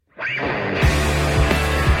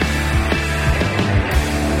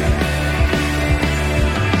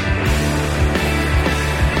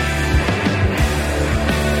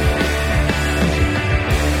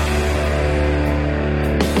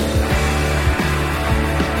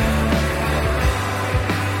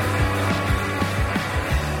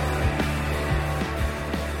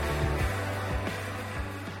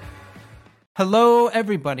Hello,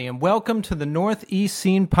 everybody, and welcome to the Northeast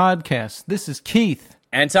Scene Podcast. This is Keith.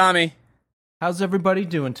 And Tommy. How's everybody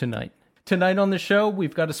doing tonight? Tonight on the show,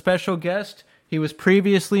 we've got a special guest. He was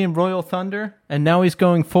previously in Royal Thunder, and now he's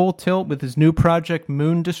going full tilt with his new project,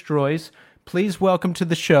 Moon Destroys. Please welcome to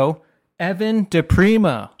the show, Evan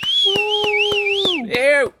Diprima.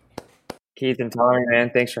 Ew. Keith and Tommy,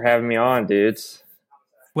 man, thanks for having me on, dudes.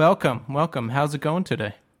 Welcome. How's it going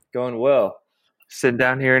today? Going well. Sitting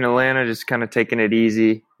down here in Atlanta, just kind of taking it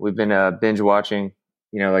easy. We've been binge watching,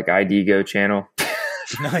 like ID Go channel.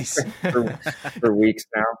 Nice. for weeks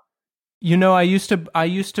now. I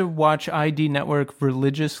used to watch ID Network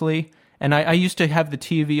religiously, and I used to have the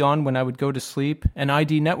TV on when I would go to sleep, and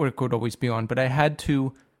ID Network would always be on, but I had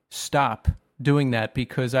to stop doing that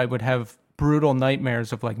because I would have brutal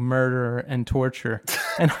nightmares of like murder and torture,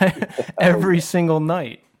 and every single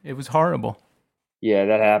night. It was horrible. Yeah,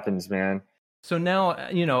 that happens, man. So now,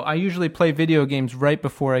 I usually play video games right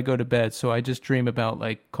before I go to bed, so I just dream about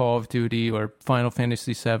like Call of Duty or Final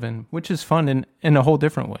Fantasy VII, which is fun in a whole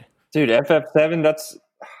different way. Dude, FF7,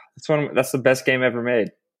 that's the best game ever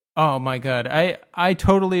made. Oh my god, I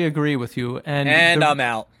totally agree with you. And I'm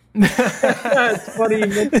out. It's funny you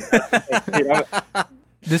mentioned that.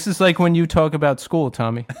 This is like when you talk about school,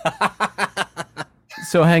 Tommy.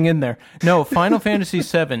 So hang in there. No, Final Fantasy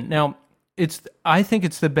VII. Now, I think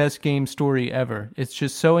it's the best game story ever. It's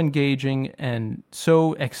just so engaging and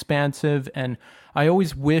so expansive, and I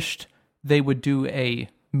always wished they would do a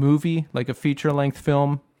movie, like a feature-length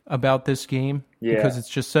film about this game, because it's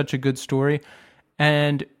just such a good story.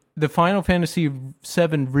 And the Final Fantasy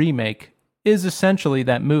VII remake is essentially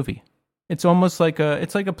that movie. It's almost like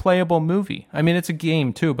a playable movie. I mean, it's a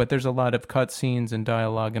game too, but there's a lot of cutscenes and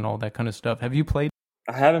dialogue and all that kind of stuff. Have you played?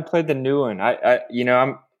 I haven't played the new one.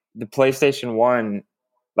 I'm the PlayStation 1,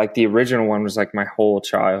 like the original one was like my whole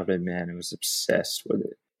childhood, man. I was obsessed with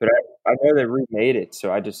it. But I know they remade it,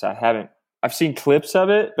 so I've seen clips of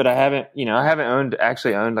it, but I haven't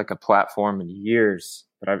actually owned like a platform in years.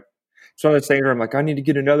 But it's one of those things where I'm like, I need to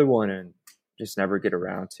get another one and just never get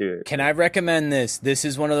around to it. Can I recommend this? This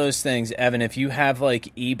is one of those things, Evan, if you have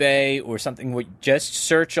like eBay or something, just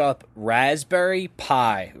search up Raspberry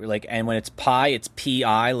Pi, and when it's Pi, it's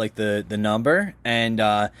Pi, like the number,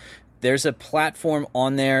 and there's a platform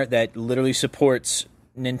on there that literally supports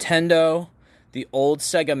Nintendo, the old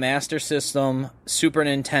Sega Master System, Super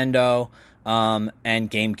Nintendo,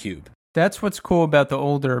 and GameCube. That's what's cool about the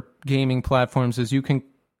older gaming platforms is you can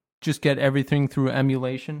just get everything through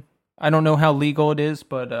emulation. I don't know how legal it is,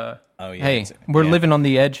 but hey, we're living on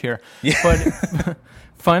the edge here. Yeah. But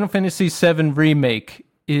Final Fantasy VII Remake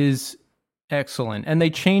is excellent, and they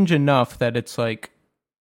change enough that it's like,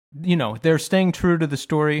 they're staying true to the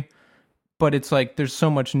story, but it's like there's so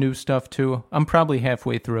much new stuff too. I'm probably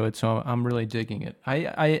halfway through it, so I'm really digging it.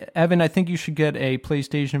 Evan, I think you should get a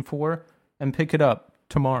PlayStation 4 and pick it up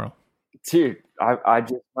tomorrow. Dude, I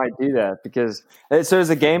just might do that because so is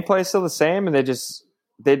the gameplay still the same, and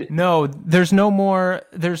No, there's no more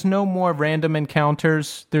random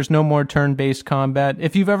encounters. There's no more turn-based combat.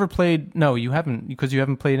 If you've ever played, no, you haven't, because you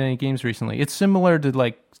haven't played any games recently. It's similar to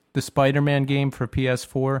like the Spider-Man game for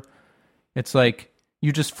PS4. It's like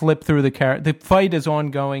you just flip through the fight is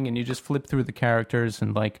ongoing, and you just flip through the characters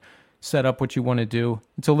and like set up what you want to do.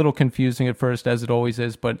 It's a little confusing at first, as it always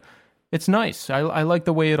is, but it's nice. I like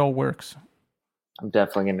the way it all works. I'm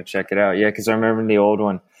definitely going to check it out. Yeah, because I remember in the old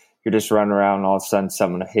one, you're just running around and all of a sudden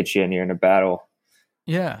someone will hit you and you're in a battle.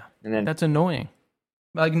 Yeah, and then that's annoying.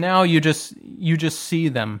 Like now you just see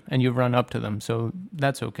them and you run up to them, so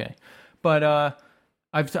that's okay. But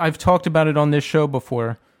I've talked about it on this show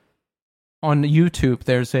before. On YouTube,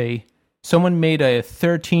 there's someone made a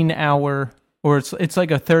 13-hour, or it's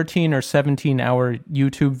like a 13 or 17-hour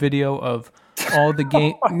YouTube video of all the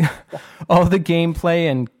game, all the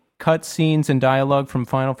gameplay and cutscenes and dialogue from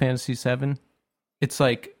Final Fantasy VII. It's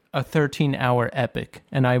like a 13-hour epic,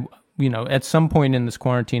 and at some point in this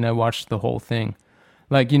quarantine, I watched the whole thing.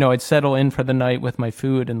 Like, I'd settle in for the night with my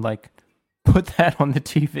food and like put that on the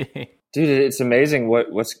TV. Dude, it's amazing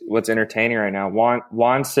what's entertaining right now.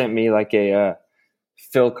 Juan sent me like a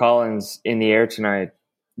Phil Collins "In the Air Tonight"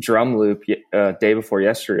 drum loop day before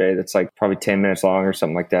yesterday. That's like probably 10 minutes long or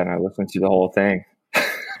something like that, and I listened to the whole thing.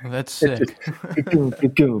 Well, that's sick.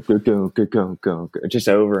 Just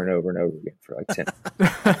over and over and over again for like 10.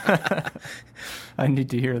 I need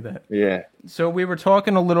to hear that. Yeah. So we were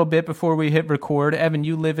talking a little bit before we hit record. Evan,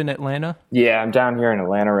 you live in Atlanta? Yeah, I'm down here in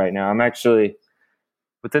Atlanta right now. I'm actually,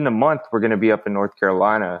 within the month, we're going to be up in North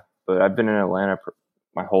Carolina, but I've been in Atlanta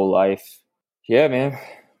my whole life. Yeah, man.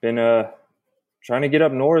 Been trying to get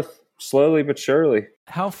up north, slowly but surely.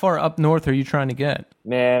 How far up north are you trying to get?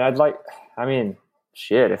 Man,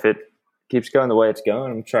 shit, if it keeps going the way it's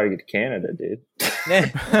going, I'm trying to get to Canada, dude.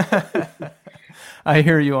 I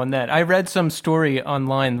hear you on that. I read some story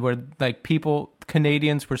online where like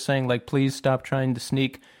Canadians were saying like, please stop trying to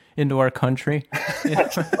sneak into our country.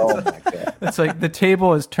 Oh my God. It's like the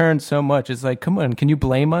table has turned so much. It's like, come on, can you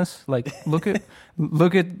blame us? Like, look at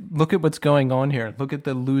what's going on here. Look at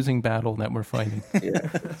the losing battle that we're fighting. Yeah,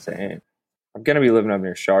 insane. I'm gonna be living up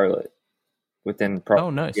near Charlotte within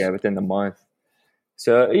nice. Yeah, within the month.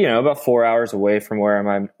 So about 4 hours away from where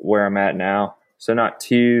I'm at now. So not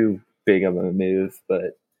too big of a move,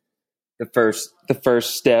 but the first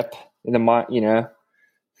step in the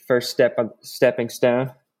stepping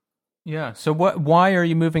stone. Yeah. So why are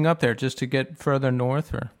you moving up there? Just to get further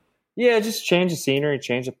north, or? Yeah, just change the scenery,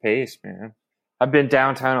 change the pace, man. I've been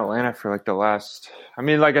downtown Atlanta for like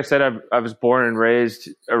like I said, I was born and raised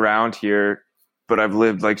around here, but I've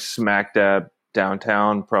lived like smack dab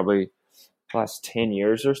downtown probably the last 10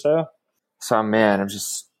 years or so. So, I'm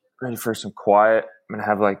just ready for some quiet. I'm going to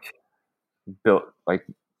have build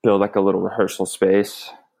like a little rehearsal space.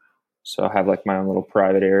 So I have like my own little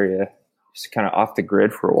private area, just kind of off the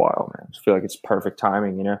grid for a while, man. I just feel like it's perfect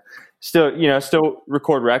timing, still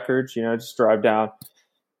record records, just drive down,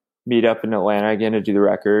 meet up in Atlanta again to do the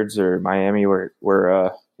records, or Miami where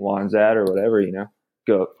Juan's at, or whatever,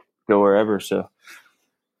 go wherever. So.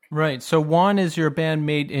 Right. So Juan is your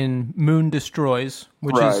bandmate in Moon Destroys,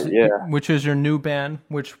 which is your new band,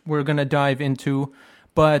 which we're going to dive into.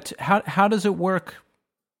 But how does it work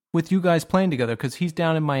with you guys playing together? Because he's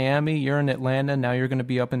down in Miami, you're in Atlanta, now you're going to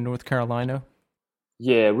be up in North Carolina.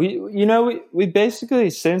 Yeah, we basically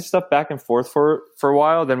send stuff back and forth for a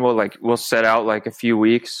while. Then we'll set out like a few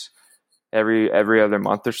weeks every other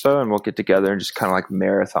month or so, and we'll get together and just kind of like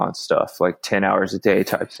marathon stuff, like 10 hours a day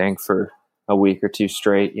type thing for a week or two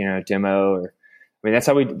straight, demo. Or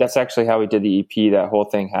that's actually how we did the EP. That whole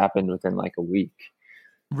thing happened within like a week.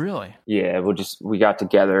 Really? Yeah, we got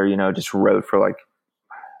together, just wrote for like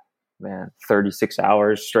 36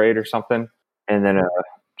 hours straight or something, and then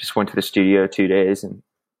just went to the studio 2 days and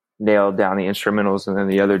nailed down the instrumentals. And then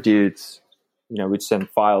the other dudes, we'd send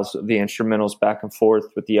files of the instrumentals back and forth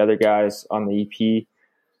with the other guys on the EP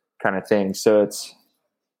kind of thing. So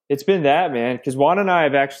it's been that, man, because Juan and I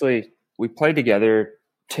we played together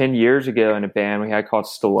 10 years ago in a band we had called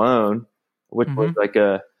Stallone, which was like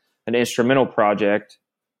an instrumental project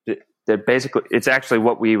that basically, it's actually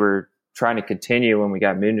what we were trying to continue when we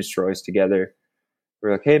got Moon Destroys together.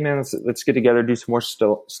 We're like, hey man, let's get together, do some more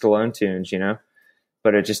Stallone tunes,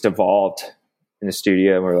 but it just evolved in the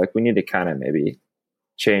studio. And we're like, we need to kind of maybe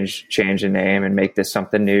change the name and make this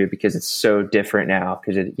something new, because it's so different now.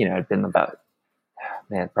 Cause it had been about,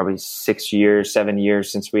 probably 7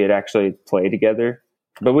 years since we had actually played together,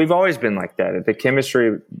 but we've always been like that. The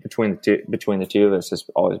chemistry between the two of us has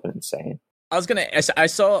always been insane. I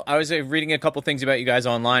was reading a couple things about you guys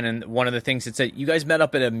online, and one of the things it said you guys met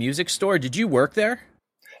up at a music store. Did you work there?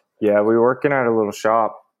 Yeah, we were working at a little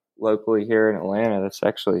shop locally here in Atlanta that's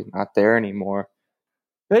actually not there anymore.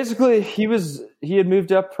 Basically, he had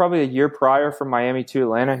moved up probably a year prior from Miami to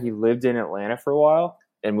Atlanta. He lived in Atlanta for a while,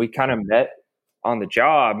 and we kind of met on the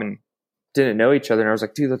job and didn't know each other. And I was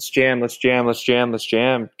like, dude, let's jam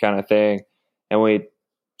kind of thing. And we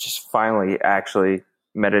just finally actually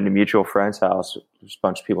met at a mutual friend's house. There's a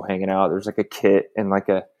bunch of people hanging out. There's like a kit and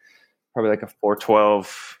probably like a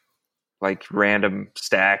 412 like random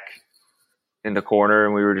stack in the corner,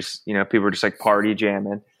 and we were just people were just like party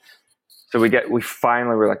jamming. So we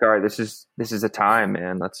finally were like, all right, this is the time,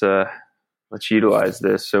 man. Let's utilize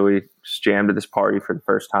this. So we just jammed at this party for the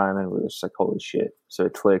first time, and we were just like, holy shit. So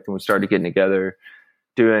it clicked, and we started getting together,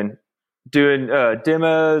 doing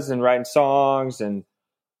demos and writing songs, and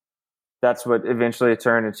that's what eventually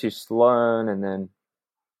turned into Stallone. And then,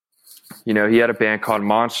 he had a band called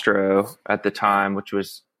Monstro at the time, which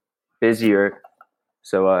was busier.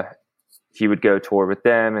 So he would go tour with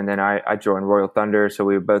them. And then I joined Royal Thunder. So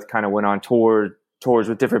we both kind of went on tours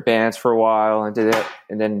with different bands for a while and did it.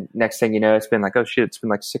 And then next thing you know, it's been like, oh shit, it's been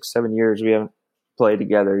like 6-7 years we haven't played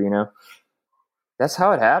together, That's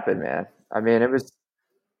how it happened, man. It was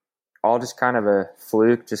all just kind of a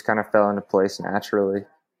fluke, just kind of fell into place naturally.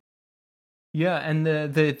 Yeah, and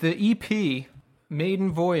the EP,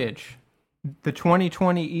 Maiden Voyage, the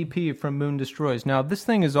 2020 EP from Moon Destroys. Now, this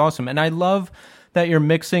thing is awesome, and I love that you're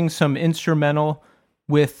mixing some instrumental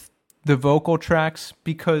with the vocal tracks,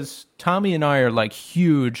 because Tommy and I are like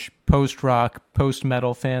huge post-rock,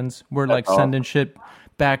 post-metal fans. We're like sending shit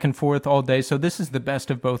back and forth all day, so this is the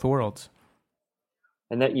best of both worlds.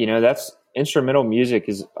 And that instrumental music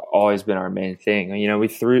has always been our main thing. You know,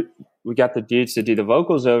 we got the dudes to do the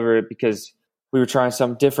vocals over it because we were trying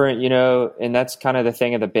something different, you know, and that's kind of the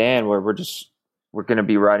thing of the band where we're going to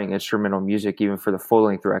be writing instrumental music even for the full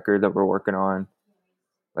length record that we're working on.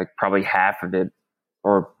 Like probably half of it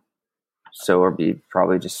or be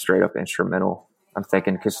probably just straight up instrumental. I'm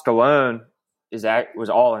thinking because Stallone was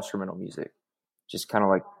all instrumental music, just kind of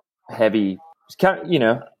like heavy, just kind of, you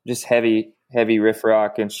know, just heavy riff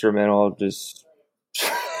rock instrumental. Just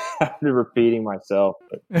I'm repeating myself.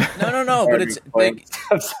 No, but it's like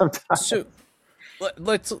so.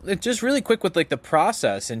 Let's just really quick with like the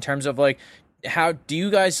process in terms of like, how do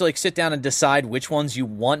you guys like sit down and decide which ones you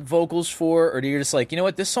want vocals for, or do you just like, you know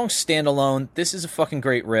what, this song's standalone, this is a fucking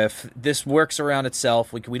great riff, this works around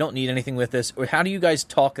itself, we don't need anything with this, or how do you guys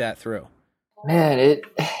talk that through? Man,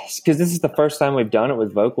 it's because this is the first time we've done it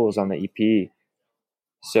with vocals on the EP,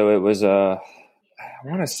 so it was I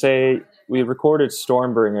want to say we recorded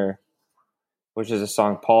Stormbringer, which is a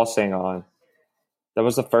song Paul sang on. That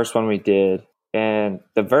was the first one we did, and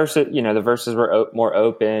the verses were more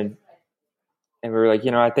open. And we were like, you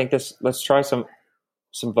know, I think let's try some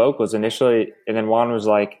vocals initially. And then Juan was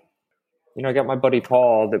like, you know, I got my buddy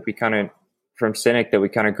Paul that we kind of, from Cynic, that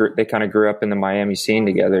they kind of grew up in the Miami scene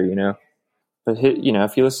together, you know. But, you know,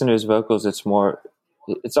 if you listen to his vocals, it's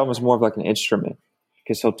almost more of like an instrument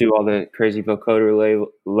because he'll do all the crazy vocoder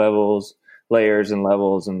layers and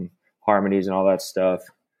levels and harmonies and all that stuff.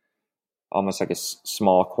 Almost like a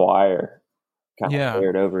small choir kind of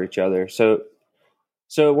layered over each other. So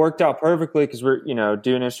it worked out perfectly because we're, you know,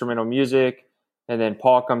 doing instrumental music, and then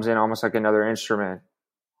Paul comes in almost like another instrument,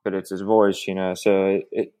 but it's his voice, you know. So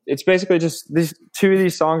it's basically just two of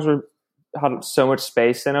these songs had so much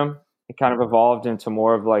space in them. It kind of evolved into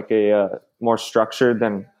more of like a more structured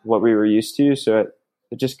than what we were used to. So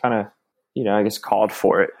it just kind of, you know, I guess called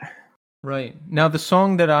for it. Right. Now the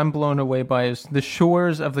song that I'm blown away by is "The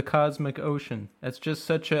Shores of the Cosmic Ocean." That's just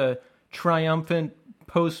such a triumphant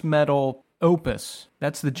post-metal opus.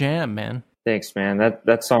 That's the jam, man. Thanks, man.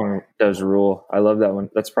 That song does rule. I love that one.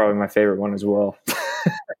 That's probably my favorite one as well.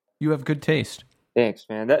 You have good taste. Thanks,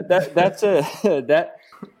 man. That's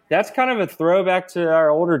kind of a throwback to our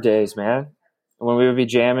older days, man. When we would be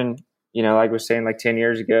jamming, you know, like we were saying, like 10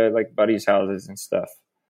 years ago, like buddies' houses and stuff.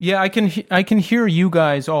 Yeah, I can hear you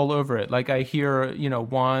guys all over it. Like I hear, you know,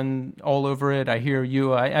 Juan all over it. I hear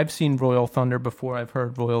you. I've seen Royal Thunder before. I've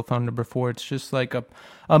heard Royal Thunder before. It's just like a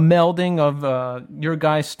melding of your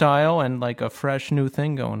guys' style and like a fresh new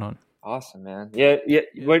thing going on. Awesome, man. Yeah.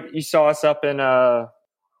 What you saw us up in?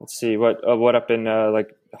 Let's see, what up in like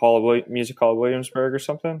Music Hall of Williamsburg or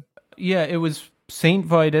something? Yeah, it was St.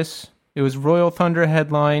 Vitus. It was Royal Thunder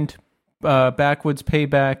headlined. Backwoods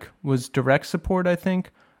Payback was direct support, I think.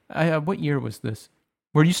 What year was this?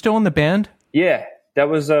 Were you still in the band? Yeah, that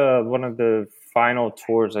was one of the final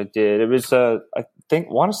tours I did. It was I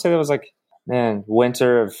want to say that was like, man,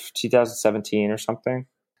 winter of 2017 or something.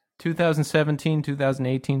 2017,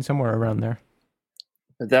 2018, somewhere around there.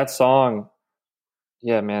 But that song,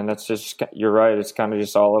 yeah, man, that's just, you're right. It's kind of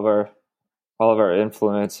just all of our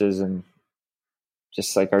influences and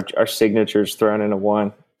just like our signatures thrown into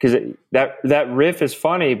one. Because that riff is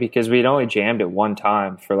funny because we'd only jammed it one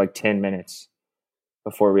time for like 10 minutes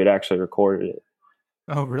before we'd actually recorded it.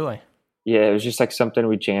 Oh, really? Yeah, it was just like something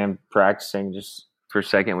we jammed practicing just for a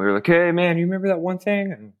second. We were like, hey, man, you remember that one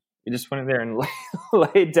thing? And we just went in there and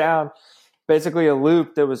laid down basically a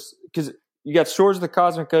loop that was, because you got Shores of the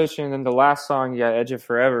Cosmic Ocean and then the last song, you got Edge of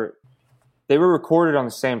Forever. They were recorded on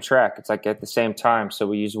the same track. It's like at the same time. So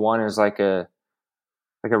we used one as like a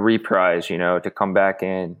reprise, you know, to come back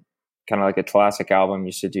in, kind of like a classic album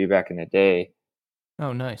used to do back in the day.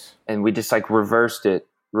 Oh, nice. And we just like reversed the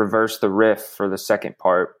riff for the second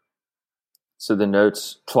part. So the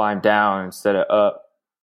notes climb down instead of up.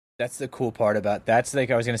 That's the cool part about that's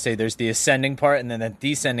like I was going to say there's the ascending part and then the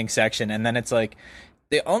descending section. And then it's like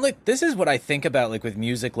this is what I think about like with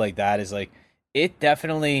music like that is like it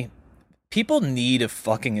definitely people need a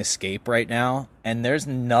fucking escape right now, and there's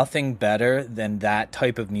nothing better than that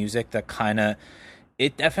type of music that kind of,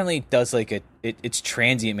 it definitely does like it's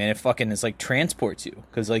transient, man. It fucking is like transports you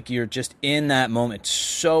because like you're just in that moment. It's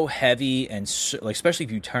so heavy and so, like especially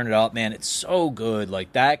if you turn it up, man, it's so good.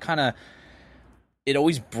 Like that kind of, it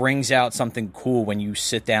always brings out something cool when you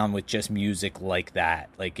sit down with just music like that.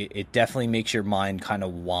 Like it definitely makes your mind kind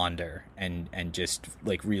of wander and just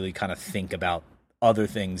like really kind of think about other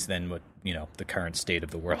things than what, you know, the current state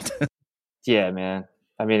of the world. Yeah, man.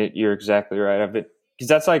 I mean, you're exactly right. Because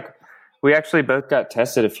that's like, we actually both got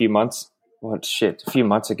tested a few months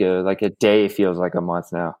ago. Like a day feels like a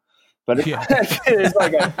month now. But Yeah. it's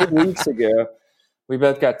like a few weeks ago. We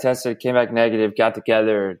both got tested, came back negative, got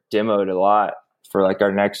together, demoed a lot for like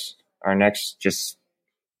our next just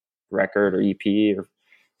record or EP, or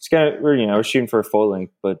it's we're shooting for a full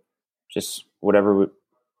length, but just whatever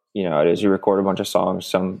it is. You record a bunch of songs,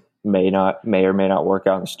 some may or may not work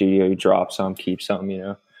out in the studio. You drop some, keep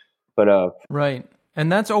some, but right. And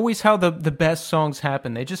that's always how the best songs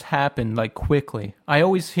happen. They just happen like quickly. I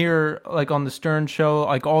always hear like on the Stern show,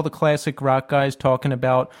 like all the classic rock guys talking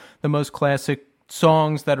about the most classic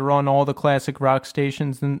songs that are on all the classic rock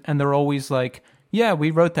stations, and they're always like, yeah,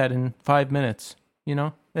 we wrote that in 5 minutes.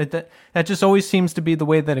 That just always seems to be the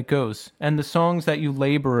way that it goes. And the songs that you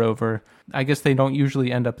labor over, I guess they don't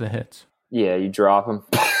usually end up the hits. Yeah, you drop them.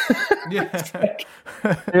 Yeah.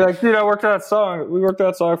 You're like, dude, we worked on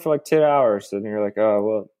that song for like 10 hours. And you're like,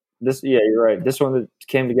 oh, well, you're right. This one that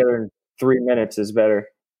came together in 3 minutes is better.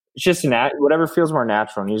 It's just whatever feels more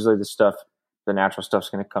natural. And usually the natural stuff's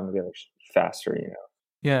going to come together faster,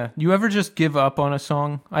 Yeah. You ever just give up on a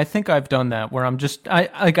song? I think I've done that where I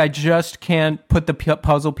just can't put the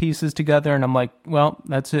puzzle pieces together, and I'm like, well,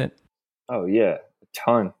 that's it. Oh yeah, a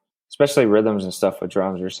ton. Especially rhythms and stuff with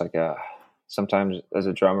drums. You're just like, sometimes as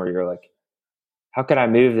a drummer, you're like, how can I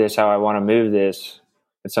move this how I want to move this?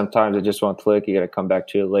 And sometimes it just won't click. You got to come back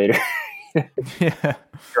to it later. Yeah.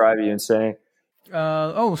 Drive you insane.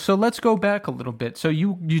 So let's go back a little bit. So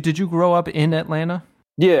did you grow up in Atlanta?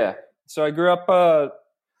 Yeah. So I grew up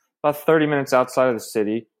about 30 minutes outside of the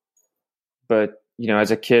city. But,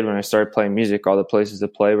 as a kid, when I started playing music, all the places to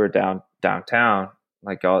play were downtown,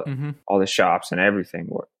 like all the shops and everything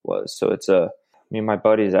was. So it's me and my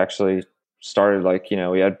buddies actually started like,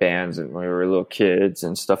 we had bands and we were little kids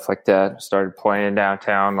and stuff like that. Started playing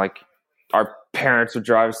downtown. Like our parents would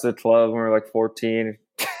drive us to the club when we were like 14.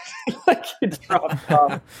 Like you dropped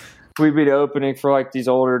off. We'd be opening for like these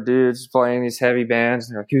older dudes playing these heavy bands.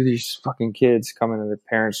 And they're like, who are these fucking kids coming and their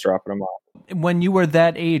parents dropping them off? When you were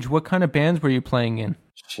that age, what kind of bands were you playing in?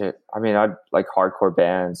 Shit. I mean, I'd like hardcore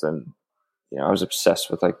bands, and, I was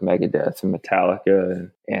obsessed with like Megadeth and Metallica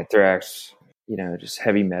and Anthrax, just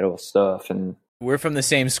heavy metal stuff. And we're from the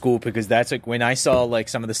same school, because that's like when I saw like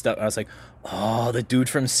some of the stuff, I was like, oh, the dude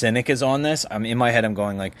from Cynic is on this. I'm in my head, I'm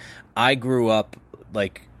going like, I grew up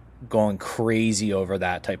like going crazy over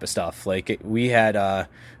that type of stuff. Like we had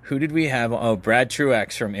who did we have? Oh, Brad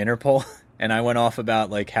Truex from Interpol. And I went off about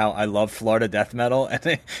like how I love Florida death metal,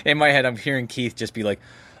 and in my head I'm hearing Keith just be like,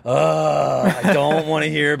 I don't want to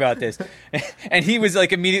hear about this. And he was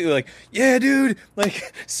like immediately like, yeah, dude,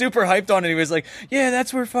 like super hyped on it. He was like, yeah,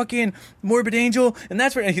 that's where fucking Morbid Angel, and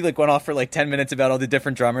that's where, and he like went off for like 10 minutes about all the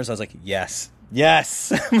different drummers. I was like, yes.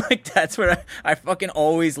 I'm like, that's where I fucking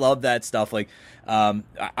always loved that stuff. Like,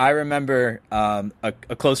 I remember a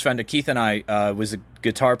close friend of Keith and I was a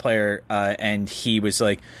guitar player, and he was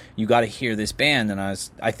like, you got to hear this band. And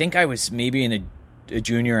I think I was maybe in a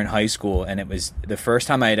junior in high school, and it was the first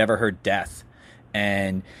time I had ever heard Death.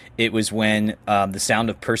 And it was when The Sound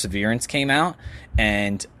of Perseverance came out,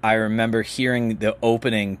 and I remember hearing the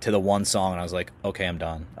opening to the one song, and I was like, okay, I'm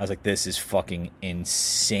done. I was like, this is fucking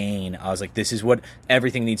insane. I was like, this is what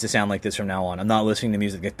everything needs to sound like this from now on. I'm not listening to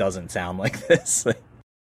music that doesn't sound like this.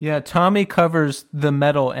 Yeah, Tommy covers the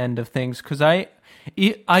metal end of things, because I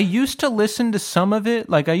used to listen to some of it.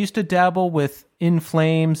 Like I used to dabble with In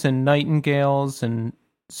Flames and Nightingales and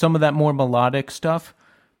some of that more melodic stuff,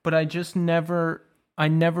 but I never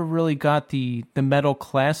really got the metal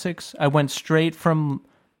classics. I went straight from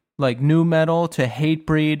like new metal to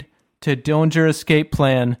Hatebreed to Dillinger Escape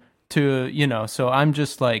Plan to, so I'm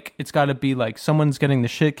just like, it's got to be like someone's getting the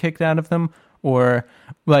shit kicked out of them, or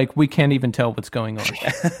like we can't even tell what's going on.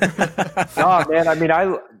 No, man, I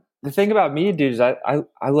mean, the thing about me, dude, is I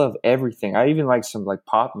love everything. I even like some like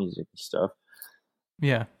pop music and stuff.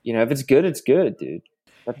 Yeah. If it's good, it's good, dude.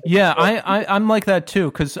 Yeah, I'm like that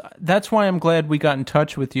too, because that's why I'm glad we got in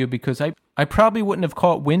touch with you, because I probably wouldn't have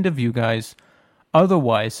caught wind of you guys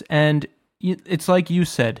otherwise. And it's like you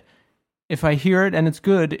said, if I hear it and it's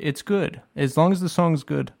good, it's good. As long as the song's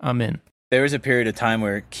good, I'm in. There was a period of time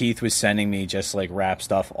where Keith was sending me just like rap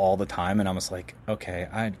stuff all the time, and I was like, okay,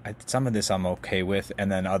 I some of this I'm okay with, and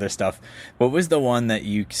then other stuff. What was the one that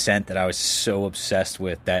you sent that I was so obsessed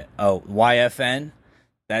with? YFN?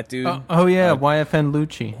 That dude. YFN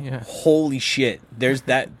Lucci. Yeah. Holy shit! There's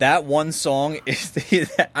that one song is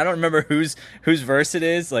I don't remember whose verse it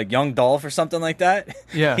is, like Young Dolph or something like that.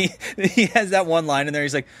 Yeah. He has that one line in there.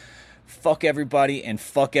 He's like, "Fuck everybody and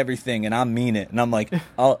fuck everything," and I mean it. And I'm like,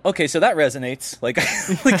 oh, okay, so that resonates. Like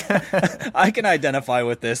I can identify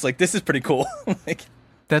with this. Like this is pretty cool. Like,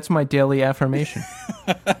 that's my daily affirmation.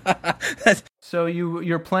 So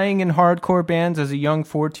you're playing in hardcore bands as a young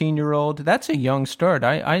 14-year-old. That's a young start.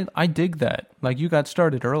 I dig that. Like, you got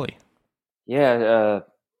started early. Yeah.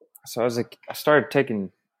 So I started taking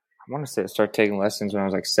lessons when I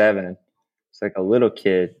was like 7. It's like a little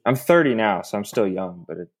kid. I'm 30 now, so I'm still young,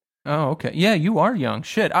 but Oh, okay. Yeah, you are young.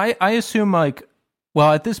 Shit. I assume at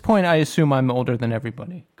this point, I assume I'm older than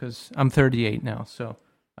everybody because I'm 38 now. So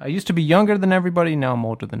I used to be younger than everybody. Now I'm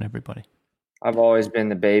older than everybody. I've always been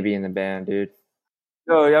the baby in the band, dude.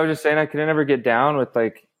 So I was just saying I could never get down with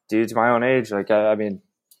like dudes my own age. Like, I don't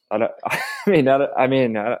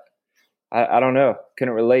know.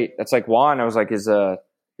 Couldn't relate. That's like Juan. I was like he was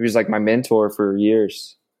like my mentor for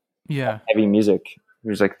years. Yeah. Heavy music. He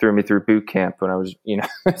was like threw me through boot camp when I was,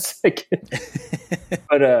 it's like,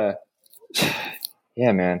 but,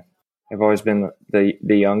 yeah, man, I've always been the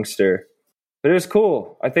youngster, but it was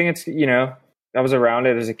cool. I think it's, I was around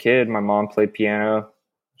it as a kid. My mom played piano,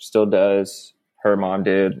 still does. Her mom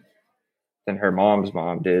did. Then her mom's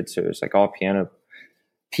mom did. So it was like all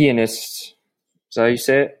pianists. Is that how you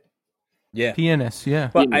say it? Yeah. Pianist, yeah.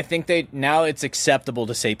 But I think now it's acceptable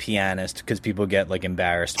to say pianist because people get like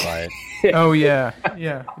embarrassed by it. Oh yeah.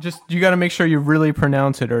 Yeah. Just, you got to make sure you really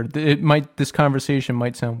pronounce it or this conversation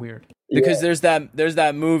might sound weird. Because there's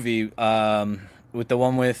that movie with the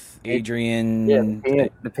one with Adrian,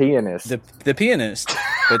 the pianist. The pianist.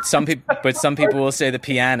 But some people will say the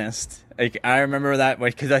pianist. Like, I remember that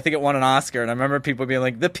because I think it won an Oscar, and I remember people being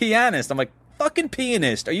like, the pianist. I'm like, fucking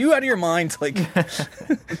pianist. Are you out of your mind? Like,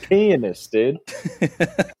 pianist, dude.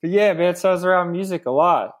 But yeah, man. So I was around music a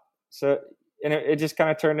lot. So, and it just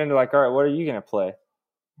kind of turned into like, all right, what are you going to play?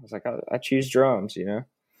 I was like, I choose drums,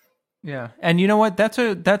 Yeah. And you know what? That's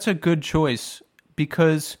a good choice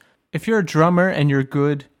because if you're a drummer and you're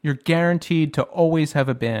good, you're guaranteed to always have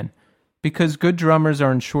a band because good drummers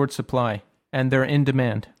are in short supply and they're in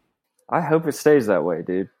demand. I hope it stays that way,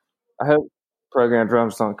 dude. I hope program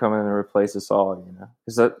drums don't come in and replace us all,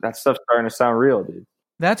 because that stuff's starting to sound real, dude.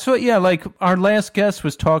 That's what, yeah, like our last guest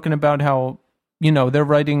was talking about how, they're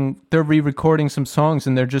re-recording some songs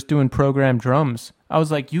and they're just doing programmed drums. I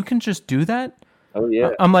was like, you can just do that? Oh, yeah.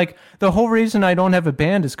 I'm like, the whole reason I don't have a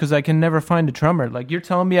band is because I can never find a drummer. Like, you're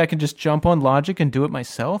telling me I can just jump on Logic and do it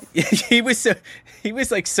myself? He was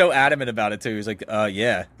like so adamant about it too. He was like,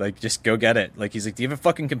 yeah, like just go get it. Like, he's like, do you have a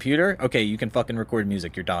fucking computer? Okay, you can fucking record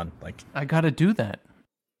music. You're done. Like, I got to do that.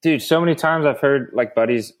 Dude, so many times I've heard like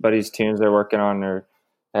buddies tunes they're working on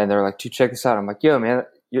and they're like, dude, check this out. I'm like, yo, man,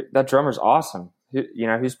 that drummer's awesome.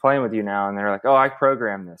 Who's playing with you now? And they're like, oh, I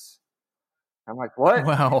programmed this. I'm like, what?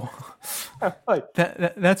 Wow. Like,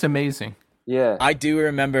 that's amazing. Yeah. I do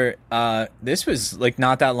remember this was like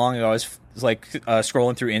not that long ago. I was like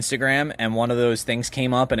scrolling through Instagram and one of those things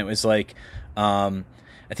came up and it was like I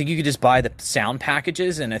think you could just buy the sound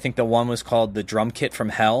packages, and I think the one was called the Drum Kit from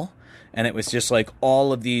Hell, and it was just like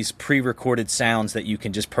all of these pre-recorded sounds that you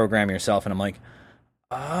can just program yourself, and I'm like,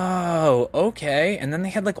 oh, okay. And then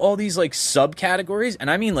they had like all these like subcategories, and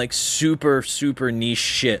I mean like super, super niche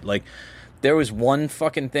shit. Like, there was one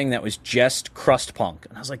fucking thing that was just crust punk.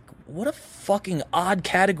 And I was like, what a fucking odd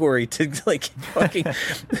category to like fucking...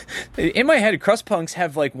 In my head, crust punks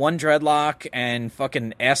have like one dreadlock and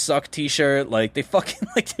fucking ass suck t-shirt. Like, they fucking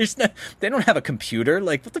like they don't have a computer.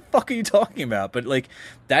 Like, what the fuck are you talking about? But like,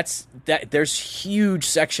 there's huge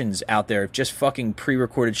sections out there of just fucking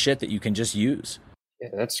pre-recorded shit that you can just use. Yeah,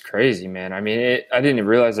 that's crazy, man. I mean, I didn't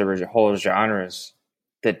realize there were whole genres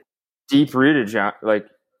that deep-rooted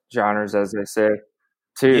genres, as they say,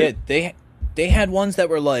 too. Yeah, they had ones that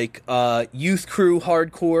were like youth crew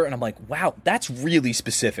hardcore, and I'm like, wow, that's really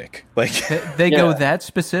specific. Like, they go that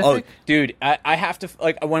specific? Oh, dude, I have to,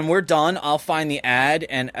 like, when we're done, I'll find the ad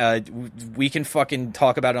and we can fucking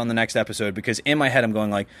talk about it on the next episode, because in my head I'm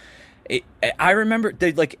going like, I remember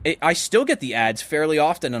I still get the ads fairly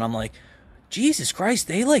often, and I'm like, Jesus Christ,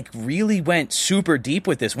 they like really went super deep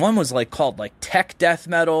with this. One was like called like tech death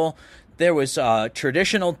metal. There was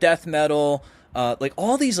traditional death metal, like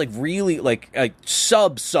all these like really like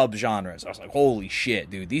sub genres. I was like, holy shit,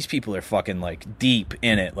 dude, these people are fucking like deep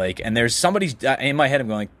in it. Like, and there's somebody's in my head. I'm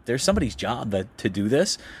going like, there's somebody's job to do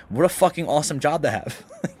this. What a fucking awesome job to have.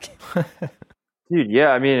 Dude, yeah,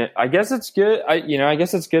 I mean, I guess it's good. I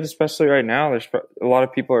guess it's good, especially right now. There's a lot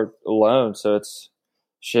of people are alone, so it's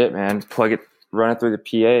shit, man. Plug it, run it through the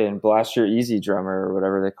PA, and blast your easy drummer or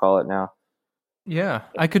whatever they call it now. Yeah,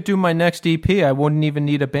 I could do my next EP. I wouldn't even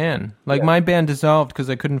need a band. Like, my band dissolved because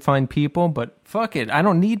I couldn't find people, but fuck it. I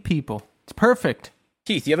don't need people. It's perfect.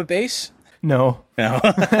 Keith, you have a bass? No. You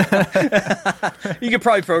could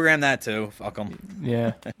probably program that too. Fuck them.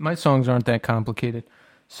 Yeah, my songs aren't that complicated.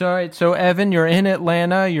 So, all right, so Evan, you're in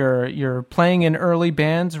Atlanta. You're playing in early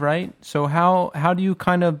bands, right? So how do you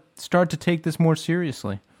kind of start to take this more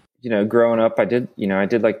seriously? Growing up, I did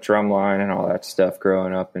like drumline and all that stuff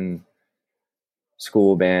growing up in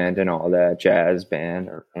school band and all that, jazz band.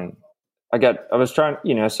 And I was trying,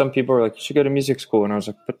 some people were like, you should go to music school. And I was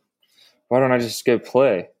like, but why don't I just go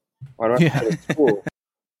play? Why do I have to go to school?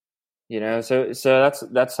 So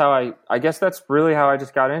that's how I guess that's really how I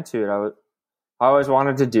just got into it. I always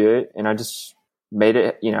wanted to do it, and I just made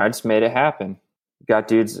it, I just made it happen. Got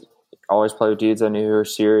dudes, always play with dudes I knew who were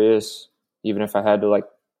serious, even if I had to like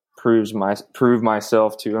prove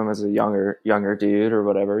myself to them as a younger dude or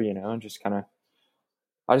whatever, and I just kind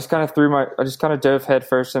of dove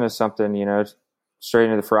headfirst into something, straight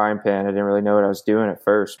into the frying pan. I didn't really know what I was doing at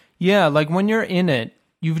first. Yeah, like when you're in it,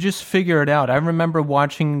 you just figure it out. I remember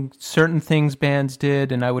watching certain things bands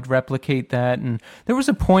did, and I would replicate that. And there was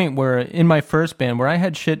a point where, in my first band, where I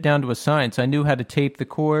had shit down to a science. I knew how to tape the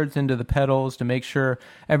chords into the pedals to make sure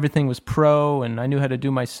everything was pro, and I knew how to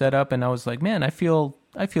do my setup. And I was like, man, I feel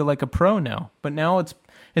like a pro now. But now it's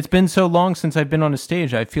been so long since I've been on a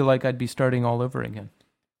stage, I feel like I'd be starting all over again.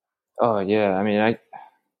 Oh yeah, I mean, I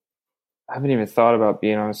haven't even thought about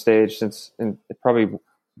being on a stage since in probably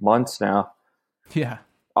months now. Yeah.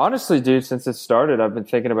 Honestly, dude, since it started, I've been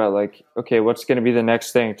thinking about like, okay, what's going to be the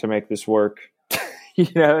next thing to make this work?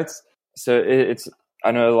 It's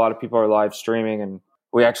I know a lot of people are live streaming, and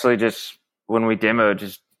we actually just, when we demoed,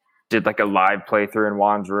 just did like a live playthrough in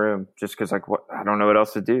Juan's room just because like, I don't know what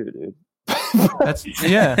else to do, dude. That's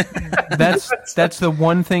the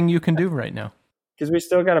one thing you can do right now. Because we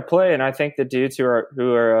still got to play, and I think the dudes who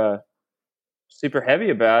are super heavy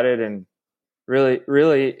about it and really,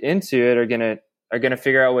 really into it are gonna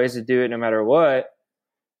figure out ways to do it no matter what,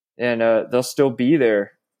 and they'll still be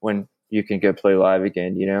there when you can go play live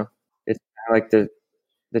again. It's kind of like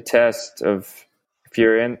the test of if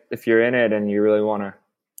you're in it and you really want to,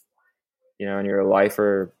 and you're a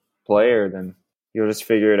lifer player, then you'll just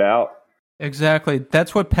figure it out. Exactly.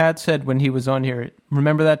 That's what Pat said when he was on here.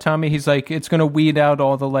 Remember that, Tommy? He's like, it's going to weed out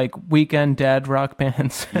all the like weekend dad rock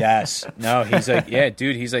bands. Yes. No, he's like, yeah,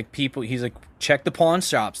 dude, he's like, check the pawn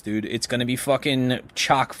shops, dude. It's going to be fucking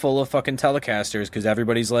chock full of fucking Telecasters because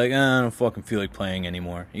everybody's like, I don't fucking feel like playing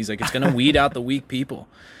anymore. He's like, it's going to weed out the weak people.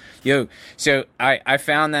 Yo, so I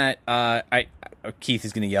found that, Keith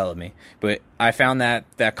is going to yell at me, but I found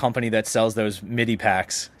that company that sells those MIDI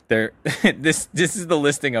packs. This is the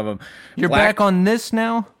listing of them. You're back on this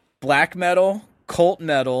now? Black metal, cult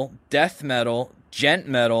metal, death metal, gent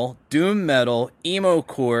metal, doom metal, emo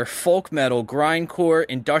core, folk metal, grindcore,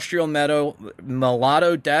 industrial metal,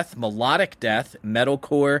 melodic death,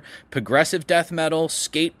 metalcore, progressive death metal,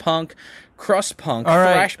 skate punk, crust punk,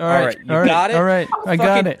 thrash. All right, you got it. All right, I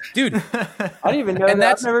got it, dude. I don't even know. And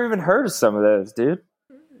I've never even heard of some of those, dude.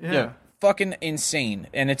 Yeah. Fucking insane.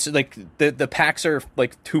 And it's like the packs are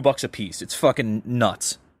like $2 a piece. It's fucking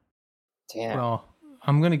nuts. Damn. Well,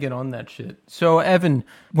 I'm gonna get on that shit. So Evan,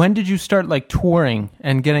 when did you start like touring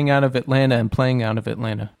and getting out of Atlanta and playing out of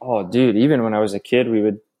Atlanta? Oh dude, even when I was a kid we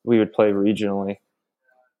would play regionally.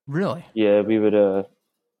 Really? Yeah, we would Atlanta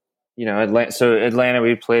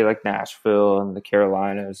we'd play like Nashville and the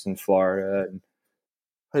Carolinas and Florida, and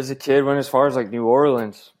as a kid went as far as like New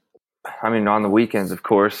Orleans. I mean, on the weekends, of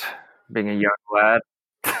course. Being a young lad.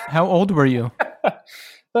 How old were you?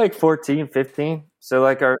 Like 14, 15. So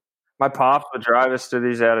like my pops would drive us to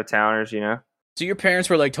these out of towners, So your parents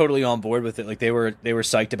were like totally on board with it. Like they were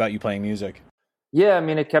psyched about you playing music. Yeah. I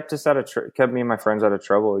mean, it kept us kept me and my friends out of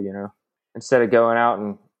trouble, instead of going out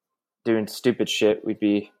and doing stupid shit, we'd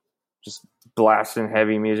be just blasting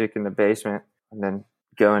heavy music in the basement and then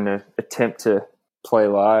going to attempt to play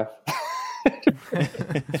live.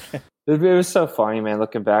 It was so funny, man.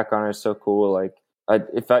 Looking back on it, it's so cool. Like, I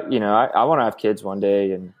want to have kids one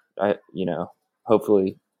day, and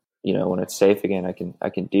hopefully, when it's safe again, I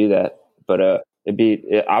can do that. But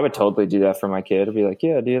I would totally do that for my kid. I'd be like,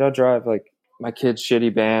 yeah, dude, I'll drive like my kid's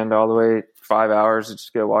shitty band all the way 5 hours to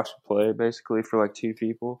just go watch it play, basically for like 2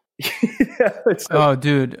 people. Oh,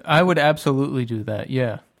 dude, I would absolutely do that.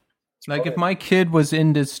 Yeah, like if my kid was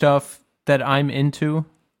into stuff that I'm into.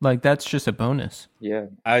 Like that's just a bonus. Yeah.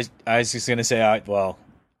 I was just gonna say,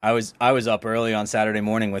 I was up early on Saturday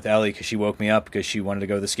morning with Ellie because she woke me up because she wanted to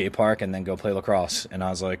go to the skate park and then go play lacrosse, and I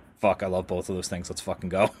was like, "Fuck, I love both of those things. Let's fucking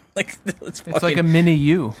go!" It's like a mini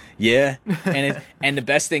you. Yeah, and the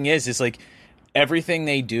best thing is like everything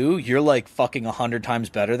they do, you're like fucking 100 times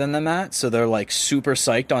better than them at. So they're like super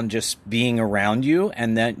psyched on just being around you,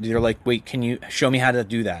 and then you're like, "Wait, can you show me how to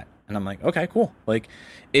do that?" And I'm like, "Okay, cool." Like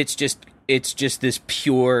it's just this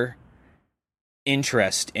pure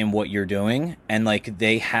interest in what you're doing, and like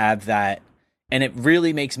they have that, and it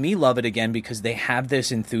really makes me love it again because they have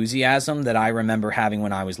this enthusiasm that I remember having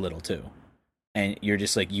when I was little too. And you're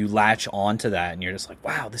just like, you latch onto that and you're just like,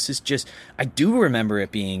 wow, this is just, I do remember it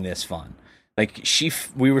being this fun. Like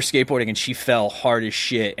we were skateboarding and she fell hard as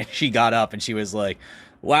shit and she got up and she was like,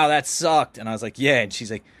 wow, that sucked. And I was like, yeah. And she's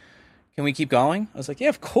like, can we keep going? I was like, yeah,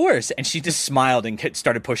 of course. And she just smiled and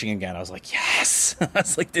started pushing again. I was like, yes. I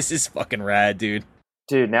was like, this is fucking rad, dude.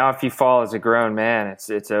 Dude, now if you fall as a grown man,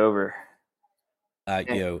 it's over.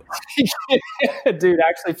 Yo. Dude, I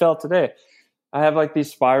actually fell today. I have like these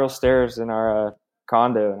spiral stairs in our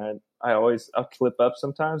condo, and I'll clip up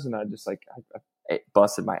sometimes, and I just like I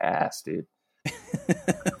busted my ass, dude.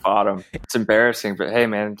 Bottom. It's embarrassing, but hey,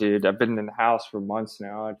 man, dude, I've been in the house for months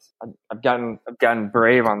now. I've gotten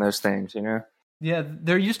brave on those things, you know. Yeah,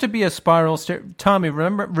 there used to be a spiral stair. Tommy,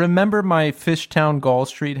 remember my Fishtown Gall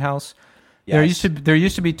Street house? Yes. There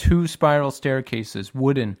used to be 2 spiral staircases,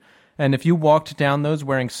 wooden, and if you walked down those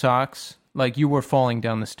wearing socks, like you were falling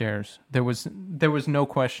down the stairs. There was no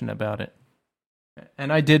question about it.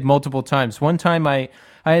 And I did multiple times. One time I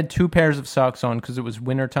had 2 pairs of socks on because it was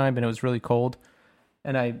wintertime and it was really cold.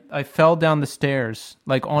 And I fell down the stairs,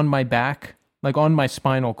 like on my back, like on my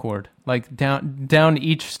spinal cord, like down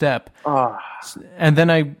each step. Oh. And then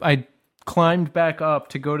I climbed back up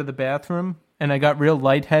to go to the bathroom and I got real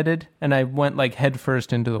lightheaded and I went like head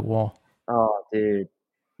first into the wall. Oh, dude.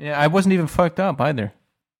 Yeah, I wasn't even fucked up either.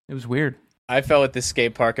 It was weird. I fell at this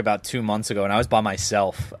skate park about 2 months ago, and I was by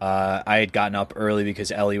myself. I had gotten up early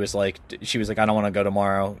because Ellie was like, I don't want to go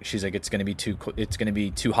tomorrow. She's like, it's gonna be too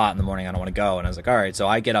hot in the morning. I don't want to go. And I was like, all right. So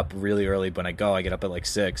I get up really early. When I go, I get up at like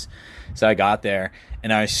 6. So I got there,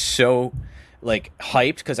 and I was so like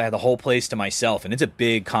hyped because I had the whole place to myself, and it's a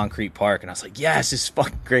big concrete park. And I was like, yes, this is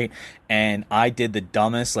fucking great. And I did the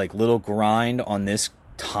dumbest like little grind on this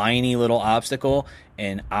tiny little obstacle,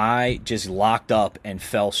 and I just locked up and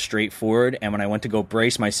fell straight forward. And when I went to go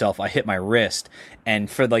brace myself, I hit my wrist. And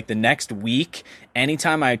for like the next week,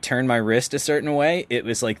 anytime I turned my wrist a certain way, it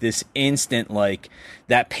was like this instant, like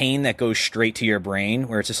that pain that goes straight to your brain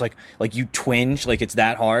where it's just like you twinge, like it's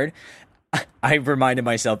that hard. I reminded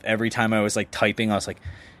myself every time I was like typing, I was like,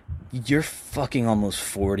 you're fucking almost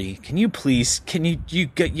 40. Can you please, you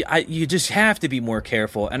just have to be more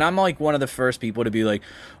careful. And I'm like one of the first people to be like,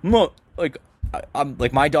 I'm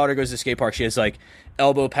like, my daughter goes to the skate park. She has like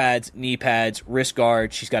elbow pads, knee pads, wrist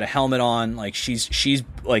guard. She's got a helmet on. Like she's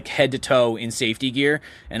like head to toe in safety gear.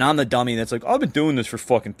 And I'm the dummy that's like, I've been doing this for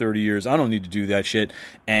fucking 30 years. I don't need to do that shit.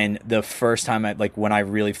 And the first time when I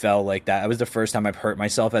really fell like that, it was the first time I've hurt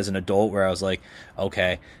myself as an adult where I was like,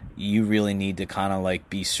 okay, you really need to kind of like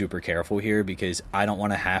be super careful here because I don't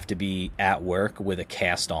want to have to be at work with a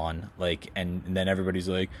cast on, like, and then everybody's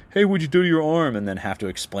like, hey, what'd you do to your arm? And then have to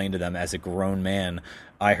explain to them as a grown man,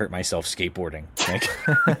 I hurt myself skateboarding. Like,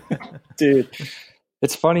 dude,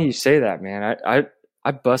 it's funny you say that, man.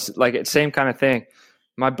 I busted like same kind of thing.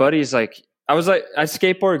 My buddies, like, I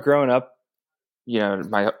skateboarded growing up, you know,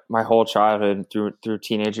 my whole childhood through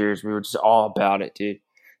teenage years. We were just all about it, dude.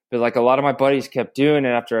 But like a lot of my buddies kept doing it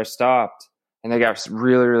after I stopped, and they got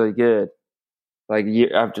really, really good. Like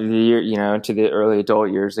after the year, you know, into the early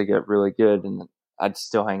adult years, they get really good, and I'd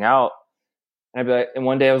still hang out. And I'd be like, and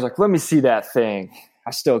one day I was like, let me see that thing.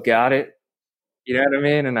 I still got it. You know what I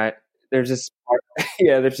mean? And there's this park,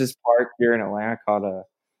 there's this park here in Atlanta called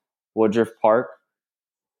Woodruff Park,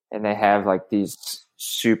 and they have like these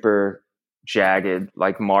super jagged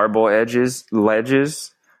like marble ledges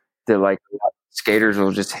that like skaters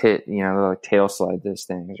will just hit, you know, they'll like tail slide those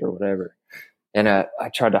things or whatever. And I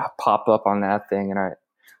tried to pop up on that thing, and I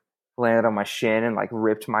landed on my shin and like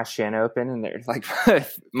ripped my shin open, and there's like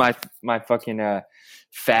my fucking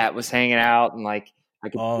fat was hanging out, and like I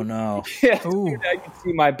could, oh no, yeah, dude, I could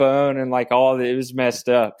see my bone and like all of it was messed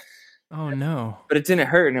up. Oh no! But it didn't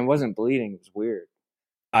hurt and it wasn't bleeding. It was weird.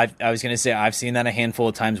 I was gonna say I've seen that a handful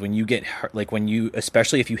of times when you get hurt, like when you,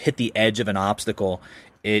 especially if you hit the edge of an obstacle,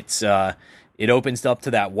 it opens up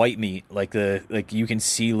to that white meat, like you can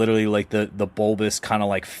see literally like the bulbous kind of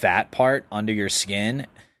like fat part under your skin.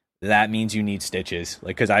 That means you need stitches.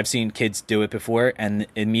 Like, because I've seen kids do it before, and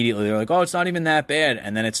immediately they're like, oh, it's not even that bad.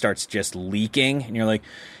 And then it starts just leaking. And you're like,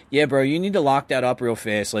 yeah, bro, you need to lock that up real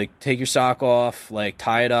fast. Like, take your sock off, like,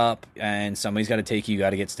 tie it up, and somebody's got to take you. You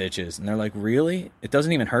got to get stitches. And they're like, really? It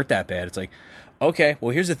doesn't even hurt that bad. It's like, Okay, well,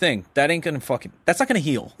 here's the thing. That's not gonna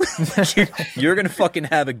heal. You're gonna fucking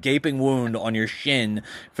have a gaping wound on your shin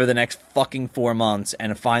for the next fucking 4 months,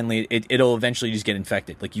 and finally, it'll eventually just get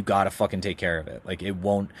infected. Like, you gotta fucking take care of it. Like,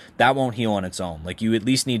 that won't heal on its own. Like, you at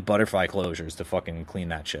least need butterfly closures to fucking clean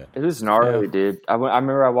that shit. It was gnarly, dude. I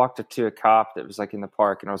remember I walked up to a cop that was like in the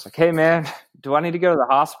park, and I was like, "Hey, man, do I need to go to the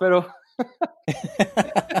hospital?"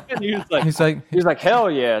 And he was like,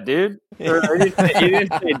 "Hell yeah, dude!" He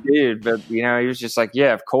didn't say dude, but he was just like,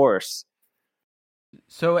 "Yeah, of course."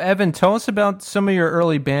 So, Evan, tell us about some of your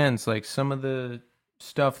early bands, like some of the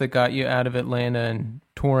stuff that got you out of Atlanta and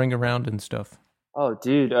touring around and stuff. Oh,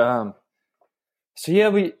 dude. So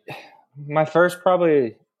yeah, my first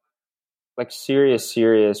probably like serious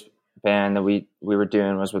band that we were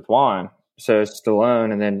doing was with Juan. So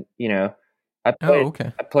Stallone, and then I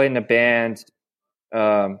played in a band.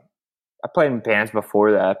 I played in bands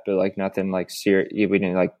before that, but like nothing like serious. We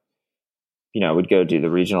didn't like, we'd go do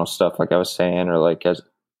the regional stuff like I was saying, or like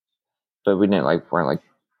but we weren't like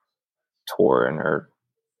touring or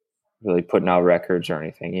really putting out records or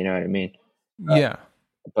anything. You know what I mean? Yeah.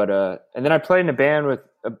 But and then I played in a band with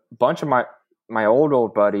a bunch of my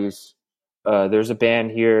old buddies. There's a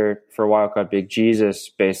band here for a while called Big Jesus,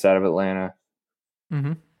 based out of Atlanta.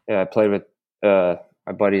 Mm-hmm. Yeah, I played with my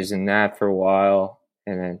buddies in that for a while,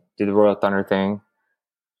 and then did the Royal Thunder thing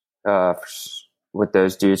with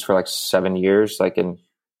those dudes for like 7 years, and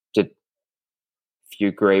did a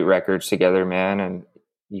few great records together, man, and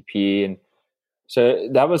EP. And so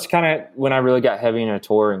that was kind of when I really got heavy into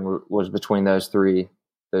touring, was between those three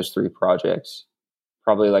projects.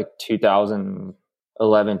 Probably like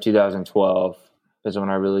 2011, 2012 is when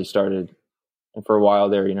I really started. And for a while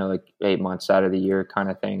there, like 8 months out of the year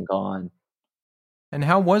kind of thing gone. And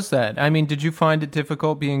how was that? I mean, did you find it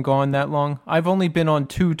difficult being gone that long? I've only been on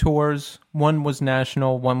 2 tours. One was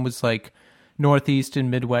national, one was like Northeast and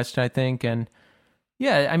Midwest, I think. And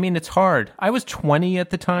yeah, I mean, it's hard. I was 20 at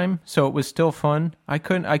the time, so it was still fun. I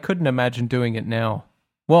couldn't imagine doing it now.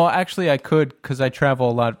 Well, actually I could, because I travel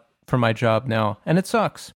a lot for my job now, and it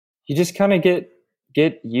sucks. You just kind of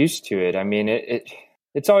get used to it. I mean,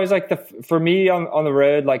 it's always like for me on the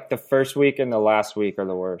road, like the first week and the last week are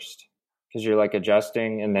the worst, because you're like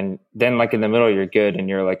adjusting, and then like in the middle you're good and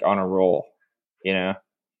you're like on a roll, Right.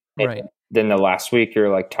 And then the last week you're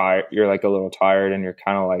like tired, you're like a little tired, and you're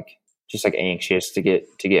kind of like just like anxious to get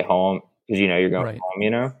home, because you're going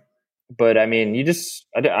home, But I mean,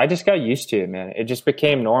 I just got used to it, man. It just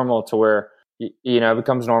became normal to where it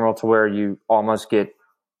becomes normal to where you almost get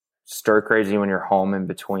stir crazy when you're home in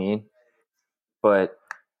between, but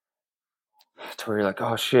to where you're like,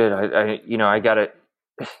 oh shit, I got it.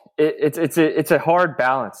 It's a hard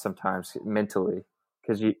balance sometimes mentally,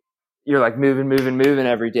 because you're like moving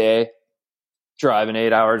every day, driving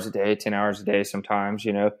 8 hours a day, 10 hours a day sometimes,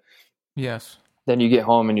 Yes. Then you get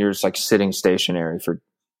home and you're just like sitting stationary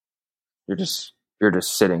you're just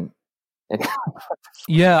sitting.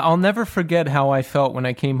 Yeah, I'll never forget how I felt when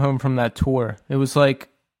I came home from that tour. It was like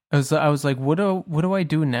I was like, what do I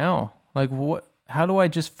do now? Like, how do I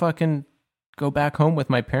just fucking go back home with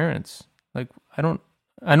my parents? Like, I don't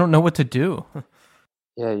know what to do.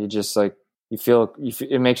 Yeah, you just like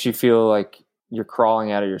it makes you feel like you're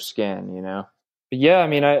crawling out of your skin, But yeah, I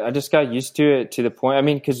mean, I just got used to it to the point. I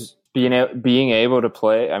mean, because being able to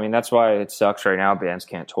play, I mean, that's why it sucks right now. Bands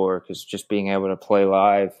can't tour, because just being able to play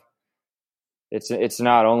live, it's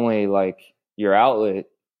not only like your outlet,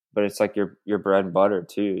 but it's like your bread and butter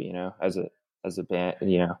too. As a band,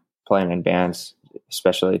 playing in bands,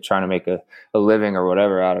 especially trying to make a living or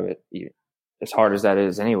whatever out of it. As hard as that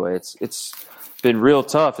is, anyway, it's been real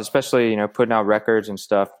tough, especially putting out records and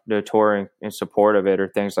stuff, touring in support of it or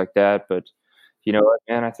things like that. But you know what,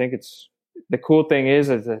 man, I think the cool thing is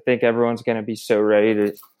I think everyone's going to be so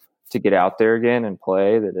ready to get out there again and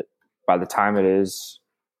play that by the time it is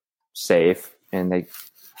safe, and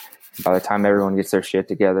by the time everyone gets their shit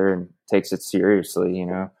together and takes it seriously,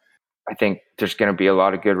 I think there's going to be a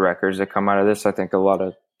lot of good records that come out of this. I think a lot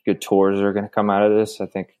of good tours are going to come out of this. I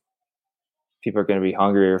think people are going to be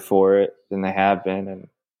hungrier for it than they have been in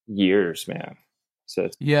years, man. So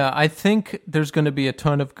yeah, I think there's going to be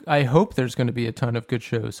I hope there's going to be a ton of good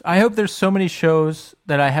shows. I hope there's so many shows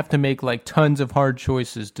that I have to make like tons of hard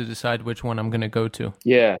choices to decide which one I'm going to go to.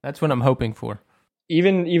 Yeah. That's what I'm hoping for.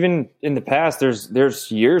 Even in the past,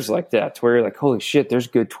 there's years like that to where you're like, holy shit, there's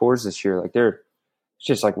good tours this year. Like it's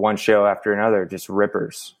just like one show after another, just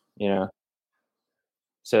rippers,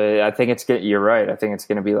 So I think you're right. I think it's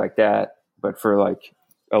going to be like that, but for like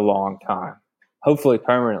a long time, hopefully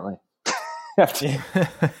permanently. Hopefully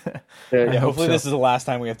this is the last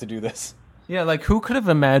time we have to do this. Yeah, like who could have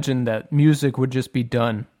imagined that music would just be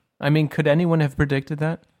done? I mean, could anyone have predicted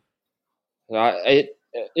that?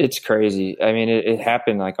 It's crazy. I mean, it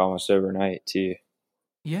happened like almost overnight too.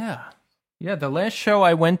 Yeah. Yeah, the last show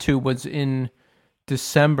I went to was in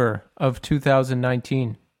December of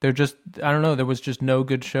 2019. I don't know, there was just no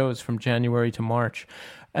good shows from January to March.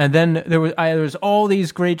 And then there was all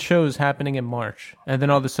these great shows happening in March. And then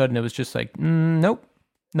all of a sudden it was just like, nope,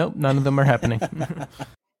 none of them are happening.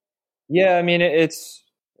 Yeah, I mean, it's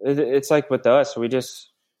like with us,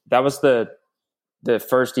 that was the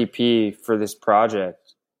first EP for this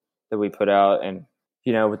project that we put out. And,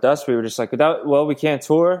 with us, we were just like, we can't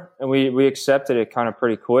tour. And we accepted it kind of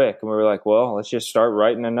pretty quick. And we were like, well, let's just start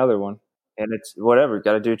writing another one. And it's whatever,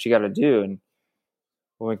 got to do what you got to do. And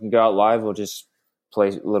when we can go out live, we'll just play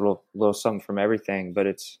a little something from everything. But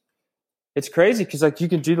it's crazy because like you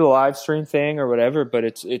can do the live stream thing or whatever, but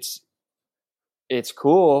it's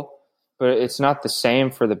cool, but it's not the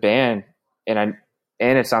same for the band. And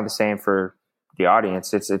it's not the same for the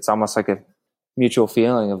audience. It's almost like a mutual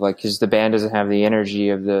feeling of like, because the band doesn't have the energy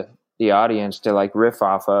of the audience to like riff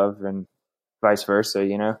off of, and vice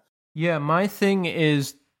versa, Yeah, my thing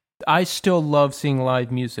is I still love seeing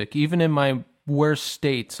live music. Even in my worst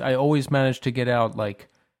states, I always manage to get out like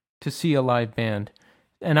to see a live band.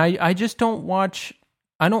 And I just don't watch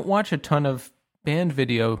a ton of band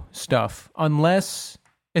video stuff unless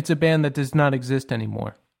it's a band that does not exist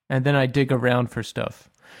anymore. And then I dig around for stuff.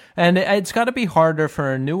 And it's got to be harder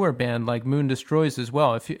for a newer band like Moon Destroys as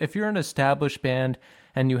well. If you're an established band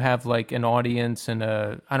and you have like an audience and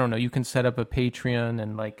I don't know, you can set up a Patreon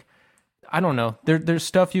and like, I don't know, there's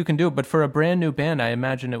stuff you can do. But for a brand new band, I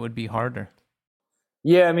imagine it would be harder.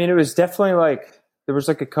 Yeah, I mean, it was definitely like, there was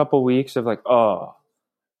like a couple weeks of like, oh,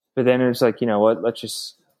 but then it was like, you know what, let's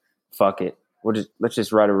just, fuck it. Let's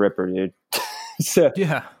just write a ripper, dude. So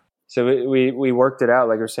we worked it out.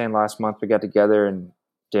 Like we were saying last month, we got together and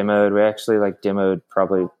demoed. We actually like demoed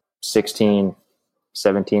probably 16,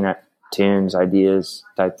 17 tunes, ideas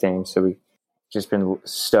type thing. So we just been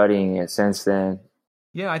studying it since then.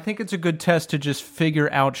 Yeah, I think it's a good test to just figure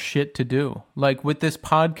out shit to do. Like with this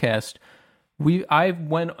podcast, I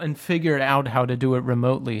went and figured out how to do it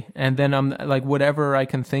remotely. And then I'm like, whatever I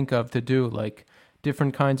can think of to do, like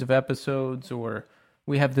different kinds of episodes, or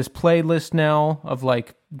we have this playlist now of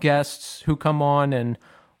like guests who come on and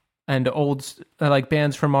old like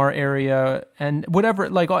bands from our area and whatever,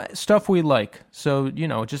 like stuff we like. So,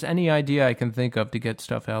 just any idea I can think of to get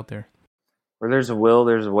stuff out there. Where there's a will,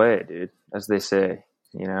 there's a way, dude, as they say.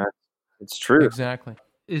 It's true. Exactly.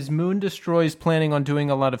 Is Moon Destroys planning on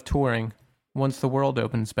doing a lot of touring once the world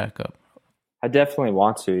opens back up? I definitely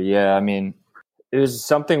want to. Yeah, I mean, it was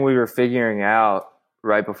something we were figuring out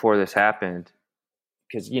right before this happened,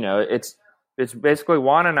 because it's basically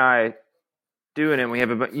Juan and I doing it. We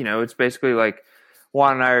have it's basically like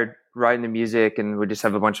Juan and I are writing the music, and we just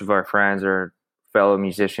have a bunch of our friends or fellow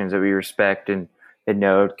musicians that we respect and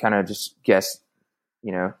know, kind of just guess,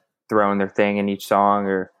 throwing their thing in each song,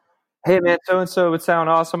 or hey man, so and so would sound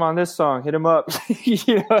awesome on this song, hit him up.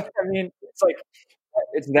 You know what I mean? It's like,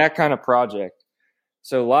 it's that kind of project.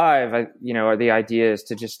 So live, the idea is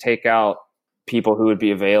to just take out people who would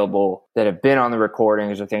be available that have been on the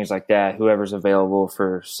recordings or things like that, whoever's available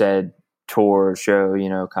for said tour or show,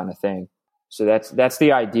 kind of thing. So that's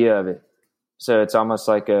the idea of it. So it's almost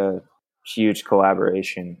like a huge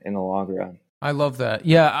collaboration in the long run. I love that.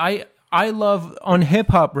 Yeah, I love on hip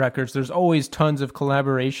hop records. There's always tons of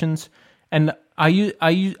collaborations, and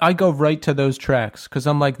I go right to those tracks because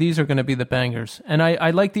I'm like, these are going to be the bangers, and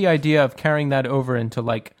I like the idea of carrying that over into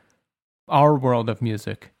like our world of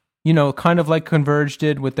music. Kind of like Converge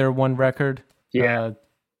did with their one record, the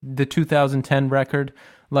 2010 record.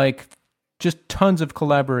 Like, just tons of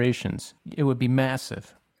collaborations. It would be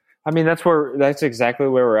massive. I mean, that's exactly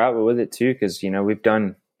where we're at with it too, because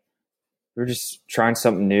we're just trying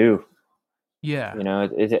something new. Yeah.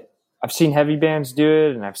 I've seen heavy bands do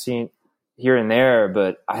it, and I've seen here and there,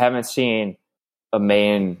 but I haven't seen a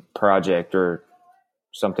main project or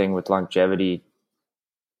something with longevity.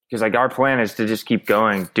 Because like our plan is to just keep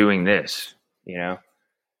going doing this, Yeah.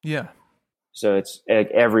 So it's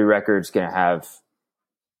like every record's gonna have,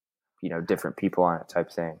 different people on it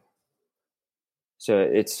type thing. So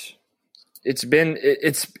it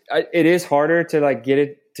is harder to like get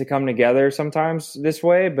it to come together sometimes this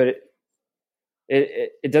way, but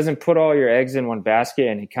it doesn't put all your eggs in one basket,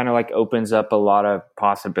 and it kind of like opens up a lot of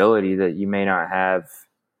possibility that you may not have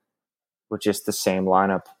with just the same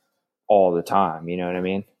lineup all the time. You know what I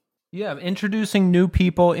mean? Yeah, introducing new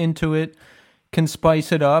people into it can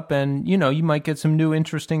spice it up, and you might get some new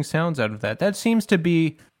interesting sounds out of that. That seems to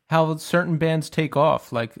be how certain bands take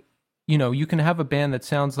off. Like, you know, you can have a band that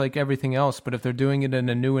sounds like everything else, but if they're doing it in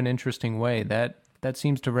a new and interesting way, that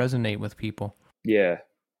seems to resonate with people. Yeah.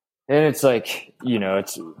 And it's like, you know,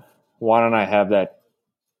 it's Juan and I have that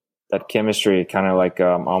chemistry, kind of like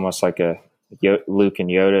almost like a Luke and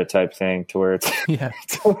Yoda type thing, to where it's to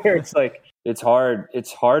where it's like it's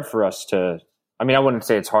hard for us to. I mean, I wouldn't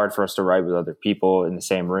say it's hard for us to write with other people in the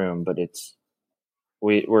same room, but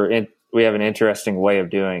we have an interesting way of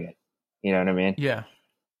doing it. You know what I mean? Yeah.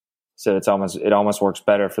 So it almost works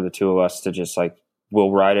better for the two of us to just like,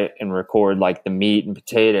 we'll write it and record like the meat and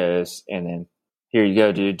potatoes, and then here you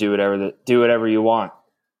go, dude. Do whatever you want.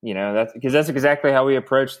 You know, that's exactly how we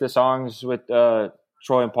approach the songs with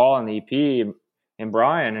Troy and Paul on the EP and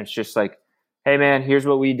Brian. It's just like, hey man, here's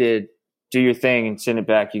what we did. Do your thing and send it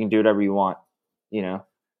back. You can do whatever you want. You know,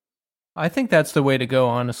 I think that's the way to go.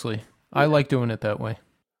 Honestly, yeah. I like doing it that way.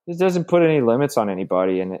 It doesn't put any limits on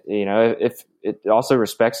anybody, and you know, if it also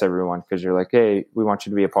respects everyone, because you're like, hey, we want you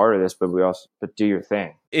to be a part of this, but do your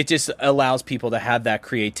thing. It just allows people to have that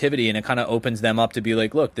creativity, and it kind of opens them up to be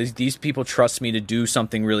like, look, these people trust me to do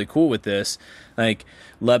something really cool with this. Like,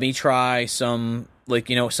 let me try some, like,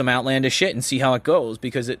 you know, some outlandish shit and see how it goes,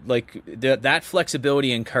 because it like that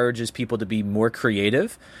flexibility encourages people to be more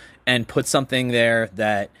creative and put something there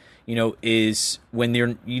that, you know, is when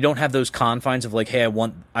you don't have those confines of like, hey, I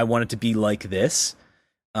want it to be like this.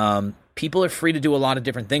 People are free to do a lot of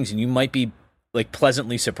different things, and you might be like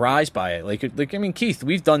pleasantly surprised by it. Like I mean, Keith,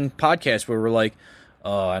 we've done podcasts where we're like,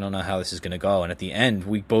 oh, I don't know how this is going to go, and at the end,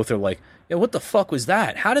 we both are like, yeah, what the fuck was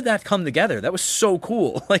that? How did that come together? That was so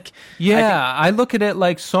cool. Like, yeah, I look at it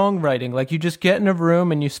like songwriting. Like, you just get in a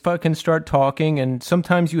room and you fucking start talking, and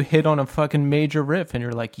sometimes you hit on a fucking major riff, and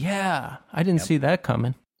you're like, yeah, I didn't see that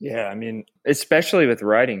coming. Yeah, I mean, especially with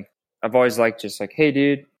writing, I've always liked just like, hey,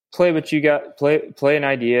 dude, play what you got, play an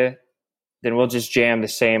idea, then we'll just jam the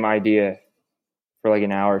same idea for like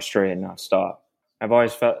an hour straight and not stop. I've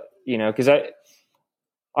always felt, you know, because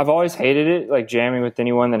I've always hated it, like jamming with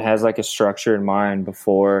anyone that has like a structure in mind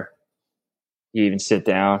before you even sit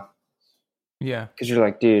down. Yeah. Because you're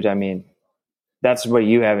like, dude, I mean, that's what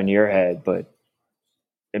you have in your head, but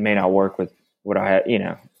it may not work with what I have, you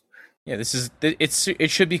know. Yeah, it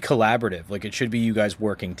should be collaborative. Like, it should be you guys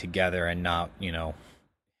working together and not, you know,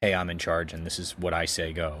 hey, I'm in charge and this is what I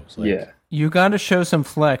say goes. Like, yeah. You got to show some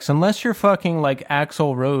flex. Unless you're fucking like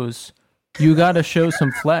Axl Rose, you got to show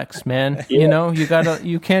some flex, man. Yeah. You know, you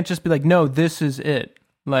can't just be like, no, this is it.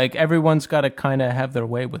 Like, everyone's got to kind of have their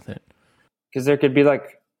way with it. Because there could be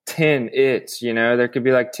like 10 it's, you know, there could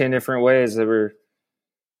be like 10 different ways you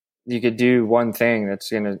could do one thing that's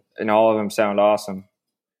going to, and all of them sound awesome.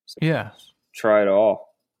 So yeah. Try it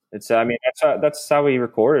all. I mean, that's how we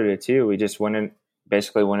recorded it too. We just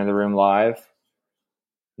basically went in the room live.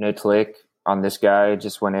 No click on this guy.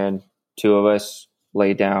 Just went in, two of us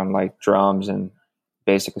laid down like drums and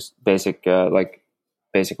basic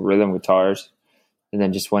rhythm guitars, and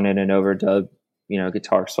then just went in and overdubbed, you know,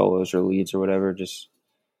 guitar solos or leads or whatever.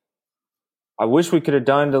 I wish we could have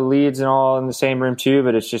done the leads and all in the same room too,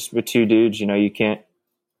 but it's just with two dudes, you know, you can't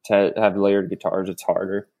have layered guitars. It's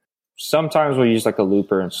harder. Sometimes we'll use like a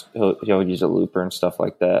looper, and he'll use a looper and stuff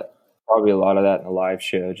like that. Probably a lot of that in a live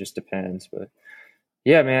show, just depends. But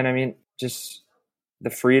yeah, man, I mean, just the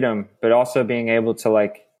freedom, but also being able to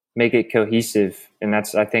like make it cohesive. And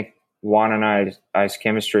that's, I think Juan and I's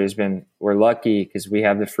chemistry we're lucky because we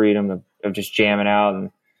have the freedom of just jamming out, and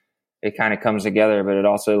it kind of comes together, but it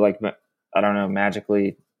also, like, I don't know,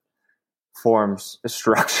 magically forms a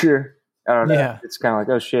structure. I don't know. Yeah. It's kind of like,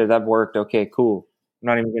 oh shit, that worked. Okay, cool. I'm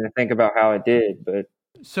not even going to think about how it did, but.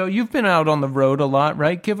 So you've been out on the road a lot,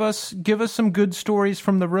 right? Give us some good stories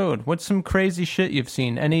from the road. What's some crazy shit you've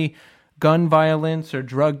seen? Any gun violence or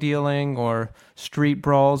drug dealing or street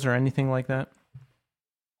brawls or anything like that?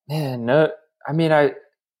 Man, no. I mean,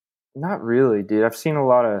 not really, dude. I've seen a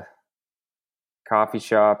lot of coffee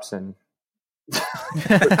shops and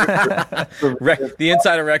the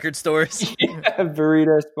inside of record stores,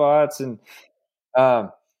 burrito spots, and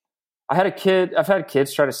I've had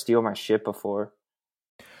kids try to steal my shit before.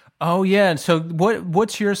 Oh yeah. So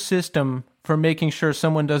what's your system for making sure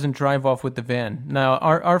someone doesn't drive off with the van? Now,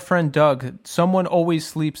 our friend Doug, someone always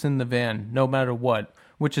sleeps in the van, no matter what,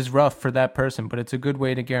 which is rough for that person, but it's a good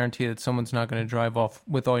way to guarantee that someone's not going to drive off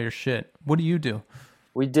with all your shit. What do you do?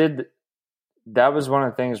 That was one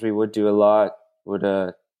of the things we would do a lot. Would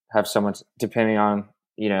have someone, depending on,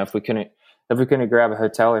 you know, if we couldn't grab a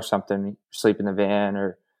hotel or something, sleep in the van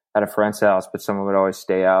or at a friend's house, but someone would always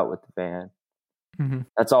stay out with the van. Mm-hmm.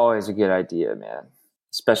 That's always a good idea, man.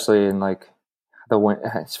 Especially in like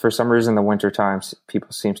for some reason the winter times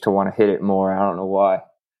people seems to want to hit it more. I don't know why.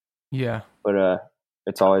 Yeah. But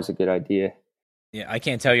it's always a good idea. Yeah, I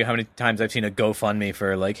can't tell you how many times I've seen a GoFundMe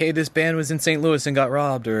for like, hey, this band was in St. Louis and got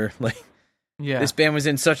robbed, or like, this band was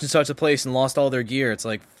in such and such a place and lost all their gear. It's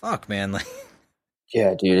like, fuck, man. Like,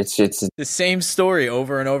 yeah, dude, it's the same story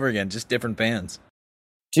over and over again, just different bands.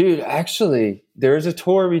 Dude, actually, there was a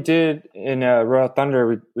tour we did in Royal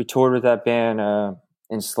Thunder. We toured with that band,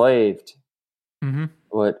 Enslaved,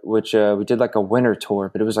 which we did like a winter tour,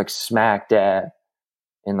 but it was like smack dab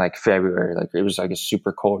in like February. Like it was like a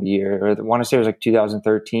super cold year. Or I want to say it was like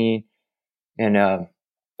 2013, and a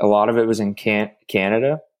lot of it was in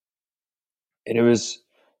Canada, and it was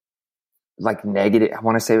like negative. I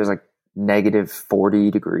want to say it was like negative 40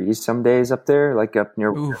 degrees some days up there, like up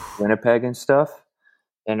near Winnipeg and stuff.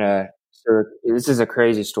 And so this is a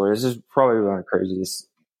crazy story. This is probably one of the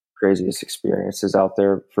craziest experiences out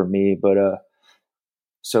there for me. But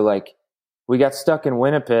so like we got stuck in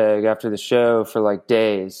Winnipeg after the show for like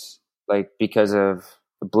days, like because of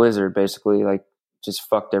the blizzard, basically, like just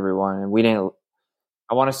fucked everyone. And we didn't.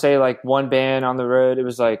 I want to say like one band on the road, it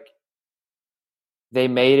was like they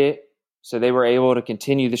made it, so they were able to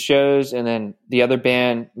continue the shows, and then the other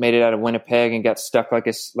band made it out of Winnipeg and got stuck like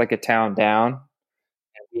a town down.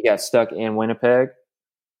 And we got stuck in Winnipeg,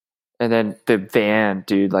 and then the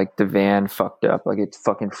van fucked up, like it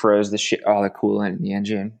fucking froze all the coolant in the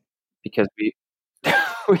engine because we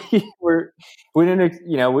didn't,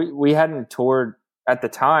 we hadn't toured at the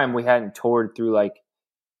time. We hadn't toured through like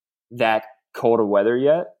that colder weather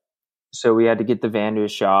yet, so we had to get the van to a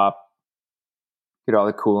shop, get all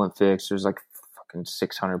the coolant fixed. It was like fucking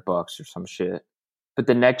 $600 or some shit. But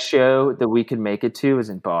the next show that we could make it to was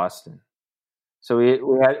in Boston. So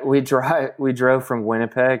we drove from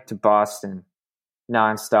Winnipeg to Boston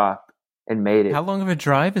nonstop and made it. How long of a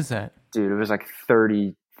drive is that? Dude, it was like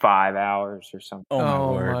 35 hours or something.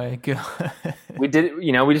 Oh my God. We did,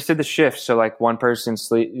 we just did the shift. So like one person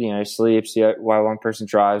sleeps while one person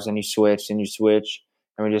drives, and you switch.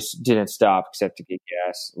 And we just didn't stop except to get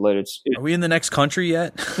gas. Are we in the next country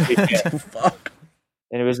yet? Yeah. Fuck.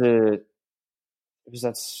 And it was the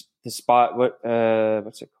spot.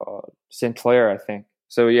 What's it called? Sinclair, I think.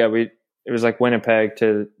 So yeah, it was like Winnipeg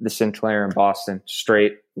to the Sinclair in Boston,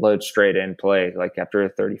 straight in, play like after a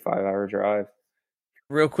 35-hour drive.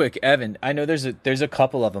 Real quick, Evan, I know there's a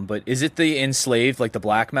couple of them, but is it the Enslaved, like the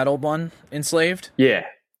black metal one, Enslaved? Yeah.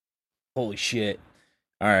 Holy shit!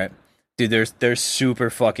 All right. Dude, they're super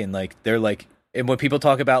fucking like, they're like, and when people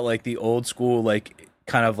talk about like the old school, like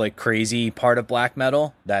kind of like crazy part of black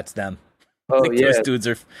metal, that's them. Oh like, yeah. Those dudes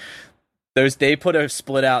are, they put a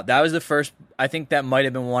split out. That was the first, I think that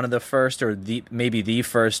might've been one of the first, or maybe the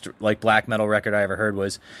first like black metal record I ever heard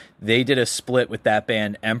was they did a split with that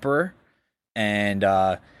band Emperor. And,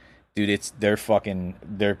 dude,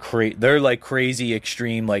 they're like crazy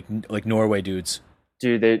extreme, like Norway dudes.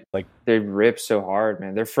 Dude, they rip so hard,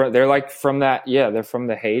 man. They're from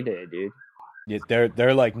the heyday, dude. Yeah,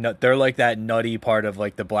 they're like that nutty part of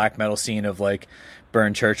like the black metal scene of like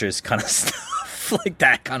burn churches kind of stuff, like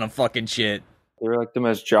that kind of fucking shit. They're like the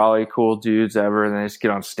most jolly, cool dudes ever, and they just get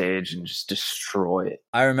on stage and just destroy it.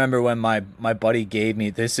 I remember when my buddy gave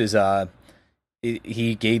me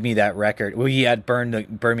he gave me that record. Well, he had burned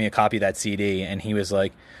me a copy of that CD, and he was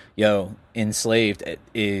like, yo, Enslaved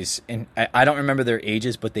is, and I don't remember their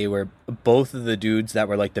ages, but they were, both of the dudes that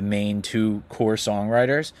were like the main two core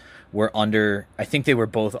songwriters were I think they were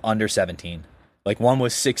both under 17. Like one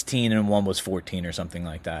was 16 and one was 14 or something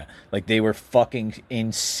like that. Like they were fucking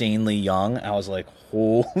insanely young. I was like,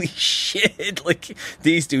 holy shit. Like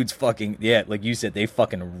these dudes fucking, yeah, like you said, they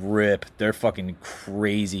fucking rip. They're fucking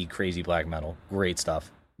crazy, crazy black metal. Great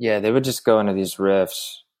stuff. Yeah, they would just go into these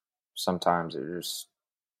riffs. Sometimes it's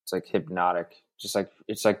like hypnotic. Just like,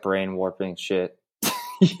 it's like brain warping shit.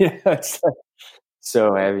 Yeah, it's like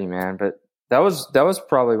so heavy, man. But that was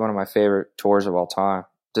probably one of my favorite tours of all time,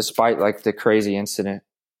 despite like the crazy incident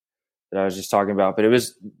that I was just talking about. But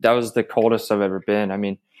that was the coldest I've ever been. I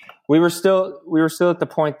mean, we were still at the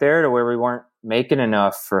point there to where we weren't making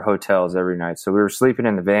enough for hotels every night. So we were sleeping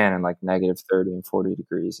in the van in like negative 30 and 40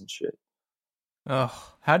 degrees and shit.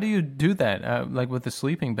 Oh, how do you do that? Like with the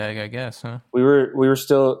sleeping bag, I guess, huh? We were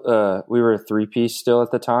a 3-piece still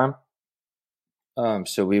at the time.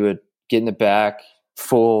 So we would get in the back,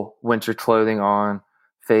 full winter clothing on,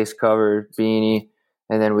 face covered, beanie,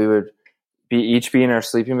 and then we would each be in our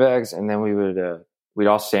sleeping bags, and then we'd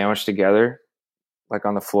all sandwich together, like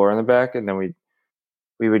on the floor in the back, and then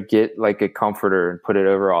we would get like a comforter and put it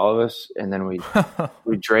over all of us, and then we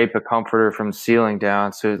drape a comforter from the ceiling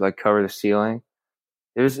down so it like cover the ceiling.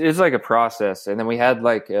 it was like a process. And then we had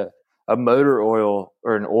like a motor oil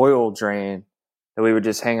or an oil drain that we would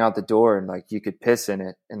just hang out the door, and like you could piss in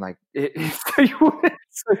it, and like so you wouldn't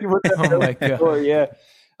Oh my God. yeah.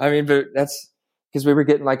 I mean, but that's because we were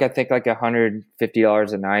getting like, I think like $150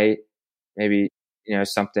 a night, maybe,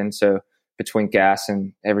 something. So between gas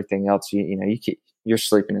and everything else, you're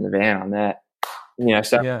sleeping in the van on that,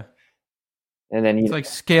 so Yeah. and then It's like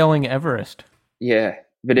scaling Everest. yeah,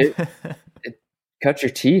 but it cuts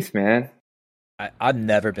your teeth, man. I've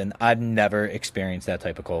never experienced that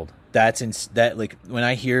type of cold. That like when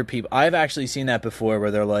I hear people, I've actually seen that before where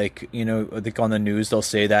they're like, like on the news, they'll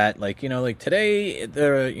say that like, like today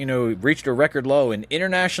they're, reached a record low in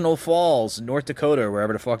International Falls, North Dakota, or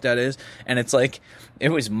wherever the fuck that is. And it's like, it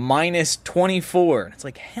was minus 24. And it's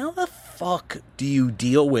like, how the fuck do you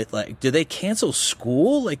deal with, like, do they cancel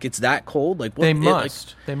school? Like it's that cold? Like what? They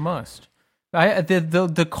must.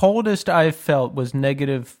 The coldest I've felt was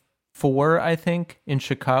 -4, I think, in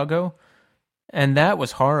Chicago, and that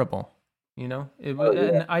was horrible.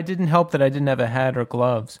 And I didn't help that I didn't have a hat or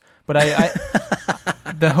gloves, but I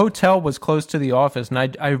the hotel was close to the office,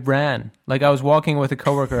 and I ran. Like I was walking with a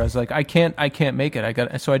coworker. I was like, I can't make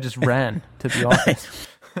it. So I just ran to the office.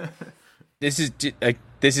 This is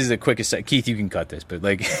the quickest. Keith, you can cut this, but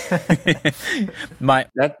like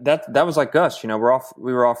that was like us. We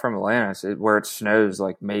were all from Atlanta, where it snows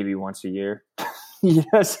like maybe once a year.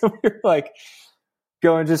 So we were like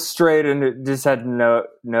going just straight, and just had no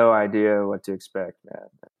idea what to expect, man.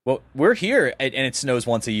 Well, we're here and it snows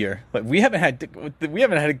once a year. Like we haven't had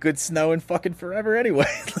a good snow in fucking forever anyway.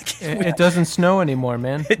 It doesn't snow anymore,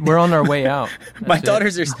 man. We're on our way out.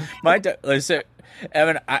 So,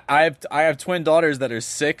 Evan, I have twin daughters that are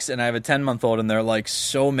 6, and I have a 10-month-old, and they're like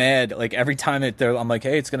so mad. Like every time I'm like,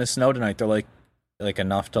 hey, it's gonna snow tonight. They're like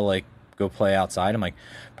enough to like go play outside. I'm like,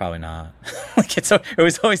 probably not. Like it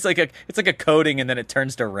was always like it's like a coating, and then it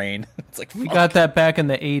turns to rain. It's like, fuck. We got that back in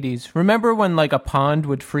the 80s. Remember when like a pond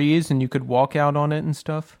would freeze and you could walk out on it and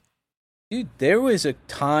stuff? Dude, there was a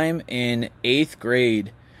time in 8th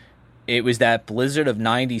grade. It was that blizzard of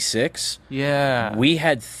 96. Yeah. We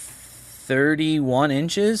had 31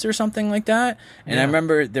 inches or something like that. And I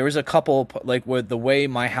remember there was a couple, like with the way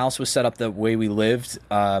my house was set up, the way we lived,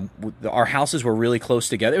 our houses were really close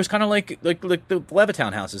together. It was kind of like the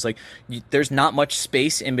Levittown houses. Like there's not much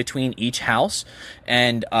space in between each house.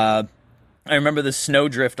 And I remember the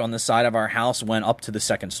snowdrift on the side of our house went up to the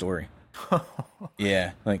 2nd story.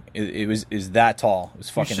 Yeah, like it was that tall. It was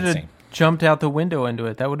fucking insane. Jumped out the window into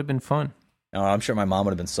it. That would have been fun. Oh, I'm sure my mom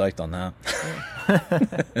would have been psyched on that.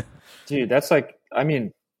 Dude, that's like, I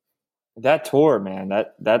mean, that tour, man,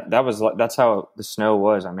 that's how the snow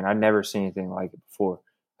was. I mean, I'd never seen anything like it before.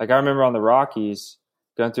 Like I remember on the Rockies,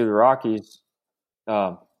 going through the Rockies,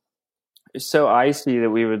 it's so icy that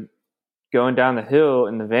we would going down the hill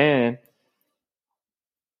in the van.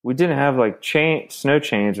 We didn't have like snow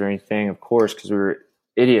chains or anything, of course, because we were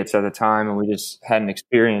idiots at the time and we just hadn't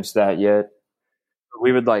experienced that yet. But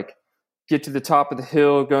we would like get to the top of the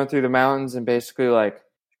hill going through the mountains and basically like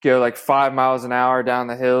go like 5 miles an hour down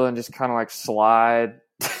the hill and just kind of like slide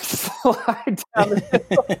down the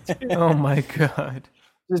hill. Oh my God.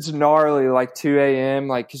 It's gnarly, like 2 a.m.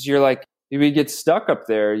 Like, cause you're like, we'd get stuck up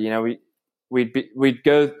there, we'd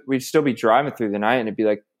still be driving through the night and it'd be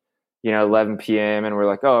like, 11 p.m. and we're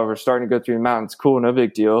like, oh, we're starting to go through the mountains. Cool. No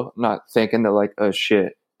big deal. I'm not thinking that like, oh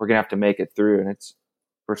shit, we're going to have to make it through. And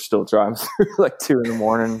we're still driving through like 2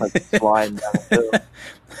 a.m, like flying down the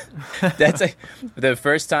hill. That's like the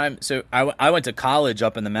first time. So I went to college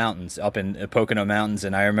up in the mountains, up in Pocono Mountains.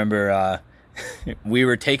 And I remember, we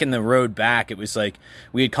were taking the road back. It was like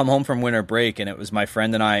we had come home from winter break and it was my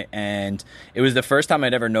friend and I, and it was the first time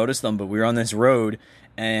I'd ever noticed them, but we were on this road.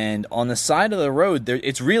 And on the side of the road,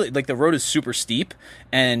 it's really like the road is super steep,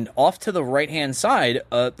 and off to the right hand side,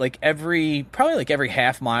 like every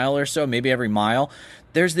half mile or so, maybe every mile,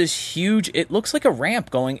 there's this huge. It looks like a ramp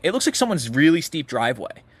going. It looks like someone's really steep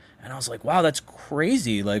driveway. And I was like, wow, that's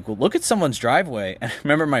crazy. Like, well, look at someone's driveway. And I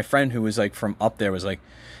remember my friend who was like from up there was like,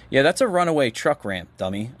 yeah, that's a runaway truck ramp,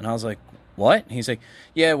 dummy. And I was like, what? He's like,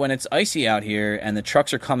 yeah, when it's icy out here and the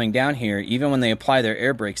trucks are coming down here, even when they apply their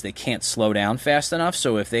air brakes, they can't slow down fast enough.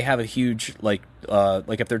 So if they have a huge, like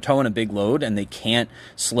if they're towing a big load and they can't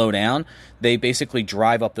slow down, they basically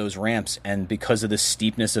drive up those ramps. And because of the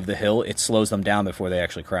steepness of the hill, it slows them down before they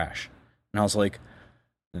actually crash. And I was like,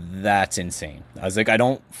 that's insane. I was like, I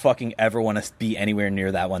don't fucking ever want to be anywhere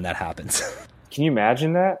near that when that happens. Can you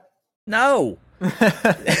imagine that? No.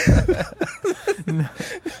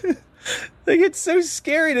 Like, it's so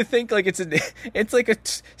scary to think like it's like a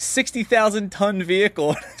 60,000 ton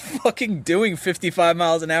vehicle fucking doing 55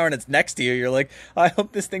 miles an hour and it's next to you. You're like, I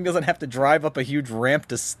hope this thing doesn't have to drive up a huge ramp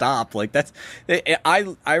to stop. Like, that's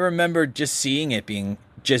I remember just seeing it being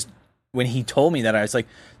just when he told me that, I was like,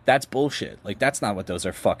 that's bullshit. Like, that's not what those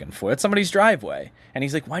are fucking for. It's somebody's driveway. And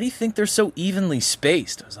he's like, why do you think they're so evenly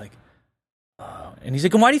spaced? I was like, oh. And he's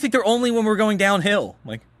like, and why do you think they're only when we're going downhill? I'm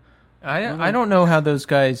like, I don't know how those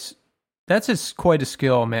guys. That's quite a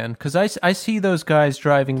skill, man. Because I see those guys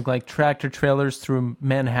driving like tractor trailers through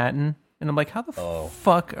Manhattan, and I'm like, how the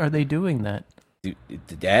fuck are they doing that? Dude,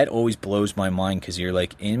 that always blows my mind because you're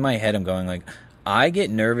like, in my head, I'm going like, I get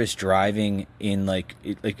nervous driving in like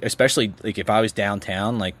especially like if I was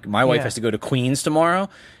downtown. Like, my wife has to go to Queens tomorrow,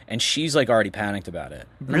 and she's like already panicked about it.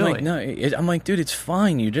 Really? I'm like, no, I'm like, dude, it's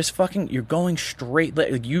fine. You just you're going straight.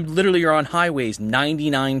 Like, you literally are on highways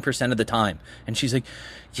 99% of the time. And she's like,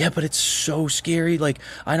 yeah, but it's so scary. Like,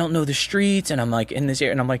 I don't know the streets, and I'm like in this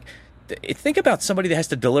area, and I'm like, think about somebody that has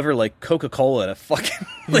to deliver like Coca-Cola to fucking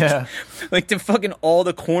like to fucking all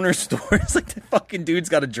the corner stores. Like, the fucking dude's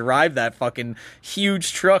got to drive that fucking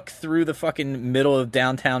huge truck through the fucking middle of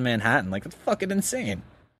downtown Manhattan. Like, that's fucking insane.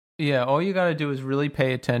 Yeah, all you got to do is really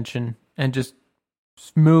pay attention and just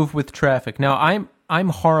move with traffic. Now, I'm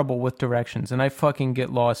horrible with directions, and I fucking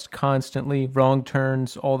get lost constantly, wrong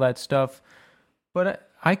turns, all that stuff. But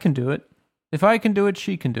I can do it. If I can do it,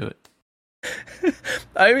 she can do it.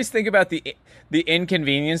 I always think about the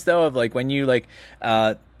inconvenience though of like when you like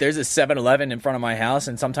there's a 7-Eleven in front of my house,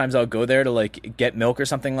 and sometimes I'll go there to like get milk or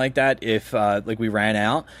something like that if like we ran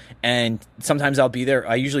out, and sometimes I'll be there.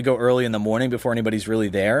 I usually go early in the morning before anybody's really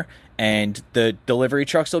there, and the delivery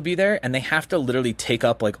trucks will be there, and they have to literally take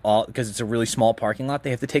up like all, because it's a really small parking lot, they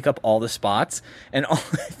have to take up all the spots, and all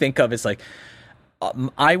I think of is like,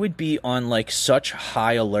 I would be on like such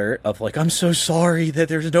high alert of like, I'm so sorry that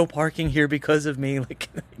there's no parking here because of me. Like,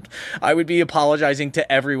 I would be apologizing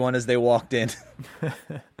to everyone as they walked in.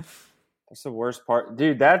 That's the worst part,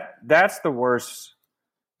 dude. That's the worst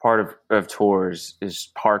part of tours is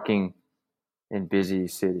parking in busy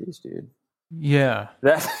cities, dude. Yeah,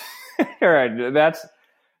 that's all right. That's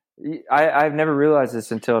I've never realized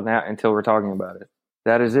this until now, until we're talking about it.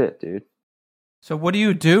 That is it, dude. So what do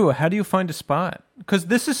you do? How do you find a spot? Because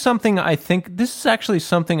this is something this is actually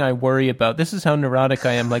something I worry about. This is how neurotic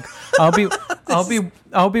I am. Like,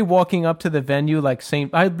 I'll be walking up to the venue like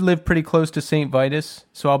I live pretty close to St. Vitus,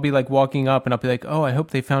 so I'll be like walking up and I'll be like, oh, I hope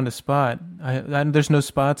they found a spot. There's no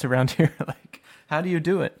spots around here. Like, how do you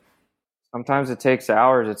do it? Sometimes it takes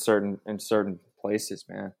hours in certain places,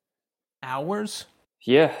 man. Hours?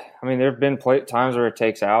 Yeah, I mean, there have been times where it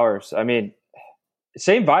takes hours. I mean,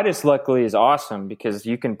 St. Vitus luckily is awesome because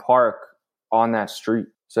you can park on that street.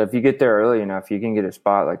 So if you get there early enough, you can get a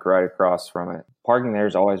spot like right across from it. Parking there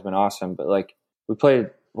has always been awesome, but like we played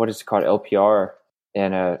what is it called, LPR,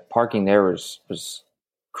 and parking there was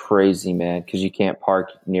crazy, man, because you can't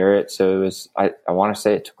park near it. So it was I want to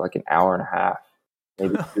say it took like an hour and a half,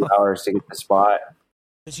 maybe 2 hours to get the spot.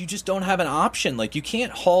 Because you just don't have an option. Like, you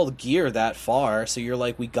can't haul gear that far, so you're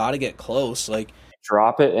like, we got to get close. Like,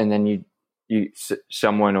 drop it and then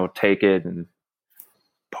someone will take it and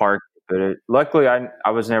park. But luckily, I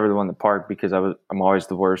was never the one that parked because I'm always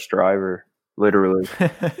the worst driver, literally.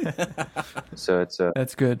 So it's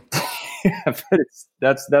that's good. But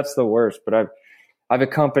that's the worst. But I've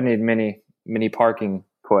accompanied many parking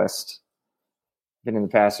quests. Been in the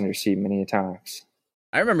passenger seat many times.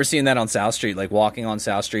 I remember seeing that on South Street, like walking on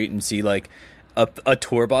South Street and see like a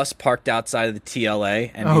tour bus parked outside of the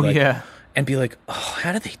TLA, and and be like, oh,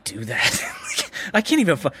 how did they do that? I can't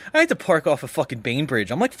even. I had to park off a fucking Bainbridge.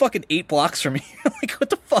 I'm like fucking 8 blocks from here. Like, what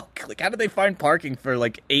the fuck? Like, how did they find parking for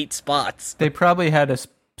like 8 spots? They probably had a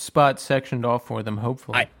spot sectioned off for them.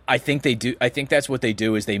 Hopefully, I think they do. I think that's what they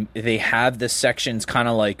do. Is they have the sections kind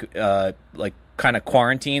of like kind of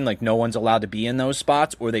quarantine. Like, no one's allowed to be in those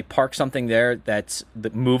spots, or they park something there that's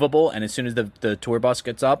movable, and as soon as the tour bus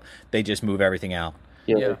gets up, they just move everything out.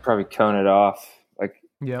 Yeah, they probably cone it off. Like,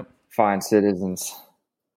 yep. Fine citizens.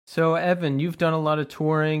 So, Evan, you've done a lot of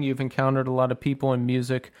touring. You've encountered a lot of people in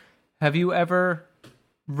music. Have you ever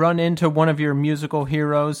run into one of your musical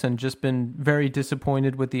heroes and just been very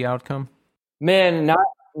disappointed with the outcome? Man,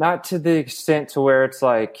 not to the extent to where it's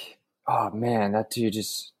like, oh man, that dude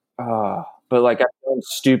just, but like I've done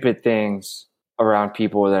stupid things around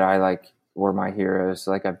people that I like were my heroes.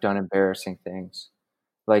 Like, I've done embarrassing things.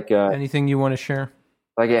 Like anything you want to share?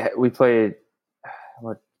 Like, we played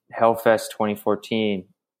Hellfest 2014.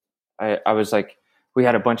 I was like, we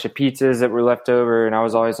had a bunch of pizzas that were left over, and I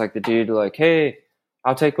was always like the dude like, hey,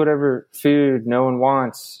 I'll take whatever food no one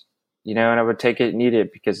wants. and I would take it and eat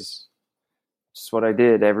it because it's just what I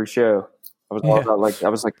did every show. I was all about I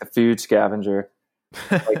was like the food scavenger.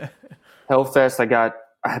 Like Hellfest,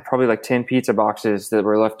 I had probably like 10 pizza boxes that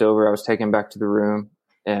were left over. I was taking back to the room,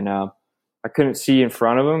 and I couldn't see in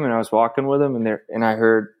front of them, and I was walking with them, and I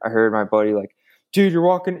heard my buddy like, "Dude, you're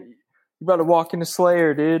about to walk into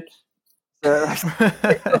Slayer, dude." So,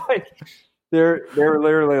 like, they're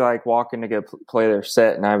literally like walking to go play their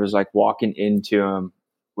set, and I was like walking into them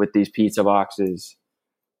with these pizza boxes.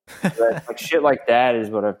 But, like shit like that is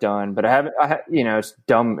what I've done, but it's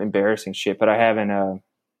dumb, embarrassing shit, but I haven't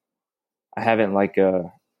like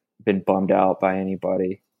been bummed out by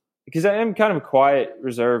anybody, because I am kind of a quiet,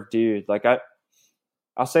 reserved dude. Like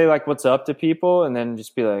I'll say like what's up to people, and then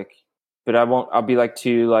just be like, but I'll be like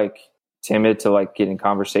too like timid to like get in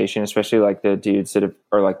conversation, especially like the dudes that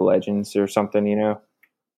are like legends or something,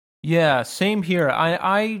 Yeah, same here.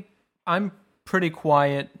 I'm pretty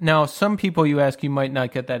quiet. Now, some people you ask, you might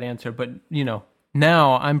not get that answer, but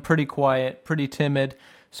now I'm pretty quiet, pretty timid.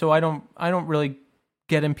 So I don't really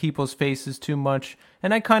get in people's faces too much.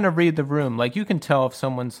 And I kind of read the room. Like you can tell if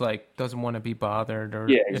someone's like doesn't want to be bothered, or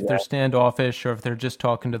if they're standoffish, or if they're just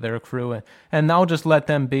talking to their crew, and I'll just let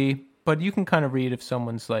them be. But you can kind of read if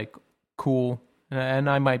someone's like cool, and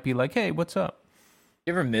I might be like, "Hey, what's up?"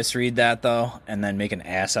 You ever misread that though, and then make an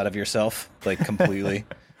ass out of yourself, like completely?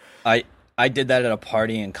 I did that at a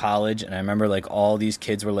party in college, and I remember like all these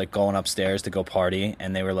kids were like going upstairs to go party,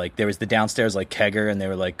 and they were like, there was the downstairs like kegger, and they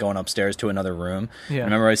were like going upstairs to another room. Yeah. I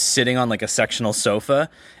remember I was sitting on like a sectional sofa,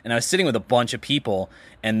 and I was sitting with a bunch of people,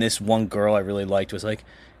 and this one girl I really liked was like,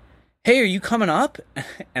 "Hey, are you coming up?"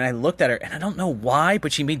 And I looked at her, and I don't know why,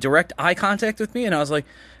 but she made direct eye contact with me, and I was like,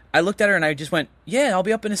 I looked at her and I just went, "Yeah, I'll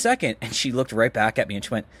be up in a second." And she looked right back at me and she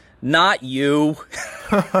went, "Not you."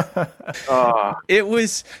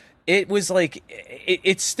 It was like,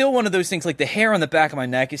 it's still one of those things, like the hair on the back of my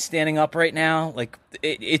neck is standing up right now. Like,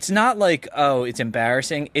 it's not like, oh, it's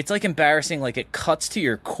embarrassing. It's like embarrassing, like it cuts to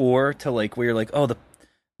your core to like, where you're like, oh,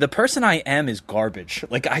 the person I am is garbage.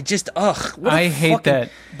 Like, I just, I hate that.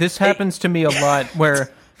 This happens to me a lot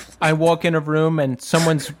where I walk in a room and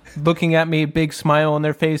someone's looking at me, big smile on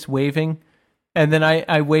their face, waving. And then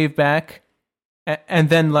I wave back. And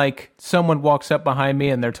then like someone walks up behind me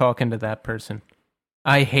and they're talking to that person.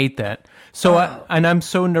 I hate that. So, I'm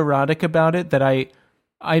so neurotic about it that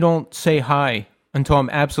I don't say hi until I'm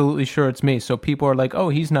absolutely sure it's me. So people are like, "Oh,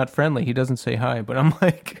 he's not friendly. He doesn't say hi." But I'm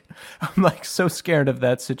like so scared of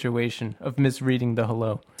that situation of misreading the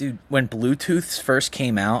hello. Dude, when Bluetooth first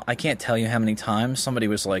came out, I can't tell you how many times somebody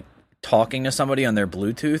was like talking to somebody on their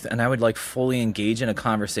Bluetooth, and I would like fully engage in a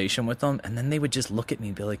conversation with them, and then they would just look at me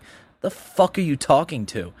and be like, "The fuck are you talking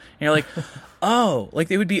to?" And you're like, "Oh," like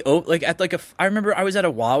they would be like at like I remember I was at a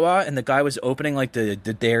Wawa, and the guy was opening like the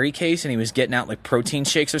dairy case, and he was getting out like protein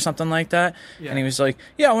shakes or something like that. Yeah. And he was like,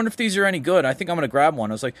 "Yeah, I wonder if these are any good. I think I'm gonna grab one."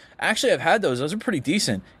 I was like, "Actually, I've had those. Those are pretty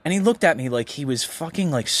decent." And he looked at me like he was fucking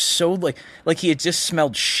like so like he had just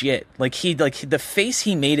smelled shit. Like the face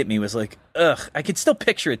he made at me was like, ugh. I could still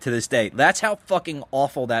picture it to this day. That's how fucking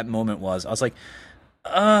awful that moment was. I was like,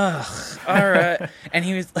 ugh, all right. And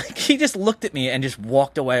he was like, he just looked at me and just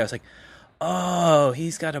walked away. I was like, oh,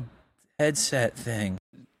 he's got a headset thing.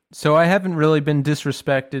 So I haven't really been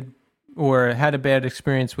disrespected or had a bad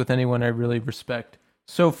experience with anyone I really respect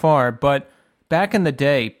so far. But back in the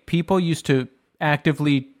day, people used to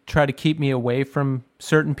actively try to keep me away from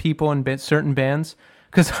certain people and certain bands,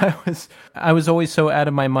 because I was always so out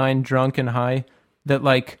of my mind, drunk and high, that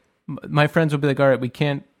like my friends would be like, "All right, we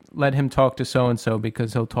can't let him talk to so-and-so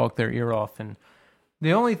because he'll talk their ear off." And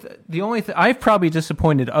the only I've probably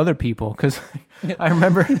disappointed other people, because I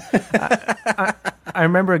remember I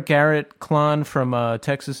remember Garrett Klon from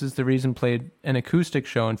Texas Is the Reason played an acoustic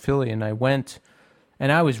show in Philly, and I went,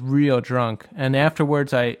 and I was real drunk, and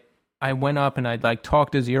afterwards I went up and I like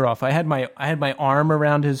talked his ear off. I had my arm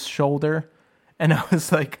around his shoulder, and I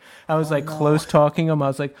was like close talking him. I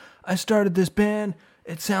was like, "I started this band.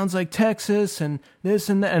 It sounds like Texas and this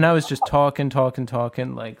and that." And I was just talking.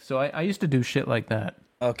 Like, so I used to do shit like that.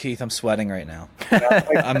 Oh, Keith, I'm sweating right now.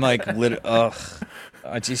 I'm like, ugh.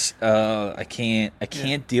 I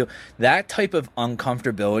can't deal that type of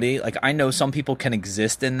uncomfortability. Like, I know some people can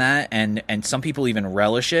exist in that, and some people even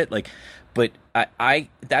relish it. Like, but I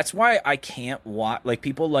that's why I can't watch, like,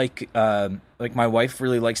 people like my wife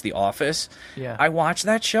really likes The Office. Yeah. I watch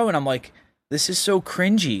that show and I'm like, this is so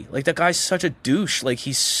cringy. Like, that guy's such a douche. Like,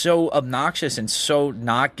 he's so obnoxious and so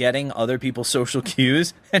not getting other people's social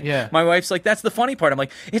cues. And Yeah. my wife's like, that's the funny part. I'm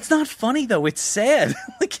like, it's not funny though. It's sad.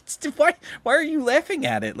 Like, why are you laughing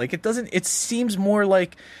at it? Like, it seems more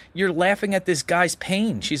like you're laughing at this guy's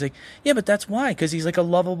pain. She's like, yeah, but that's why. 'Cause he's like a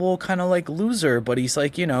lovable kind of like loser, but he's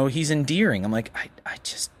like, he's endearing. I'm like, I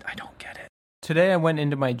don't get it. Today I went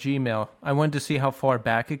into my Gmail. I wanted to see how far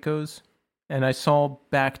back it goes. And I saw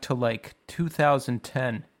back to like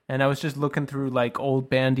 2010. And I was just looking through like old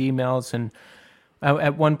band emails. And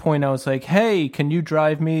at one point I was like, hey, can you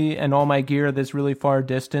drive me and all my gear this really far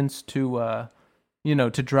distance to,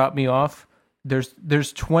 to drop me off? There's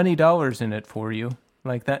 $20 in it for you.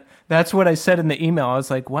 Like that. That's what I said in the email. I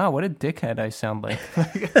was like, wow, what a dickhead I sound like.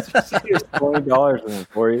 There's $20 in it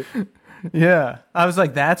for you. Yeah. I was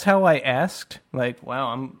like, that's how I asked. Like,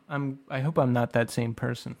 wow, I hope I'm not that same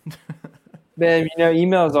person. Man,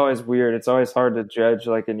 email is always weird. It's always hard to judge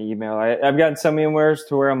like an email. I've gotten some emails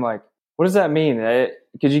to where I'm like, what does that mean?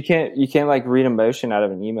 Because you can't like read emotion out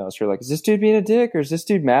of an email. So you're like, is this dude being a dick, or is this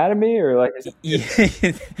dude mad at me, or like,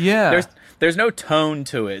 yeah. There's no tone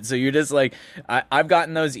to it. So you're just like, I've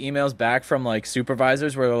gotten those emails back from like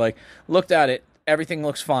supervisors where they're like, looked at it, everything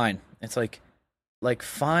looks fine. It's like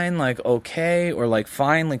fine, like okay, or like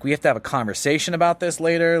fine, like we have to have a conversation about this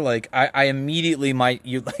later. Like I immediately like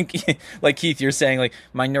Keith, you're saying, like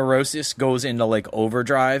my neurosis goes into like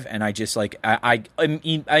overdrive, and I just like I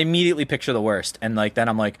immediately picture the worst, and like then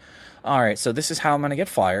I'm like, all right, so this is how I'm gonna get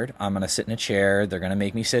fired. I'm gonna sit in a chair. They're gonna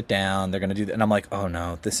make me sit down. They're gonna do that, and I'm like, oh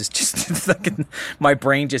no, this is just my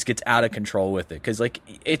brain just gets out of control with it, because like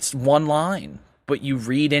it's one line, but you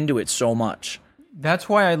read into it so much. That's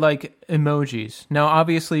why I like emojis. Now,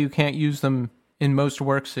 obviously, you can't use them in most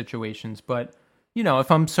work situations, but,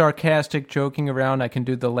 if I'm sarcastic, joking around, I can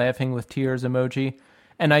do the laughing with tears emoji.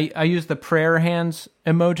 And I use the prayer hands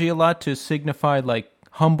emoji a lot to signify, like,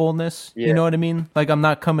 humbleness. Yeah. You know what I mean? Like, I'm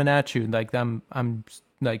not coming at you. Like, I'm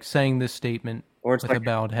like, saying this statement with like a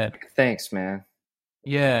bowed head. Thanks, man.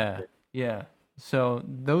 Yeah. So,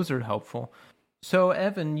 those are helpful. So,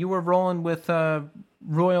 Evan, you were rolling with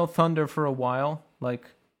Royal Thunder for a while, like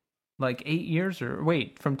 8 years, or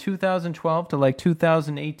wait, from 2012 to like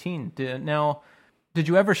 2018. Did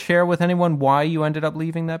you ever share with anyone why you ended up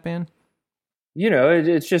leaving that band?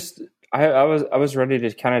 It's just I was ready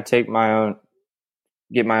to kind of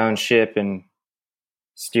get my own ship and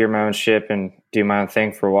steer my own ship and do my own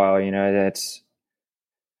thing for a while. That's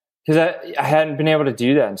because I hadn't been able to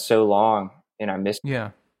do that in so long, and I missed. Yeah.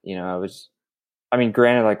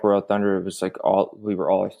 Granted, like Royal Thunder, it was like we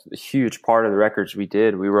were all a huge part of the records we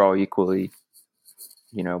did. We were all equally,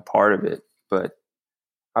 part of it. But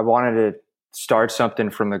I wanted to start something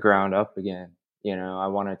from the ground up again. I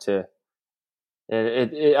wanted to.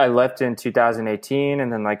 I left in 2018,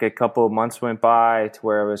 and then like a couple of months went by to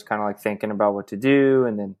where I was kind of like thinking about what to do,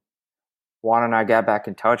 and then Juan and I got back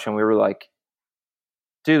in touch, and we were like,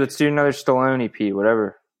 "Dude, let's do another Stallone EP,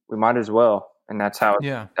 whatever. We might as well." And that's how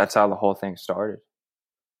the whole thing started.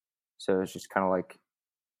 So it's just kind of like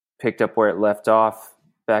picked up where it left off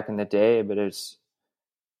back in the day. But I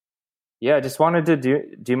just wanted to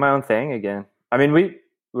do my own thing again. I mean,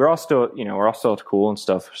 we're all still, we're all still cool and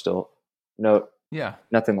stuff. We're still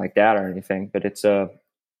nothing like that or anything. But it's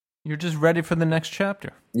you're just ready for the next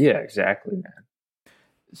chapter. Yeah, exactly, man.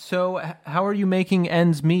 So how are you making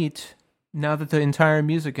ends meet now that the entire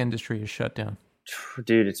music industry is shut down?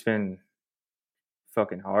 Dude, it's been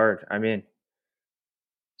fucking hard. I mean,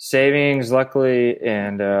 savings, luckily,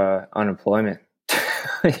 and unemployment.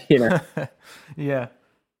 Yeah.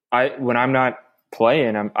 When I'm not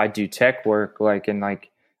playing, I do tech work,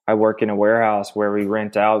 I work in a warehouse where we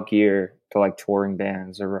rent out gear to like touring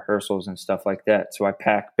bands or rehearsals and stuff like that. So I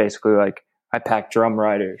pack drum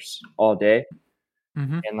riders all day,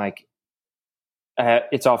 and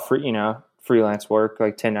it's all free, freelance work,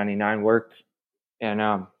 like 1099 work, and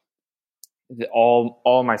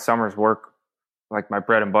all my summers work, like my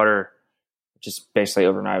bread and butter, just basically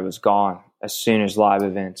overnight was gone as soon as live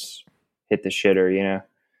events hit the shitter,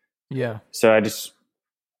 Yeah. So I just,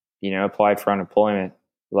 applied for unemployment,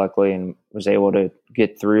 luckily, and was able to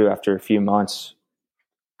get through after a few months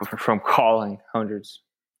from calling hundreds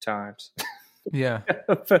of times. Yeah.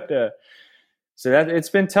 But so that it's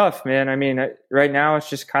been tough, man. I mean, right now it's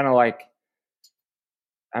just kind of like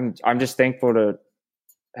I'm just thankful to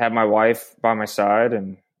have my wife by my side,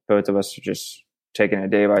 and both of us are just taking it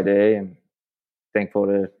day by day, and thankful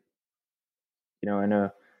to, I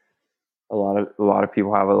know a lot of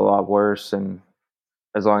people have it a lot worse, and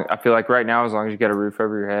I feel like right now, as long as you got a roof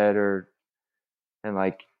over your head, and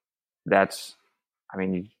like that's, I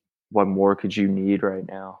mean, what more could you need right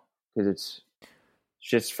now? Because it's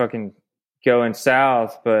just fucking going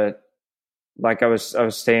south. But like I was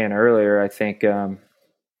saying earlier, I think there's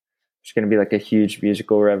going to be like a huge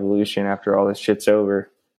musical revolution after all this shit's over.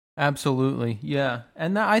 Absolutely, yeah.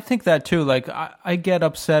 And I think that too. Like, I get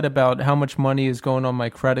upset about how much money is going on my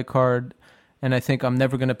credit card, and I think I'm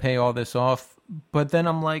never going to pay all this off. But then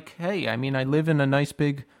I'm like, hey, I mean, I live in a nice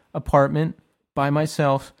big apartment by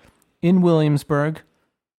myself in Williamsburg.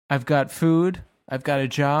 I've got food. I've got a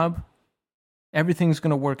job. Everything's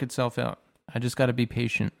going to work itself out. I just got to be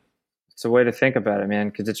patient. It's a way to think about it, man,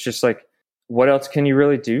 because it's just like, what else can you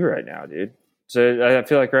really do right now, dude? So I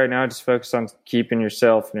feel like right now, just focus on keeping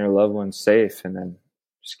yourself and your loved ones safe, and then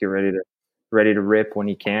just get ready to rip when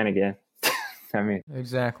you can again. I mean,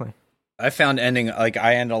 exactly. I found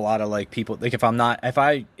I end a lot of like people, like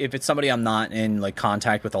if it's somebody I'm not in like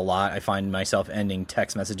contact with a lot, I find myself ending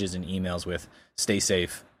text messages and emails with "stay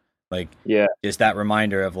safe." Like, yeah, just that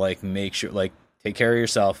reminder of like, make sure, like, take care of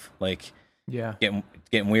yourself. Like, yeah,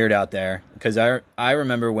 getting weird out there. Because I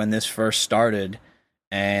remember when this first started,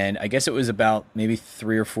 and I guess it was about maybe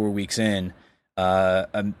 3 or 4 weeks in.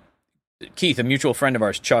 Keith, a mutual friend of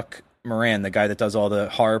ours, Chuck Moran, the guy that does all the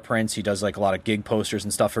horror prints, he does like a lot of gig posters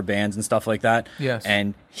and stuff for bands and stuff like that. Yes,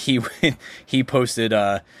 and he posted.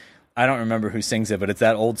 I don't remember who sings it, but it's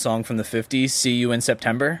that old song from the 50s, "See You in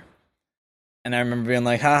September." And I remember being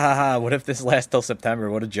like, ha ha ha, what if this lasts till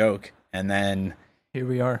September? What a joke. And then here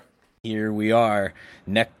we are.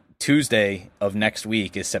 Tuesday of next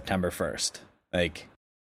week is September 1st. Like,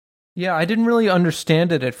 yeah, I didn't really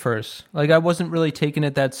understand it at first. Like, I wasn't really taking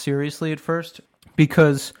it that seriously at first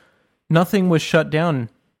because nothing was shut down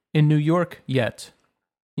in New York yet.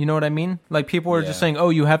 You know what I mean? Like, people were just saying,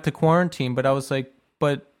 oh, you have to quarantine. But I was like,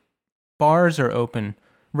 but bars are open.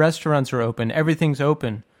 Restaurants are open. Everything's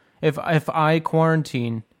open. If I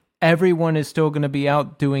quarantine, everyone is still going to be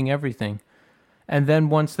out doing everything. And then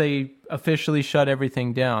once they officially shut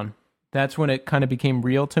everything down, that's when it kind of became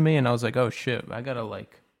real to me. And I was like, oh, shit, I got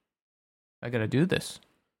to do this.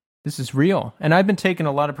 This is real. And I've been taking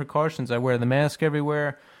a lot of precautions. I wear the mask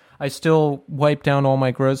everywhere. I still wipe down all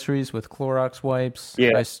my groceries with Clorox wipes.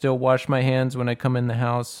 Yeah. I still wash my hands when I come in the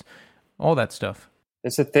house. All that stuff.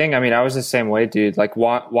 It's the thing. I mean, I was the same way, dude. Like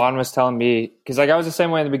Juan was telling me, because like I was the same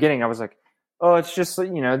way in the beginning. I was like, oh, it's just,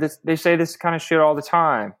 they say this kind of shit all the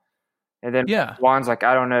time. And then Juan's like,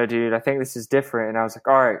 I don't know, dude. I think this is different. And I was like,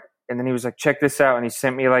 all right. And then he was like, check this out. And he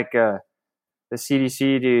sent me like the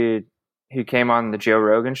CDC dude who came on the Joe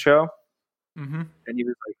Rogan show. Mm-hmm. And he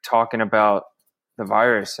was like talking about the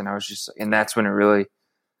virus. And I was just, and that's when it really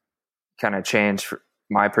kind of changed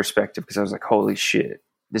my perspective, because I was like, holy shit,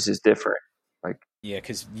 this is different. Like, yeah,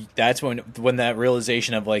 because that's when that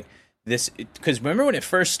realization of like this, because remember when it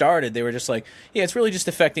first started, they were just like, yeah, it's really just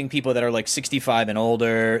affecting people that are like 65 and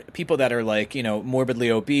older, people that are like,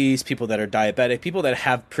 morbidly obese, people that are diabetic, people that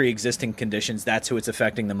have pre-existing conditions. That's who it's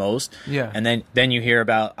affecting the most. Yeah. And then you hear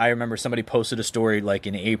about, I remember somebody posted a story like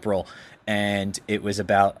in April, and it was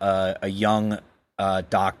about a young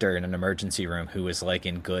doctor in an emergency room who was like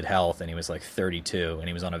in good health, and he was like 32, and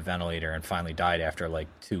he was on a ventilator and finally died after like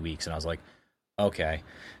 2 weeks. And I was like, okay,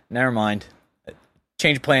 never mind.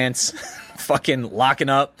 Change plans. Fucking locking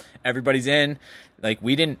up. Everybody's in. Like,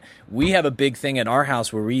 we have a big thing at our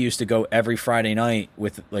house where we used to go every Friday night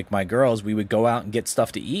with like my girls. We would go out and get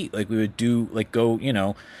stuff to eat. Like, we would do like go,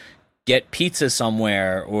 get pizza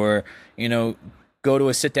somewhere, or, go to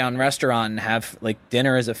a sit down restaurant and have like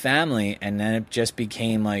dinner as a family. And then it just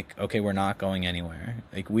became like, okay, we're not going anywhere.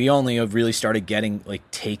 Like, we only have really started getting like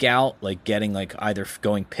takeout, like getting like either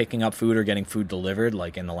picking up food or getting food delivered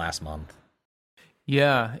like in the last month.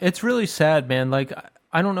 Yeah, it's really sad, man. Like,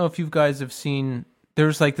 I don't know if you guys have seen,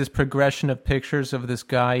 there's like this progression of pictures of this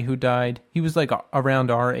guy who died. He was like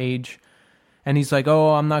around our age, and he's like,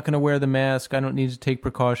 oh, I'm not going to wear the mask. I don't need to take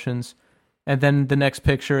precautions. And then the next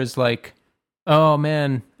picture is like, oh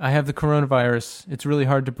man, I have the coronavirus. It's really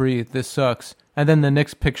hard to breathe. This sucks. And then the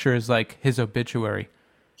next picture is like his obituary.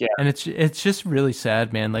 Yeah. And it's just really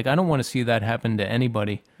sad, man. Like, I don't want to see that happen to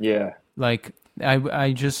anybody. Yeah. Like,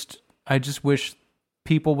 I just wish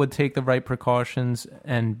people would take the right precautions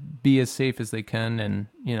and be as safe as they can, and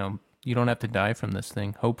you don't have to die from this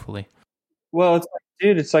thing, hopefully. Well,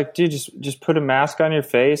 it's like, dude, just put a mask on your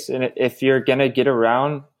face, and if you're gonna get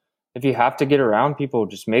around, if you have to get around people,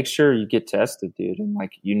 just make sure you get tested, dude, and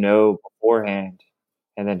like beforehand,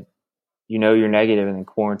 and then you're negative, and then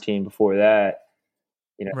quarantine before that.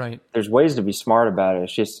 Right. There's ways to be smart about it.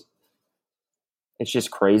 It's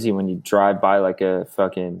just crazy when you drive by like a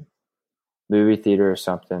fucking movie theater or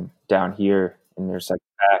something down here, and there's like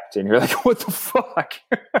packed, and you're like, what the fuck?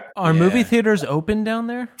 Are movie theaters open down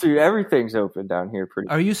there? Dude, everything's open down here pretty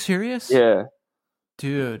Are you serious? Yeah.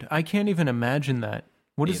 Dude, I can't even imagine that.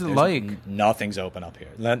 What is it like? Nothing's open up here.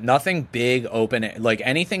 Nothing big open. Like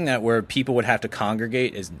anything that where people would have to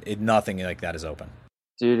congregate nothing like that is open.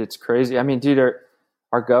 Dude, it's crazy. I mean, dude,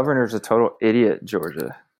 our governor's a total idiot,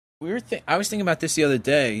 Georgia. I was thinking about this the other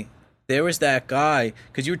day. There was that guy,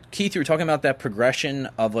 because Keith, you were talking about that progression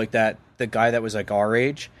of like the guy that was like our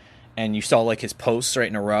age, and you saw like his posts right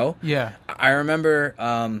in a row. Yeah. I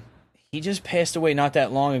remember he just passed away not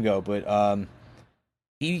that long ago, but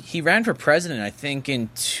he ran for president, I think, in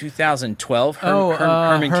 2012.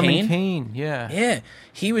 Herman Cain. Yeah. Yeah.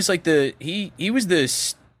 He was like he was the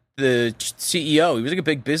CEO. He was like a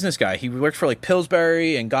big business guy. He worked for like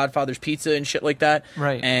Pillsbury and Godfather's Pizza and shit like that.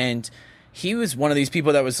 Right. And he was one of these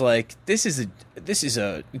people that was like, this is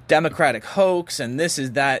a Democratic hoax, and this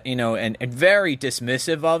is that, and very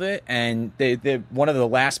dismissive of it. And they one of the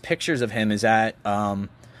last pictures of him is at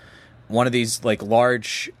one of these like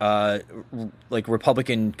large like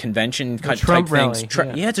Republican convention type things.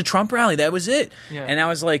 Yeah, it's a Trump rally. That was it. Yeah. And I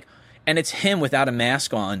was like, and it's him without a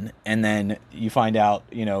mask on, and then you find out,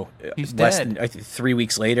 he's less dead. than 3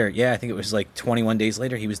 weeks later. Yeah, I think it was like 21 days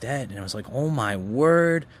later he was dead, and I was like, oh my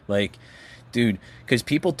word, like, dude, because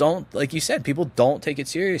people don't, like you said, people don't take it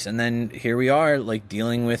serious, and then here we are, like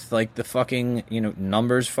dealing with like the fucking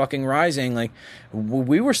numbers fucking rising. Like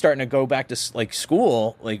we were starting to go back to like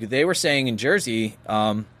school, like they were saying in Jersey,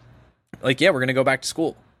 like, yeah, we're gonna go back to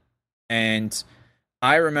school, and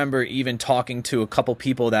I remember even talking to a couple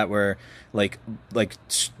people that were like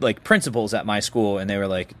principals at my school, and they were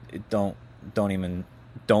like, don't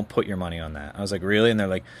put your money on that. I was like, really? And they're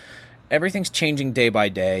like, everything's changing day by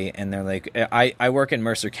day. And they're like, I work in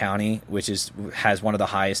Mercer County, which has one of the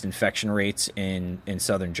highest infection rates in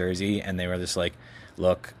southern Jersey. And they were just like,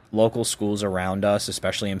 look, local schools around us,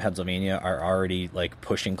 especially in Pennsylvania, are already like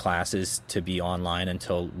pushing classes to be online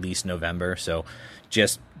until at least November. So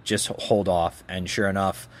just hold off. And sure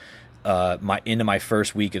enough, into my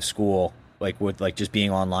first week of school, like with like just being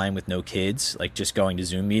online with no kids, like just going to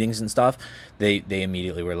Zoom meetings and stuff, they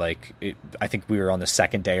immediately were like, I think we were on the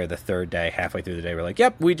second day or the third day, halfway through the day, we're like,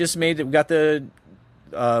 yep, we just made it. We got the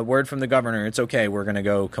word from the governor. It's okay. We're going to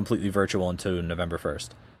go completely virtual until November 1st.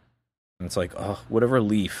 And it's like, oh, what a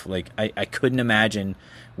relief. Like I couldn't imagine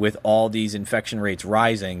with all these infection rates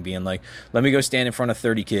rising being like, let me go stand in front of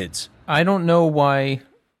 30 kids. I don't know why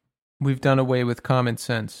we've done away with common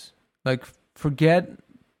sense. Like, forget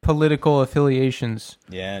political affiliations.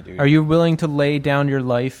 Yeah, dude. Are you willing to lay down your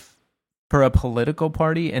life for a political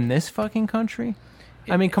party in this fucking country?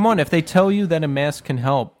 I mean, come on. If they tell you that a mask can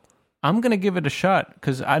help, I'm going to give it a shot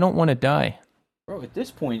because I don't want to die. Bro, at this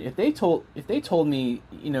point, if they told me,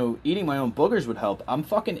 eating my own boogers would help, I'm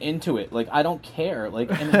fucking into it. Like, I don't care. Like,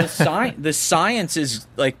 and the science is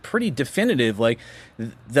like pretty definitive. Like,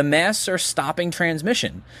 the masks are stopping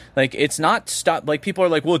transmission. Like, it's not stop. Like, people are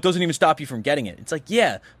like, well, it doesn't even stop you from getting it. It's like,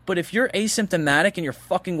 yeah, but if you're asymptomatic and you're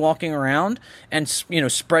fucking walking around and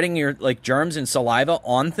spreading your like germs and saliva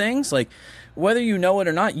on things, like, whether you know it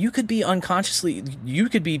or not, you could be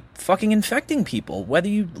fucking infecting people, whether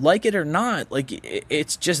you like it or not. Like,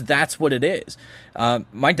 it's just, that's what it is.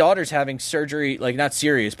 My daughter's having surgery, like not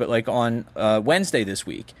serious, but like on Wednesday this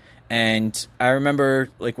week. And I remember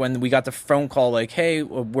like when we got the phone call, like, hey,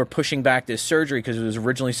 we're pushing back this surgery because it was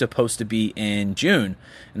originally supposed to be in June.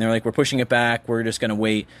 And they're like, we're pushing it back. We're just going to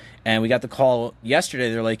wait. And we got the call yesterday.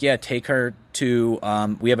 They're like, yeah, take her to,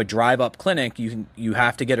 we have a drive-up clinic. You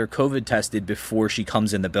have to get her COVID tested before she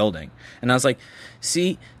comes in the building. And I was like,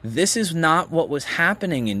 see, this is not what was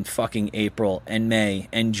happening in fucking April and May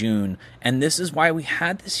and June. And this is why we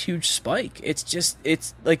had this huge spike. It's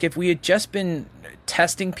like if we had just been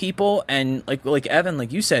testing people and like Evan,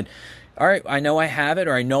 like you said, all right, I know I have it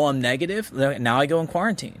or I know I'm negative. Now I go in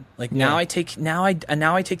quarantine. Like now I take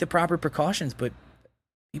the proper precautions, but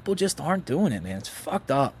people just aren't doing it, man. It's fucked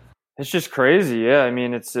up. It's just crazy. Yeah. I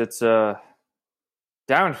mean, it's down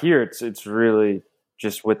here. It's really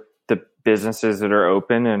just with the businesses that are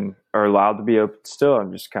open and are allowed to be open still.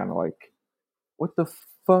 I'm just kind of like, what the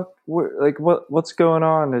fuck? What's going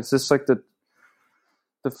on? Is this like the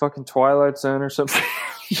fucking Twilight Zone or something?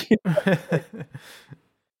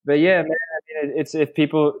 But yeah, man, I mean, it's if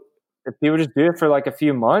people just do it for like a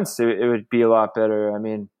few months, it would be a lot better. I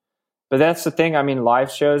mean, but that's the thing. I mean,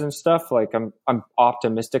 live shows and stuff, like I'm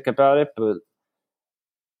optimistic about it, but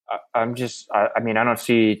I mean, I don't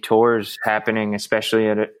see tours happening, especially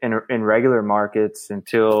in regular markets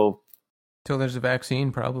until there's a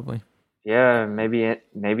vaccine, probably. Yeah, maybe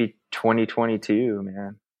 2022,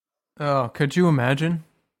 man. Oh, could you imagine?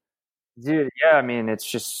 dude. Yeah, I mean, it's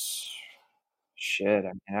just shit.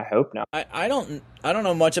 I mean, I hope not. I don't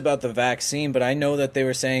know much about the vaccine, but I know that they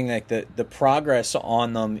were saying like the progress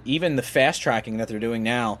on them, even the fast tracking that they're doing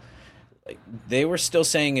now, like they were still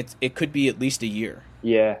saying it could be at least a year.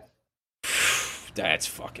 Yeah, That's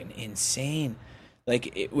fucking insane.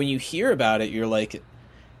 Like when you hear about it, you're like,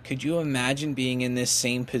 could you imagine being in this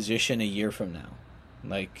same position a year from now?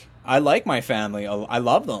 Like, I like my family. I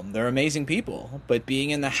love them. They're amazing people. But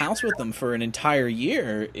being in the house with them for an entire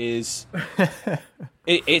year is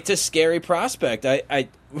it's a scary prospect. I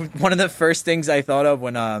one of the first things I thought of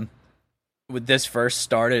when this first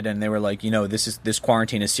started and they were like, this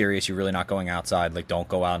quarantine is serious. You're really not going outside. Like, don't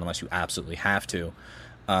go out unless you absolutely have to.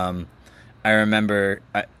 I remember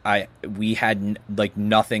we had like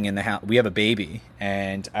nothing in the house. We have a baby,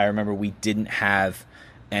 and I remember we didn't have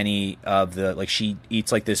any of the, like, she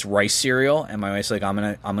eats like this rice cereal, and my wife's like, I'm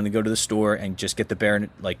gonna go to the store and just get the bare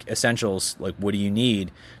like essentials. Like, what do you need?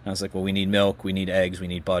 And I was like, well, we need milk, we need eggs, we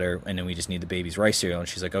need butter, and then we just need the baby's rice cereal. And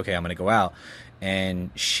she's like, okay, I'm gonna go out. And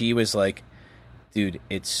she was like, dude,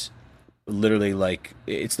 it's literally like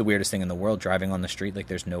it's the weirdest thing in the world driving on the street. Like,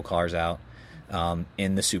 there's no cars out.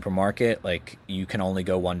 In the supermarket, like, you can only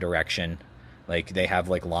go one direction. Like, they have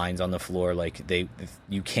like lines on the floor. Like,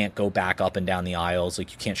 you can't go back up and down the aisles.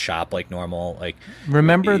 Like, you can't shop like normal. Like,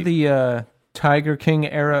 remember the Tiger King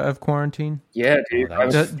era of quarantine? yeah, dude.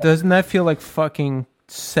 Doesn't that feel like fucking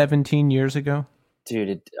 17 years ago?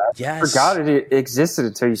 Dude, yes. I forgot it existed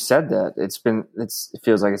until you said that. It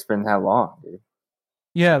feels like it's been that long, dude.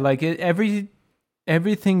 Yeah, like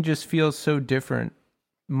everything just feels so different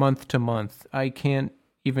month to month. I can't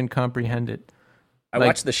even comprehend it. I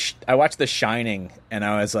watched The Shining, and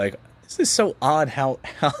I was like, this is so odd how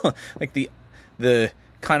like the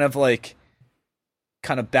kind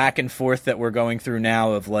of back and forth that we're going through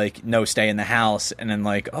now of like, no, stay in the house, and then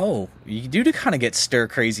like, oh, you do to kind of get stir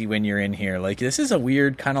crazy when you're in here. Like, this is a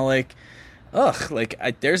weird kind of like, ugh, like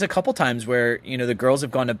there's a couple times where, the girls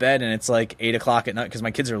have gone to bed and it's like 8:00 at night because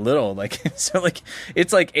my kids are little. Like, so like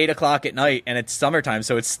it's like 8:00 at night and it's summertime,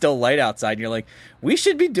 so it's still light outside. And you're like, we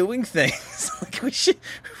should be doing things. Like,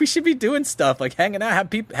 we should be doing stuff, like hanging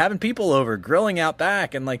out, having people over, grilling out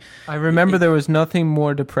back, and like. I remember there was nothing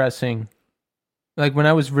more depressing. Like, when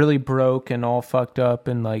I was really broke and all fucked up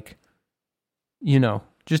and like,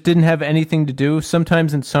 just didn't have anything to do.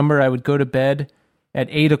 Sometimes in summer I would go to bed at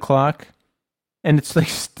 8:00. And it's like,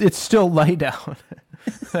 it's still light out.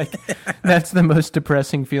 Like, that's the most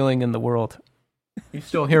depressing feeling in the world. You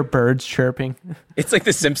still hear birds chirping. It's like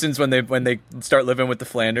The Simpsons when they start living with the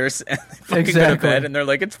Flanders and they fucking go to bed and they're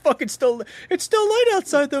like, it's still light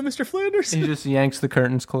outside though, Mr. Flanders. He just yanks the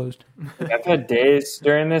curtains closed. I've had days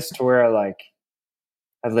during this to where I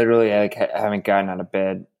literally haven't gotten out of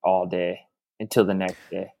bed all day until the next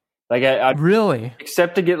day. Like, I really,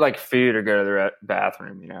 except to get like food or go to the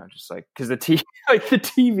bathroom, just like, because the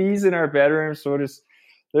TV's in our bedroom. So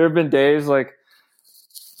there have been days like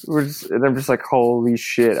I'm just like, holy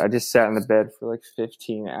shit! I just sat in the bed for like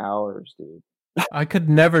 15 hours, dude. I could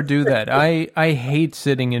never do that. I hate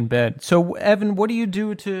sitting in bed. So, Evan, what do you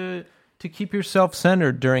do to keep yourself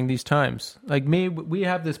centered during these times? Like me, we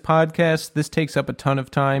have this podcast. This takes up a ton of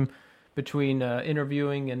time between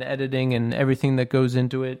interviewing and editing and everything that goes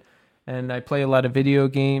into it. And I play a lot of video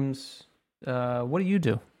games. What do you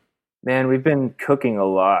do? Man, we've been cooking a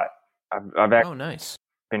lot. I've actually nice.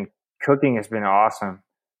 Cooking has been awesome.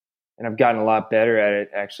 And I've gotten a lot better at it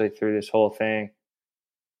actually through this whole thing.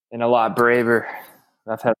 And a lot braver.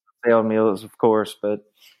 I've had failed meals, of course, but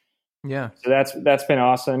yeah. So that's been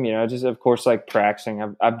awesome. Just of course like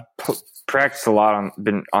practicing. I've practiced a lot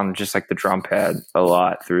been on just like the drum pad a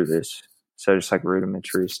lot through this. So just like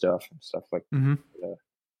rudimentary stuff and stuff like that.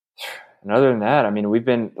 And other than that, I mean,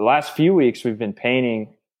 the last few weeks we've been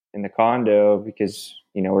painting in the condo because,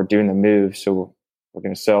 we're doing the move. So we're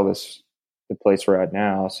going to sell the place we're at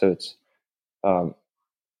now. So it's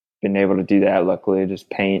been able to do that. Luckily,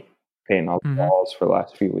 just painting all the walls for the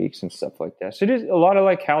last few weeks and stuff like that. So just a lot of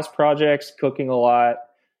like house projects, cooking a lot,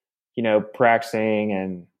 practicing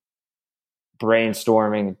and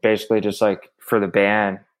brainstorming, basically just like for the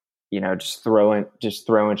band, just throwing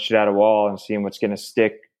shit at a wall and seeing what's going to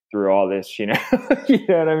stick through all this, you know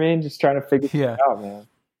what I mean? Just trying to figure it out, man.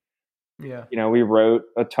 Yeah. We wrote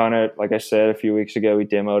a ton of, like I said, a few weeks ago, we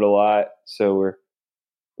demoed a lot. So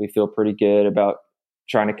we feel pretty good about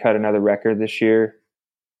trying to cut another record this year.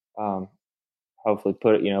 Hopefully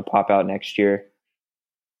pop out next year.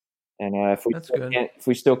 And if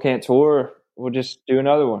we still can't tour, we'll just do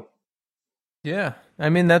another one. Yeah. I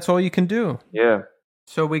mean, that's all you can do. Yeah.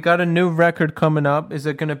 So we got a new record coming up. Is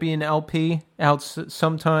it going to be an LP out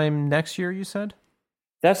sometime next year, you said?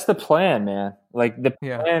 That's the plan, man. Like the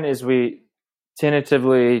Yeah. plan is we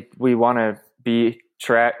want to be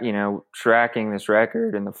tracking this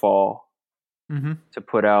record in the fall to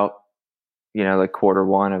put out, like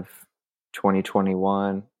Q1 of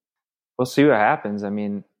 2021. We'll see what happens. I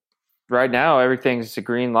mean, right now everything's a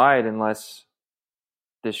green light unless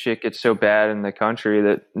this shit gets so bad in the country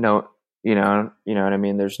that you know what I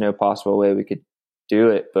mean? There's no possible way we could do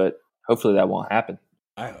it, but hopefully that won't happen.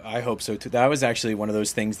 I hope so too. That was actually one of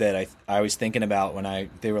those things that I was thinking about when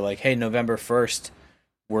they were like, hey, November 1st,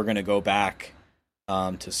 we're going to go back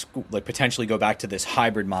to school, like potentially go back to this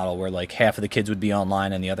hybrid model where like half of the kids would be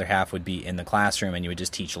online and the other half would be in the classroom and you would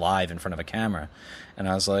just teach live in front of a camera. And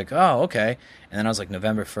I was like, oh, okay. And then I was like,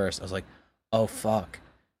 November 1st, I was like, oh, fuck.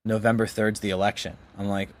 November 3rd's the election. I'm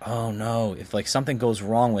like, oh no, if like something goes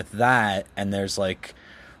wrong with that and there's like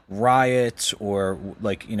riots or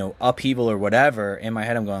like, upheaval or whatever, in my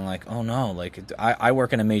head I'm going like, oh no, like I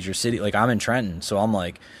work in a major city, like I'm in Trenton, so I'm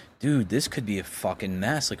like, dude, this could be a fucking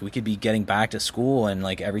mess. Like we could be getting back to school and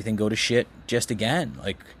like everything go to shit just again.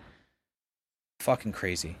 Like fucking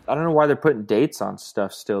crazy. I don't know why they're putting dates on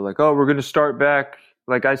stuff still. Like, oh, we're going to start back.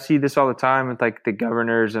 Like I see this all the time with like the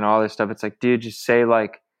governors and all this stuff. It's like, dude, just say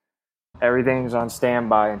like everything's on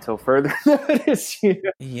standby until further notice.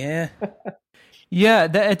 Yeah. Yeah,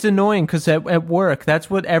 it's annoying because at work, that's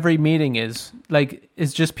what every meeting is. Like,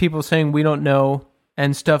 it's just people saying we don't know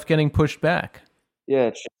and stuff getting pushed back. Yeah,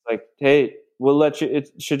 it's just like, hey, we'll let you. It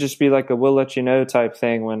should just be like a we'll let you know type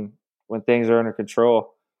thing when things are under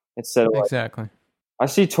control instead of exactly. I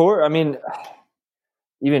see tour. I mean,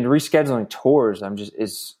 even rescheduling tours,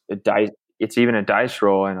 it's even a dice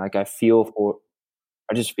roll, and like I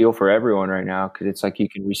just feel for everyone right now because it's like you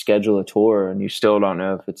can reschedule a tour and you still don't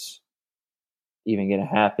know if it's even going to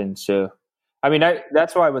happen. So, I mean,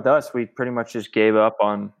 that's why with us, we pretty much just gave up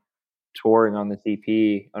on touring on this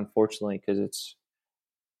EP, unfortunately, because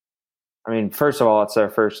first of all, it's our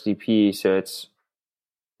first EP, so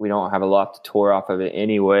we don't have a lot to tour off of it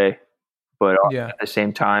anyway. But at the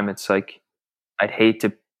same time, it's like I'd hate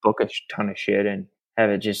to book a ton of shit and have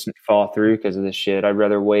it just fall through because of this shit. I'd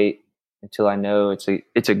rather wait until I know it's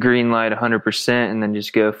a green light 100% and then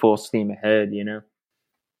just go full steam ahead,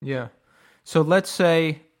 Yeah. So let's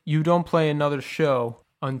say you don't play another show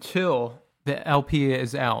until the LP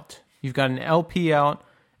is out. You've got an LP out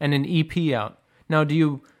and an EP out. Now, do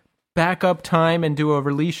you back up time and do a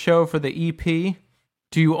release show for the EP?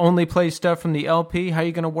 Do you only play stuff from the LP? How are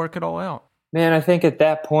you going to work it all out? Man, I think at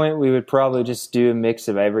that point we would probably just do a mix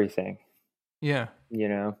of everything. Yeah.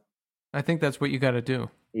 I think that's what you got to do.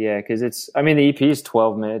 Yeah, because the EP is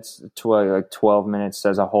 12 minutes, 12 minutes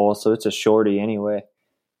as a whole, so it's a shorty anyway.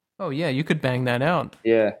 Oh, yeah, you could bang that out.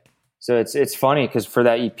 Yeah. So it's funny because for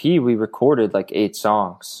that EP, we recorded like 8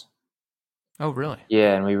 songs. Oh, really?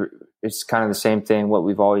 Yeah, and it's kind of the same thing, what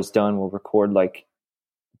we've always done. We'll record like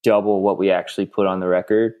double what we actually put on the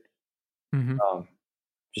record. Mm-hmm.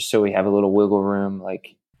 Just so we have a little wiggle room,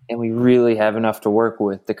 and we really have enough to work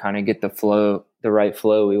with to kind of get the right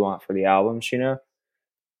flow we want for the albums,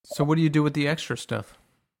 So what do you do with the extra stuff?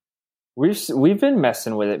 We've been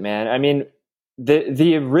messing with it, man. I mean,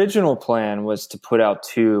 the original plan was to put out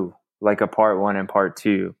 2, like a part 1 and part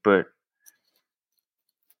 2, but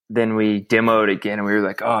then we demoed again and we were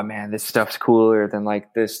like, oh man, this stuff's cooler than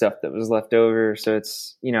like this stuff that was left over. So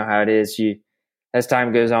it's, how it is. As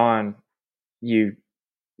time goes on, you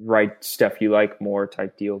write stuff you like more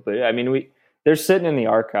type deal. But I mean, they're sitting in the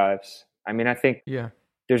archives. I mean, I think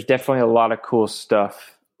there's definitely a lot of cool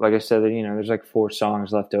stuff. Like I said, there's like 4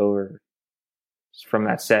 songs left over from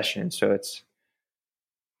that session. So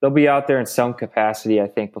they'll be out there in some capacity, I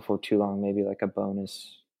think, before too long, maybe like a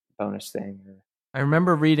bonus thing. I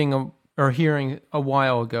remember reading or hearing a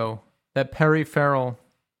while ago that Perry Farrell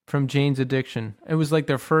from Jane's Addiction, it was like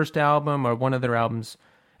their first album or one of their albums,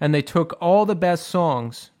 and they took all the best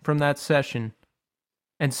songs from that session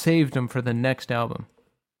and saved them for the next album.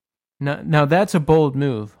 Now that's a bold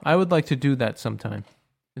move. I would like to do that sometime.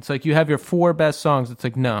 It's like you have your 4 best songs. It's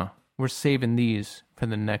like, no, we're saving these for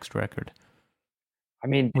the next record. I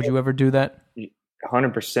mean, would you ever do that?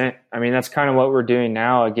 100%. I mean, that's kind of what we're doing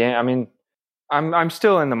now. Again, I mean, I'm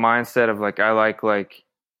still in the mindset of like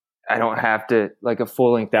I don't have to, like, a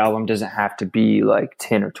full-length album doesn't have to be like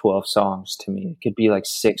 10 or 12 songs to me. It could be like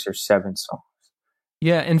 6 or 7 songs.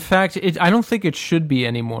 Yeah, in fact, I don't think it should be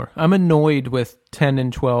anymore. I'm annoyed with 10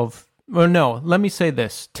 and 12. Or no, let me say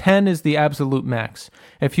this. 10 is the absolute max.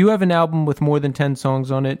 If you have an album with more than 10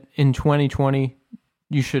 songs on it in 2020,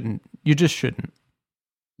 you shouldn't. You just shouldn't.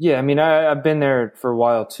 Yeah, I mean, I've been there for a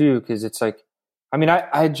while too, because it's like, I mean,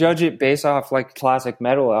 I judge it based off like classic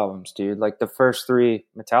metal albums, dude. Like the first three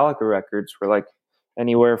Metallica records were like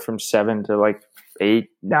anywhere from 7 to like 8,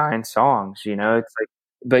 9 songs. You know, it's like,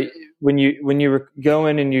 but when you go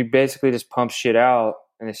in and you basically just pump shit out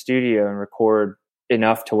in the studio and record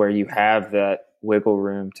enough to where you have that wiggle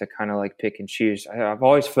room to kind of like pick and choose. I've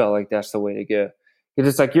always felt like that's the way to go, because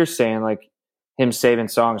it's like you're saying, like him saving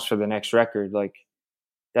songs for the next record, like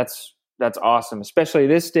that's awesome, especially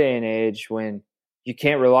this day and age when you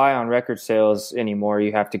can't rely on record sales anymore.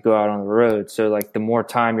 You have to go out on the road. So like the more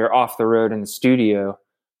time you're off the road in the studio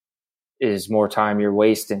is more time you're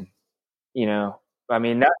wasting, you know. I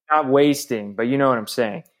mean, not wasting, but you know what I'm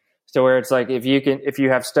saying. So where it's like if you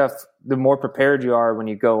have stuff, the more prepared you are when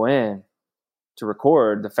you go in to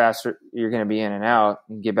record, the faster you're going to be in and out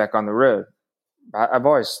and get back on the road. I've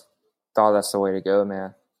always thought that's the way to go,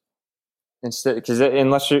 man. Instead, because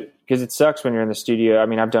it sucks when you're in the studio. I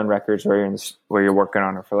mean, I've done records where you're working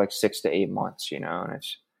on it for like 6 to 8 months, you know, and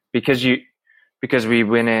it's because we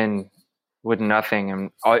went in with nothing and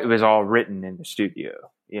it was all written in the studio,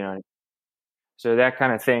 you know. So that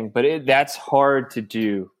kind of thing, but that's hard to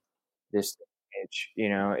do this age, you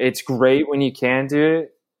know. It's great when you can do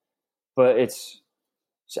it, but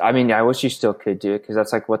I mean, I wish you still could do it, because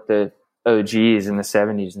that's like what the OGs in the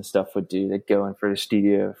 70s and stuff would do. They'd go in for the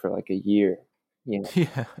studio for like a year, you know,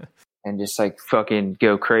 Yeah. and just like fucking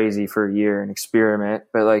go crazy for a year and experiment.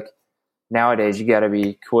 But like nowadays, you got to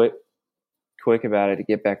be quick about it to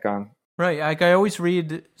get back on. Right. Like I always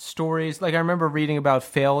read stories. Like I remember reading about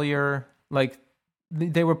Failure. Like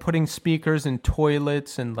they were putting speakers in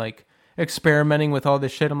toilets and like experimenting with all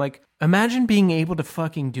this shit. I'm like, imagine being able to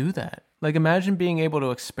fucking do that. Like imagine being able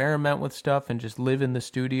to experiment with stuff and just live in the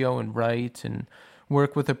studio and write and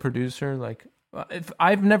work with a producer. Like if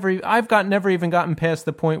I've never even gotten past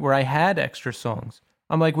the point where I had extra songs.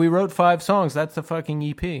 I'm like, we wrote 5 songs. That's the fucking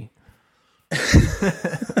EP.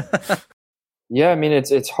 Yeah, I mean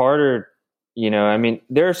it's harder, you know. I mean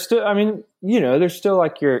there's still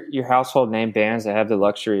like your household name bands that have the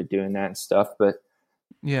luxury of doing that and stuff, but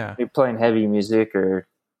yeah, you're playing heavy music or,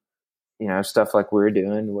 you know, stuff like we're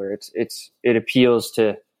doing where it appeals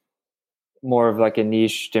to more of like a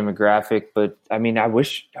niche demographic. But I mean, I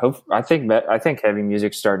think heavy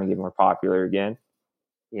music's starting to get more popular again.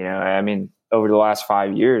 You know, I mean, over the last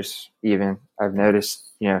 5 years, even I've noticed,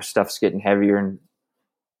 you know, stuff's getting heavier, and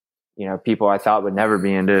you know, people I thought would never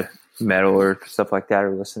be into metal or stuff like that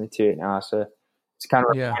are listening to it now. So it's kind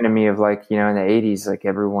of reminding me of like, you know, in the 80s, like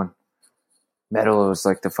metal was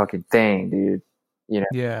like the fucking thing, dude. You know,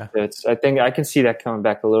 yeah. I think I can see that coming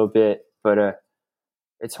back a little bit, but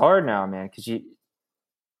it's hard now, man, because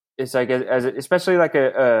it's like especially like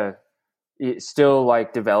a still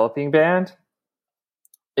like developing band.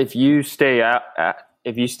 If you stay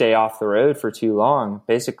off the road for too long,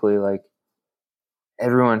 basically like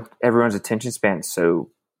everyone's attention span is so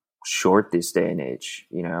short this day and age,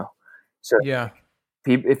 you know. So yeah.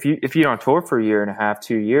 If you don't tour for a year and a half,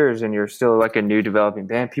 2 years, and you're still like a new developing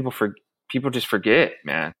band, people just forget,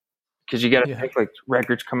 man, because you got to think like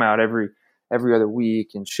records come out every other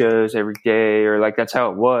week and shows every day, or like that's how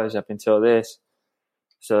it was up until this.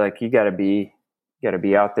 So like you got to be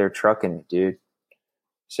out there trucking it, dude.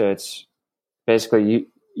 So it's basically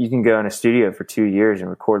you can go in a studio for 2 years and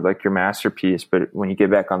record like your masterpiece, but when you get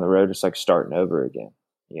back on the road, it's like starting over again,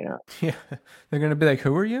 you know. Yeah, they're gonna be like,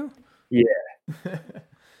 "Who are you?" Yeah.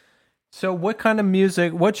 So what kind of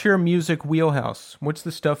music, what's your music wheelhouse? What's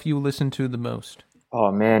the stuff you listen to the most? Oh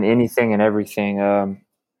man, anything and everything. I've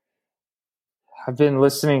been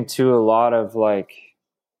listening to a lot of like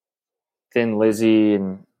Thin Lizzy,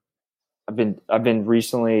 and I've been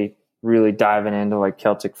recently really diving into like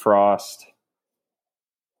Celtic Frost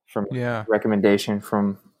from recommendation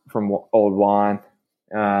from old Juan.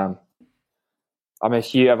 I've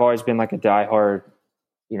always been like a diehard,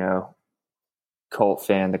 you know, Cult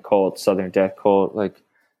fan, the Cult, Southern Death Cult. Like,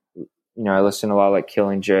 you know, I listen to a lot of like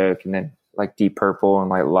Killing Joke, and then like Deep Purple, and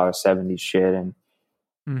like a lot of 70s shit, and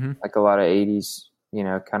like a lot of 80s, you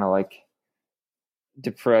know, kind of like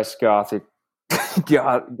depressed gothic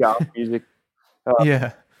goth music.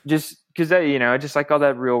 Just because that, you know, just like all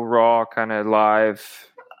that real raw kind of live,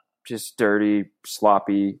 just dirty,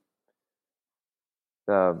 sloppy,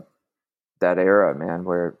 that era, man,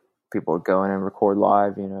 where people would go in and record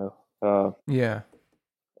live, you know.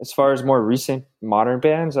 As far as more recent modern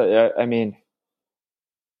bands, I mean,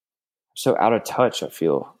 I'm so out of touch. I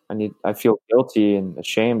feel guilty and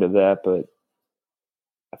ashamed of that, but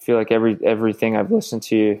I feel like everything I've listened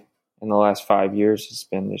to in the last 5 years has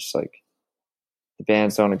been just like the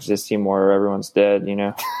bands don't exist anymore or everyone's dead, you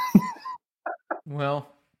know? Well,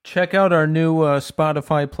 check out our new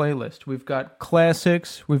Spotify playlist. We've got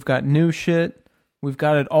classics, we've got new shit, we've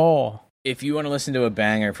got it all. If you want to listen to a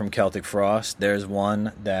banger from Celtic Frost, there's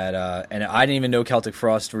one that, and I didn't even know Celtic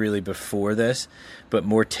Frost really before this, but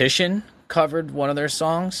Mortician covered one of their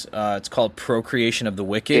songs. It's called Procreation of the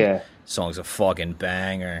Wicked. Yeah. Song's a fucking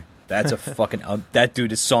banger. That's a fucking, that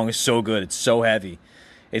dude, this song is so good. It's so heavy.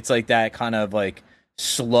 It's like that kind of like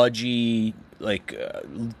sludgy, like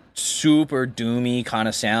super doomy kind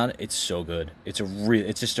of sound. It's so good. It's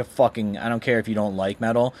just a fucking, I don't care if you don't like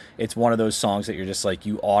metal. It's one of those songs that you're just like,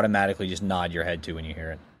 you automatically just nod your head to when you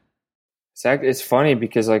hear it. It's funny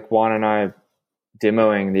because like Juan and I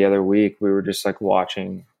demoing the other week, we were just like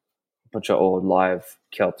watching a bunch of old live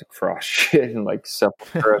Celtic Frost shit and like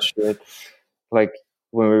Sepultura shit. Like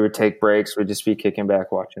when we would take breaks, we'd just be kicking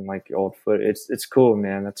back watching like old foot. It's cool,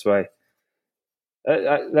 man. That's why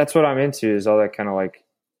that's what I'm into, is all that kind of like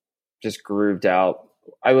just grooved out.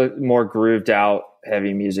 I look more grooved out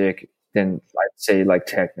heavy music than I'd say like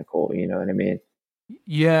technical, you know what I mean?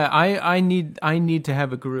 Yeah, I need to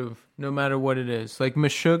have a groove no matter what it is. Like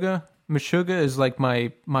Meshuggah is like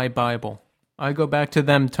my Bible. I go back to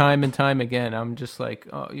them time and time again. I'm just like,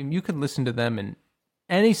 oh, you could listen to them in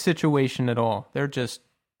any situation at all. They're just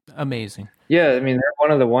amazing. Yeah, I mean, they're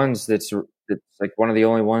one of the ones that's like one of the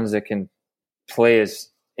only ones that can play as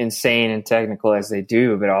insane and technical as they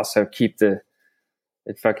do, but also keep you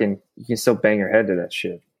can still bang your head to that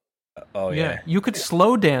shit. Oh yeah. You could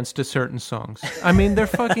slow dance to certain songs. I mean, they're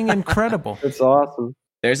fucking incredible. It's awesome.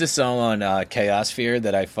 There's a song on Chaosphere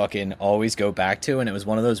that I fucking always go back to, and it was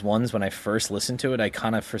one of those ones when I first listened to it, I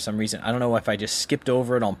kind of, for some reason, I don't know if I just skipped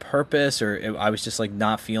over it on purpose or I was just like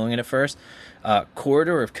not feeling it at first.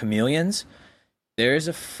 Corridor of Chameleons. There's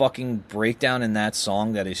a fucking breakdown in that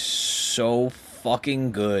song that is so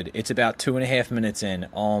fucking good. It's about 2.5 minutes in.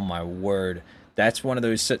 Oh my word. That's one of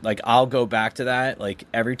those, like, I'll go back to that. Like,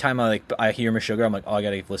 every time I hear Meshuggah, I'm like, oh, I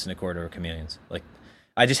gotta listen to Corridor of Chameleons. Like,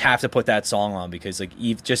 I just have to put that song on because, like,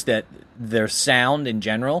 just that their sound in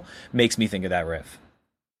general makes me think of that riff.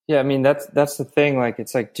 Yeah, I mean, that's the thing. Like,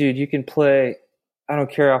 it's like, dude, you can play. I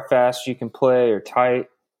don't care how fast you can play or tight.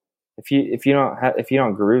 If you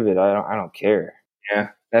don't groove it, I don't care.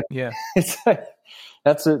 Yeah. It's like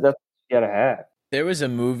that's what you gotta have. There was a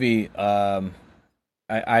movie.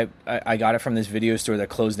 I got it from this video store that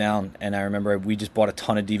closed down, and I remember we just bought a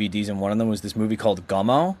ton of DVDs, and one of them was this movie called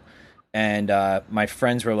Gummo. And my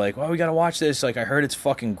friends were like, "Oh, we gotta watch this! Like, I heard it's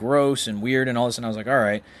fucking gross and weird and all this." And I was like, "All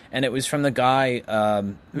right." And it was from the guy.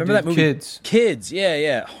 Remember that movie? Kids.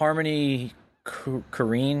 Yeah. Harmony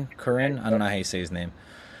Korine. I don't know how you say his name.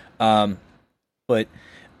 But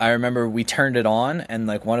I remember we turned it on, and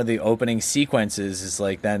like one of the opening sequences is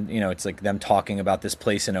like them. You know, it's like them talking about this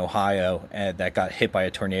place in Ohio that got hit by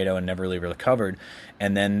a tornado and never really recovered.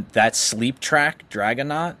 And then that sleep track,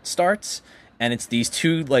 Dragonaut, starts. And it's these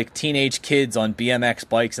two like teenage kids on BMX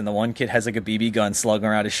bikes, and the one kid has like a BB gun slugging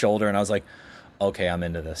around his shoulder, and I was like, okay, I'm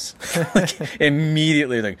into this. Like,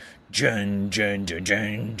 immediately, like, jun,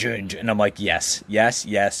 and I'm like, yes.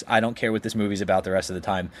 I don't care what this movie's about the rest of the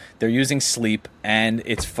time. They're using sleep, and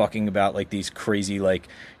it's fucking about like these crazy like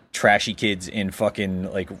trashy kids in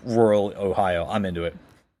fucking like rural Ohio. I'm into it.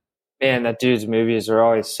 Man, that dude's movies are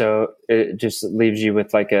always so. It just leaves you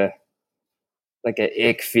with like a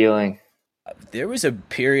ick feeling. There was a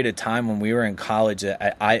period of time when we were in college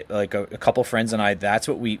that I like a couple friends and I, that's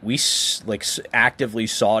what we like actively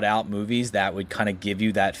sought out movies that would kind of give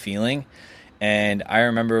you that feeling. And I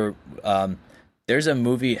remember there's a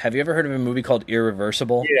movie. Have you ever heard of a movie called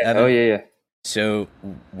Irreversible? Yeah. Evan? Oh, yeah. So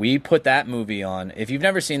we put that movie on. If you've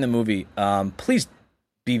never seen the movie, please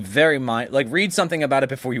be very read something about it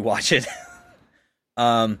before you watch it.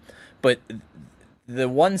 But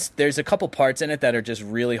there's a couple parts in it that are just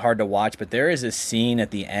really hard to watch, but there is a scene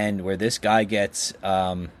at the end where this guy gets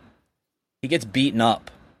beaten up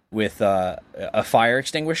with a fire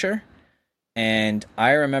extinguisher. And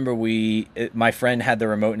I remember my friend had the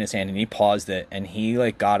remote in his hand, and he paused it, and he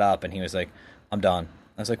like got up and he was like, I'm done.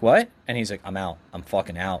 I was like, what? And he's like, I'm out. I'm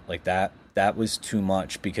fucking out. Like that was too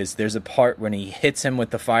much, because there's a part when he hits him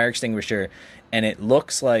with the fire extinguisher and it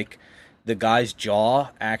looks like the guy's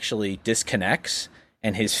jaw actually disconnects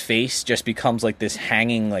and his face just becomes like this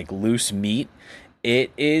hanging, like loose meat.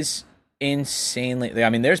 It is insanely. I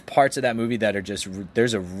mean, there's parts of that movie that are just.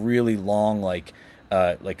 There's a really long like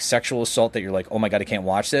sexual assault that you're like, oh my god, I can't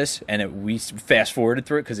watch this. And we fast forwarded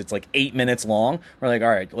through it because it's like 8 minutes long. We're like, all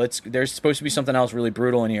right, there's supposed to be something else really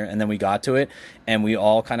brutal in here, and then we got to it, and we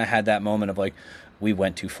all kind of had that moment of like, we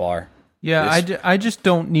went too far. Yeah, I just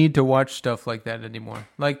don't need to watch stuff like that anymore.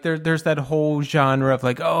 Like there's that whole genre of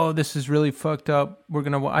like, oh, this is really fucked up. We're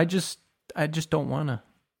gonna. I just don't wanna.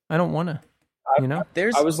 I don't wanna. You know,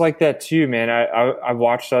 I was like that too, man. I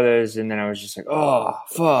watched others, and then I was just like, oh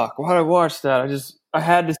fuck, why'd I watch that? I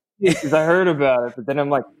had to see it because I heard about it, but then I'm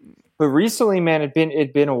like, but recently, man,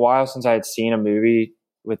 it'd been a while since I had seen a movie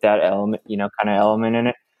with that element, kind of element in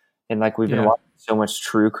it, and like we've been watching so much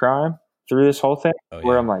true crime through this whole thing,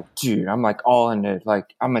 where I'm like, dude, I'm like all in it, like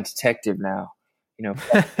I'm a detective now, we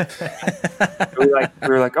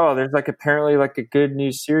were like, oh, there's like apparently like a good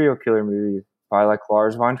new serial killer movie by like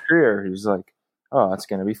Lars von Trier, who's like, oh, it's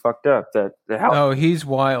gonna be fucked up. That the house. Oh, he's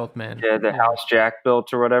wild, man. Yeah, the house Jack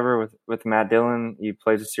built or whatever with Matt Dillon. He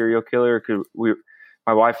plays a serial killer.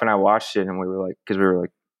 My wife and I watched it, and we were like,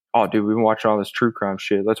 oh, dude, we've been watching all this true crime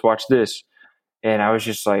shit. Let's watch this. And I was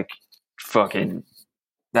just like, fucking,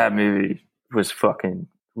 that movie was fucking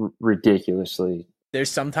ridiculously. There's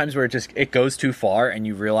sometimes where it goes too far, and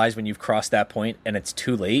you realize when you've crossed that point, and it's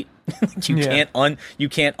too late. You can't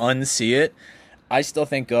unsee it. I still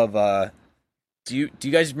think of. Do you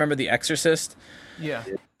guys remember The Exorcist? Yeah.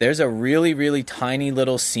 There's a really, really tiny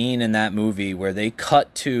little scene in that movie where they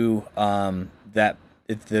cut to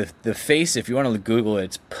the face. If you want to Google it,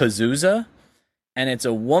 it's Pazuzu, and it's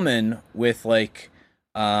a woman with like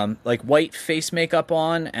white face makeup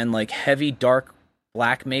on and like heavy dark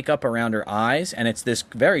black makeup around her eyes, and it's this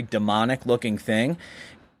very demonic looking thing.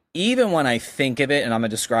 Even when I think of it and I'm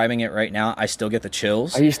describing it right now, I still get the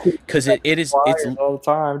chills because it's all the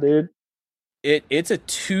time, dude. It's a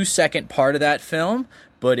 2-second part of that film,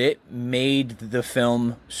 but it made the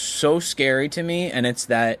film so scary to me. And it's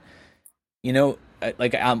that,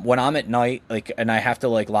 like when I'm at night, like, and I have to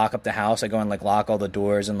like lock up the house, I go and like lock all the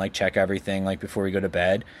doors and like check everything like before we go to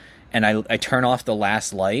bed. And I turn off the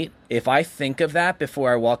last light. If I think of that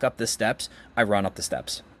before I walk up the steps, I run up the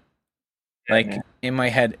steps. Like in my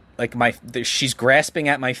head, like she's grasping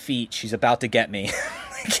at my feet. She's about to get me.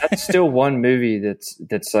 That's still one movie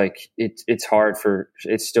that's like it's hard for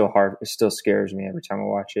it's still hard. It still scares me every time I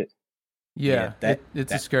watch it. Yeah,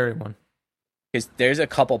 it's a scary one. Because there's a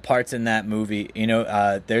couple parts in that movie.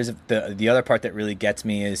 There's the other part that really gets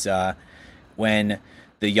me is when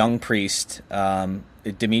the young priest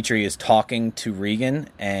Dimitri is talking to Regan,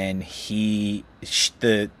 and the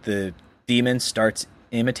demon starts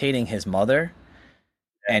imitating his mother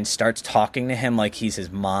and starts talking to him like he's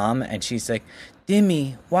his mom, and she's like,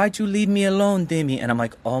 Dimmy, why'd you leave me alone, Dimmy? And I'm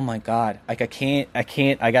like, oh my God, like I can't,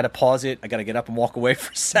 I gotta pause it, I gotta get up and walk away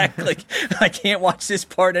for a sec. Like I can't watch this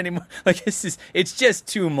part anymore. Like it's just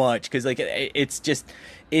too much, because like it's just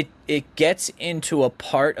it gets into a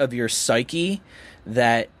part of your psyche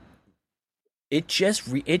that it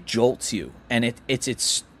jolts you, and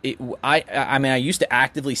I mean, I used to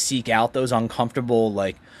actively seek out those uncomfortable,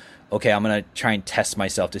 like, okay, I'm going to try and test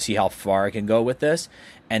myself to see how far I can go with this.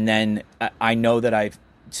 And then I know that I've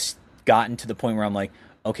gotten to the point where I'm like,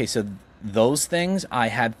 okay, so those things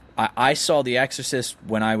I saw The Exorcist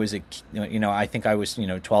when I was I think I was,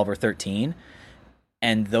 12 or 13.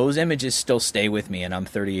 And those images still stay with me, and I'm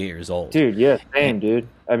 38 years old. Dude, yeah, same, dude.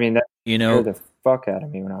 I mean, that scared the fuck out of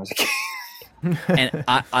me when I was a kid. And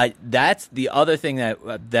I that's the other thing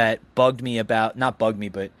that bugged me about, not bugged me,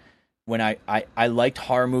 but when I liked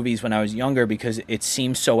horror movies when I was younger, because it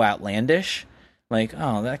seemed so outlandish. Like,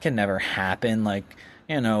 oh, that can never happen. Like,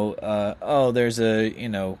 there's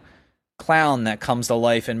a, clown that comes to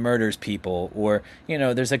life and murders people, or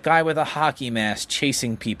there's a guy with a hockey mask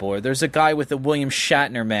chasing people, or there's a guy with a William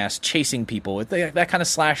Shatner mask chasing people. That kind of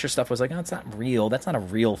slasher stuff was like, oh, it's not real. That's not a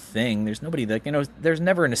real thing. There's nobody that there's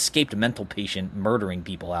never an escaped mental patient murdering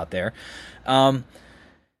people out there.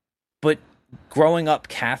 But growing up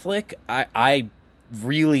Catholic, I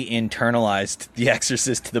really internalized The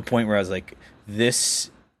Exorcist to the point where I was like,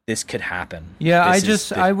 this could happen. Yeah,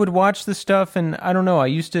 I would watch the stuff, and I don't know, I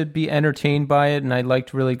used to be entertained by it, and I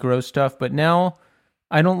liked really gross stuff, but now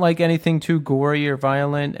I don't like anything too gory or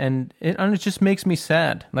violent, and it just makes me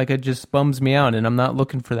sad. Like, it just bums me out, and I'm not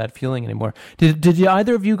looking for that feeling anymore. Did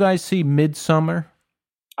either of you guys see Midsommar?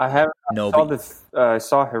 I haven't. No. I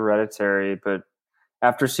saw Hereditary, but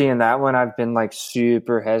after seeing that one, I've been like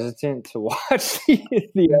super hesitant to watch the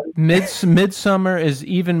other. Midsommar is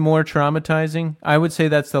even more traumatizing. I would say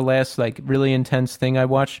that's the last like really intense thing I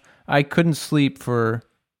watched. I couldn't sleep for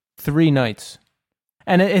 3 nights,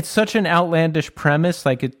 and it's such an outlandish premise.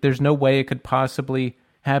 Like, there's no way it could possibly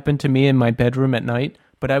happen to me in my bedroom at night.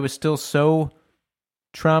 But I was still so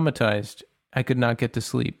traumatized, I could not get to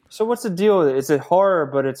sleep. So what's the deal with it? It's a horror,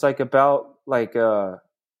 but it's like about like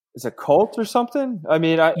it's a cult or something. I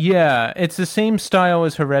mean, yeah, it's the same style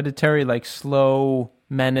as Hereditary, like slow,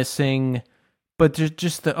 menacing, but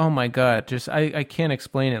just the, oh my God, just I can't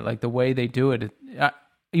explain it. Like the way they do it,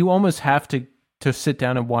 you almost have to sit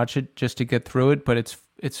down and watch it just to get through it. But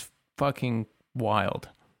it's fucking wild.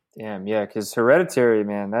 Damn, yeah, because Hereditary,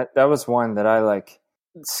 man, that was one that I like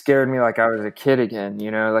scared me like I was a kid again,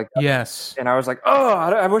 you know, like yes, and I was like, oh,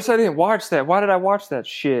 I wish I didn't watch that. Why did I watch that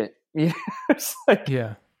shit? It's like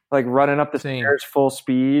like running up the stairs full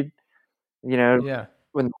speed, you know,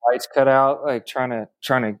 when the lights cut out, like trying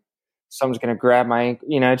to someone's gonna grab my ankle,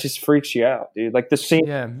 you know, it just freaks you out, dude. Like the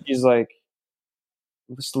scene, she's like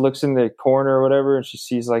just looks in the corner or whatever, and she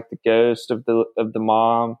sees like the ghost of the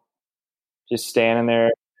mom just standing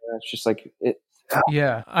there. It's just like it.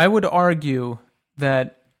 Yeah, I would argue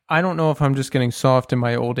that I don't know if I'm just getting soft in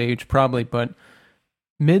my old age, probably, but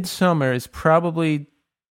Midsummer is probably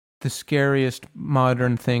the scariest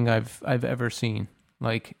modern thing I've ever seen.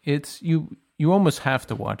 Like it's you almost have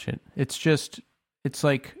to watch it. It's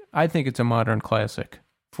like I think it's a modern classic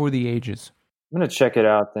for the ages. I'm gonna check it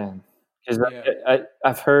out then, because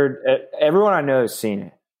I've heard everyone I know has seen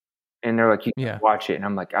it, and they're like, you can watch it, and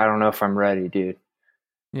I'm like, I don't know if I'm ready, dude.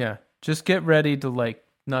 Yeah, just get ready to like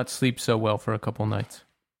not sleep so well for a couple nights.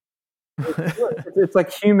 It's like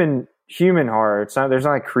human horror. It's not. There's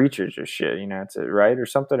not like creatures or shit. You know, it's right or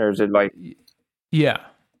something, or is it like? Yeah.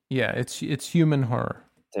 It's human horror.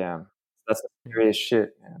 Damn, that's the scariest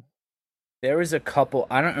shit, man. There was a couple.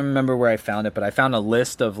 I don't remember where I found it, but I found a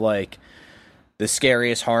list of like the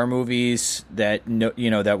scariest horror movies that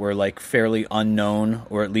that were like fairly unknown,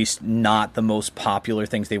 or at least not the most popular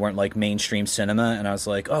things. They weren't like mainstream cinema, and I was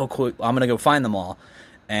like, oh, cool. I'm gonna go find them all.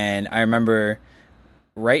 And I remember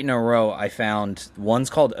right in a row, I found one's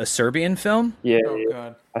called A Serbian Film. Yeah. Oh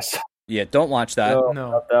God. Yeah, don't watch that.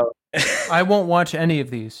 No. I won't watch any of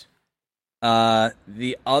these.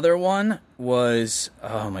 The other one was,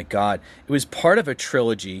 oh my God, it was part of a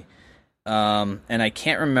trilogy. And I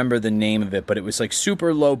can't remember the name of it, but it was like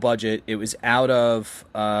super low budget. It was out of,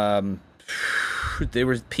 there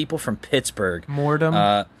were people from Pittsburgh.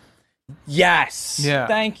 Mordom. Yes. Yeah.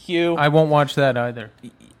 Thank you. I won't watch that either.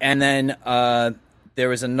 And then, there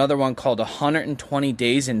was another one called 120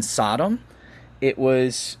 Days in Sodom. It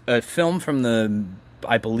was a film from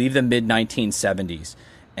I believe the mid 1970s.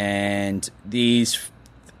 And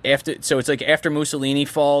so it's like after Mussolini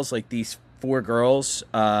falls, like these four girls,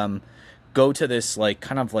 go to this like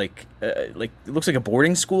kind of like it looks like a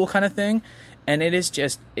boarding school kind of thing. And it is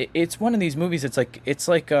just, it's one of these movies. It's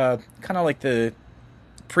like kind of like the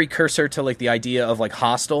precursor to like the idea of like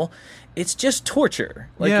Hostel. It's just torture.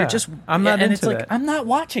 Like you're just, I'm not into it's like, that. I'm not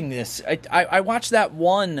watching this. I watched that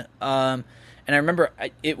one, and I remember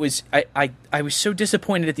I was so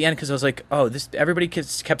disappointed at the end because I was like, oh, this, everybody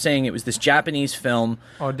kept saying it was this Japanese film.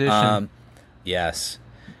 Audition. Yes.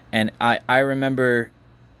 And I remember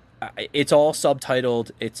it's all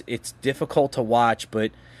subtitled. It's difficult to watch,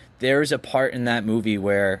 but there's a part in that movie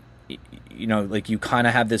where, you know, like you kind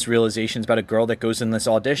of have this realization. It's about a girl that goes in this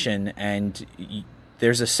audition, and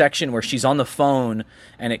there's a section where she's on the phone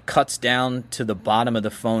and it cuts down to the bottom of the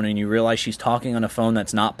phone and you realize she's talking on a phone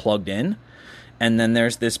that's not plugged in. And then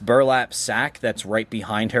there's this burlap sack that's right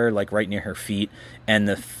behind her, like right near her feet. And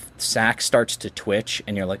the sack starts to twitch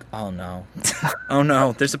and you're like, oh no, oh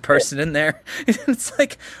no, there's a person in there. It's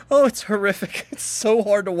like, oh, it's horrific. It's so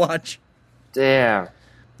hard to watch. Damn.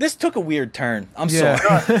 This took a weird turn. I'm sorry.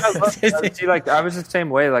 See, like I was the same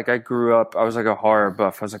way. Like I grew up, I was like a horror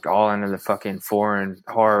buff. I was like all into the fucking foreign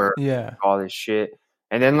horror, all this shit.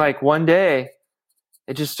 And then like one day,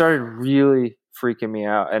 it just started really freaking me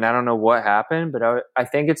out. And I don't know what happened, but I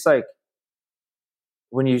think it's like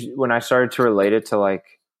when I started to relate it to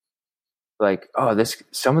like oh,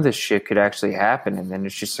 some of this shit could actually happen, and then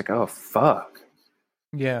it's just like, oh fuck,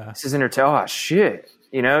 this is oh shit.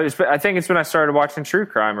 You know, I think it's when I started watching true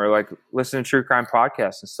crime or like listening to true crime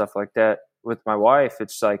podcasts and stuff like that with my wife.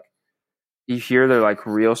 It's like you hear their like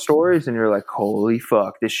real stories and you're like, holy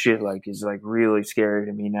fuck, this shit like is like really scary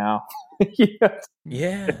to me now.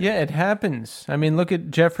 Yeah, it happens. I mean, look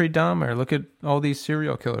at Jeffrey Dahmer. Look at all these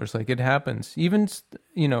serial killers. Like it happens. Even,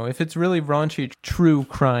 you know, if it's really raunchy true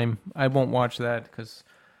crime, I won't watch that because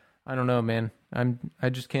I don't know, man. I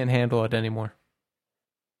just can't handle it anymore.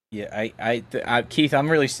 Yeah, I Keith,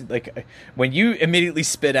 I'm really like when you immediately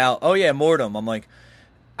spit out, oh yeah, Mortem. I'm like,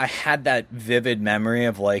 I had that vivid memory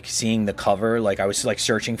of like seeing the cover, like I was like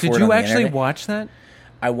searching for it. Did you actually watch that?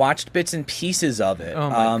 I watched bits and pieces of it. Oh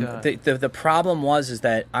my God. The problem is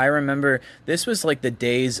that I remember this was like the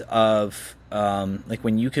days of like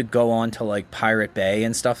when you could go on to like Pirate Bay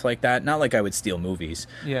and stuff like that. Not like I would steal movies,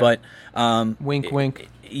 but wink, wink.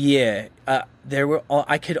 Yeah, there were.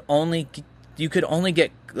 You could only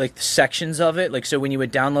get like sections of it. Like so, when you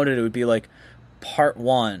would download it, it would be like part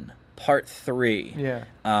 1, part 3. Yeah.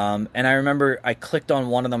 And I remember I clicked on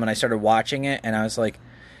one of them and I started watching it, and I was like,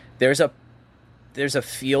 there's a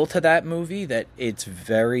feel to that movie that it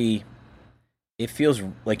feels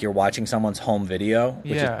like you're watching someone's home video,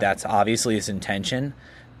 which that's obviously its intention,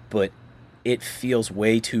 but it feels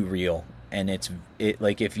way too real. And it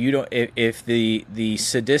like if the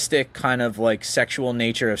sadistic kind of like sexual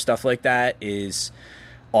nature of stuff like that is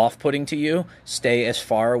off-putting to you, stay as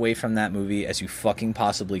far away from that movie as you fucking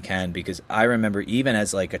possibly can, because I remember even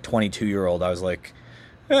as like a 22-year-old, I was like,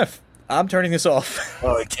 I'm turning this off.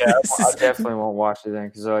 Oh yeah, I definitely won't watch it then,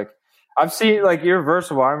 because like I've seen like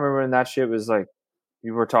Irreversible. I remember when that shit was like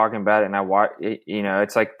you were talking about it, and I watched it. You know,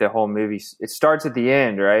 it's like the whole movie. It starts at the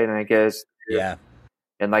end, right? And it goes,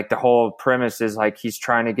 and like the whole premise is like he's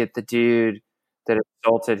trying to get the dude that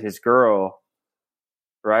assaulted his girl,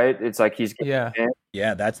 right? It's like he's yeah.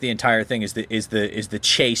 That's the entire thing. Is the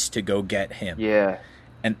chase to go get him. Yeah,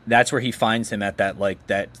 and that's where he finds him at that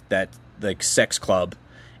sex club.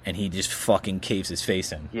 And he just fucking caves his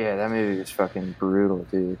face in. Yeah, that movie was fucking brutal,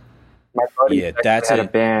 dude. My buddy had a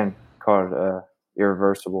band called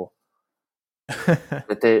Irreversible.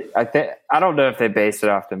 But I don't know if they based it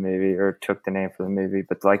off the movie or took the name for the movie,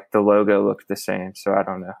 but like the logo looked the same, so I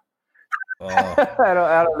don't know. Oh. I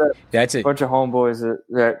don't know. That's a bunch of homeboys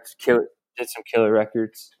that did some killer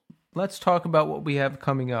records. Let's talk about what we have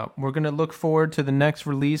coming up. We're gonna look forward to the next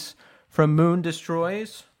release from Moon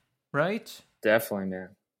Destroys, right? Definitely, man.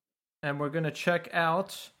 And we're going to check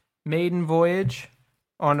out Maiden Voyage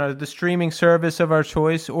on the streaming service of our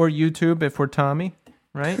choice, or YouTube if we're Tommy,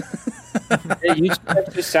 right? Hey,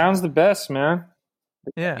 YouTube just sounds the best, man.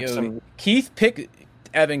 Yeah. Keith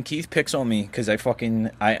picks on me because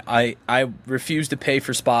I refuse to pay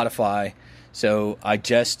for Spotify, so I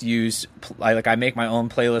just I make my own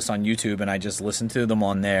playlist on YouTube and I just listen to them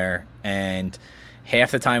on there. And half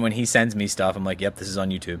the time when he sends me stuff, I'm like, "Yep, this is on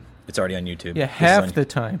YouTube. It's already on YouTube." Yeah, half the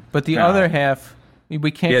time, but the other half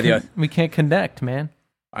we can't. We can't connect, man.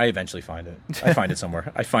 I eventually find it. I find it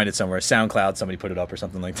somewhere. SoundCloud, somebody put it up or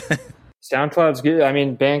something like that. SoundCloud's good. I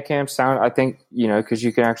mean, Bandcamp sound. I think because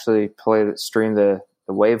you can actually stream the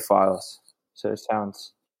WAV files, so it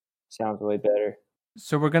sounds way better.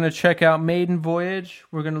 So we're gonna check out Maiden Voyage.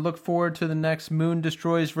 We're gonna look forward to the next Moon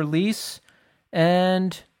Destroys release,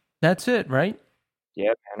 and that's it, right?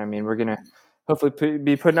 Yeah, man. I mean, we're gonna hopefully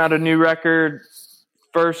be putting out a new record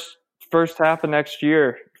first half of next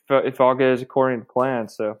year if all goes according to plan.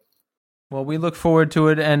 So, well, we look forward to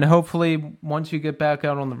it, and hopefully, once you get back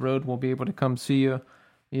out on the road, we'll be able to come see you.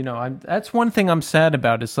 You know, that's one thing I'm sad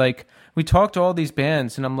about. It's like we talked to all these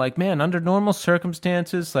bands, and I'm like, man, under normal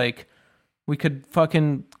circumstances, like we could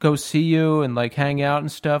fucking go see you and like hang out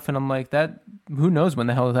and stuff. And I'm like, that. Who knows when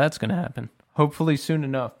the hell that's gonna happen? Hopefully soon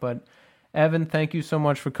enough, but. Evan, thank you so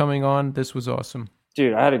much for coming on. This was awesome.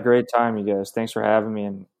 Dude, I had a great time, you guys. Thanks for having me.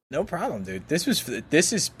 And no problem, dude. This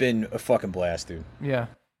has been a fucking blast, dude. Yeah,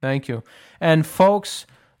 thank you. And folks,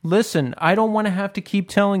 listen, I don't want to have to keep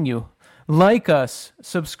telling you. Like us,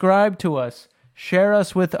 subscribe to us, share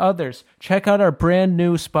us with others. Check out our brand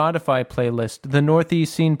new Spotify playlist, the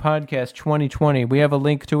Northeast Scene Podcast 2020. We have a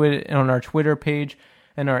link to it on our Twitter page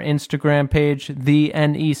and our Instagram page, the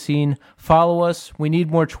NE Scene. Follow us. We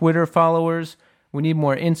need more Twitter followers. We need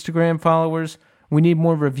more Instagram followers. We need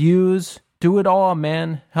more reviews. Do it all,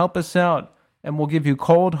 man. Help us out, and we'll give you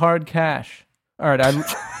cold, hard cash. All right,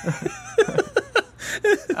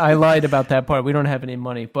 I lied about that part. We don't have any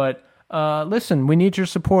money, but listen, we need your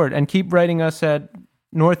support, and keep writing us at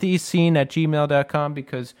northeastscene@gmail.com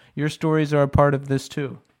because your stories are a part of this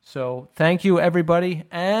too. So thank you, everybody,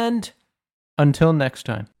 and until next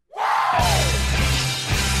time.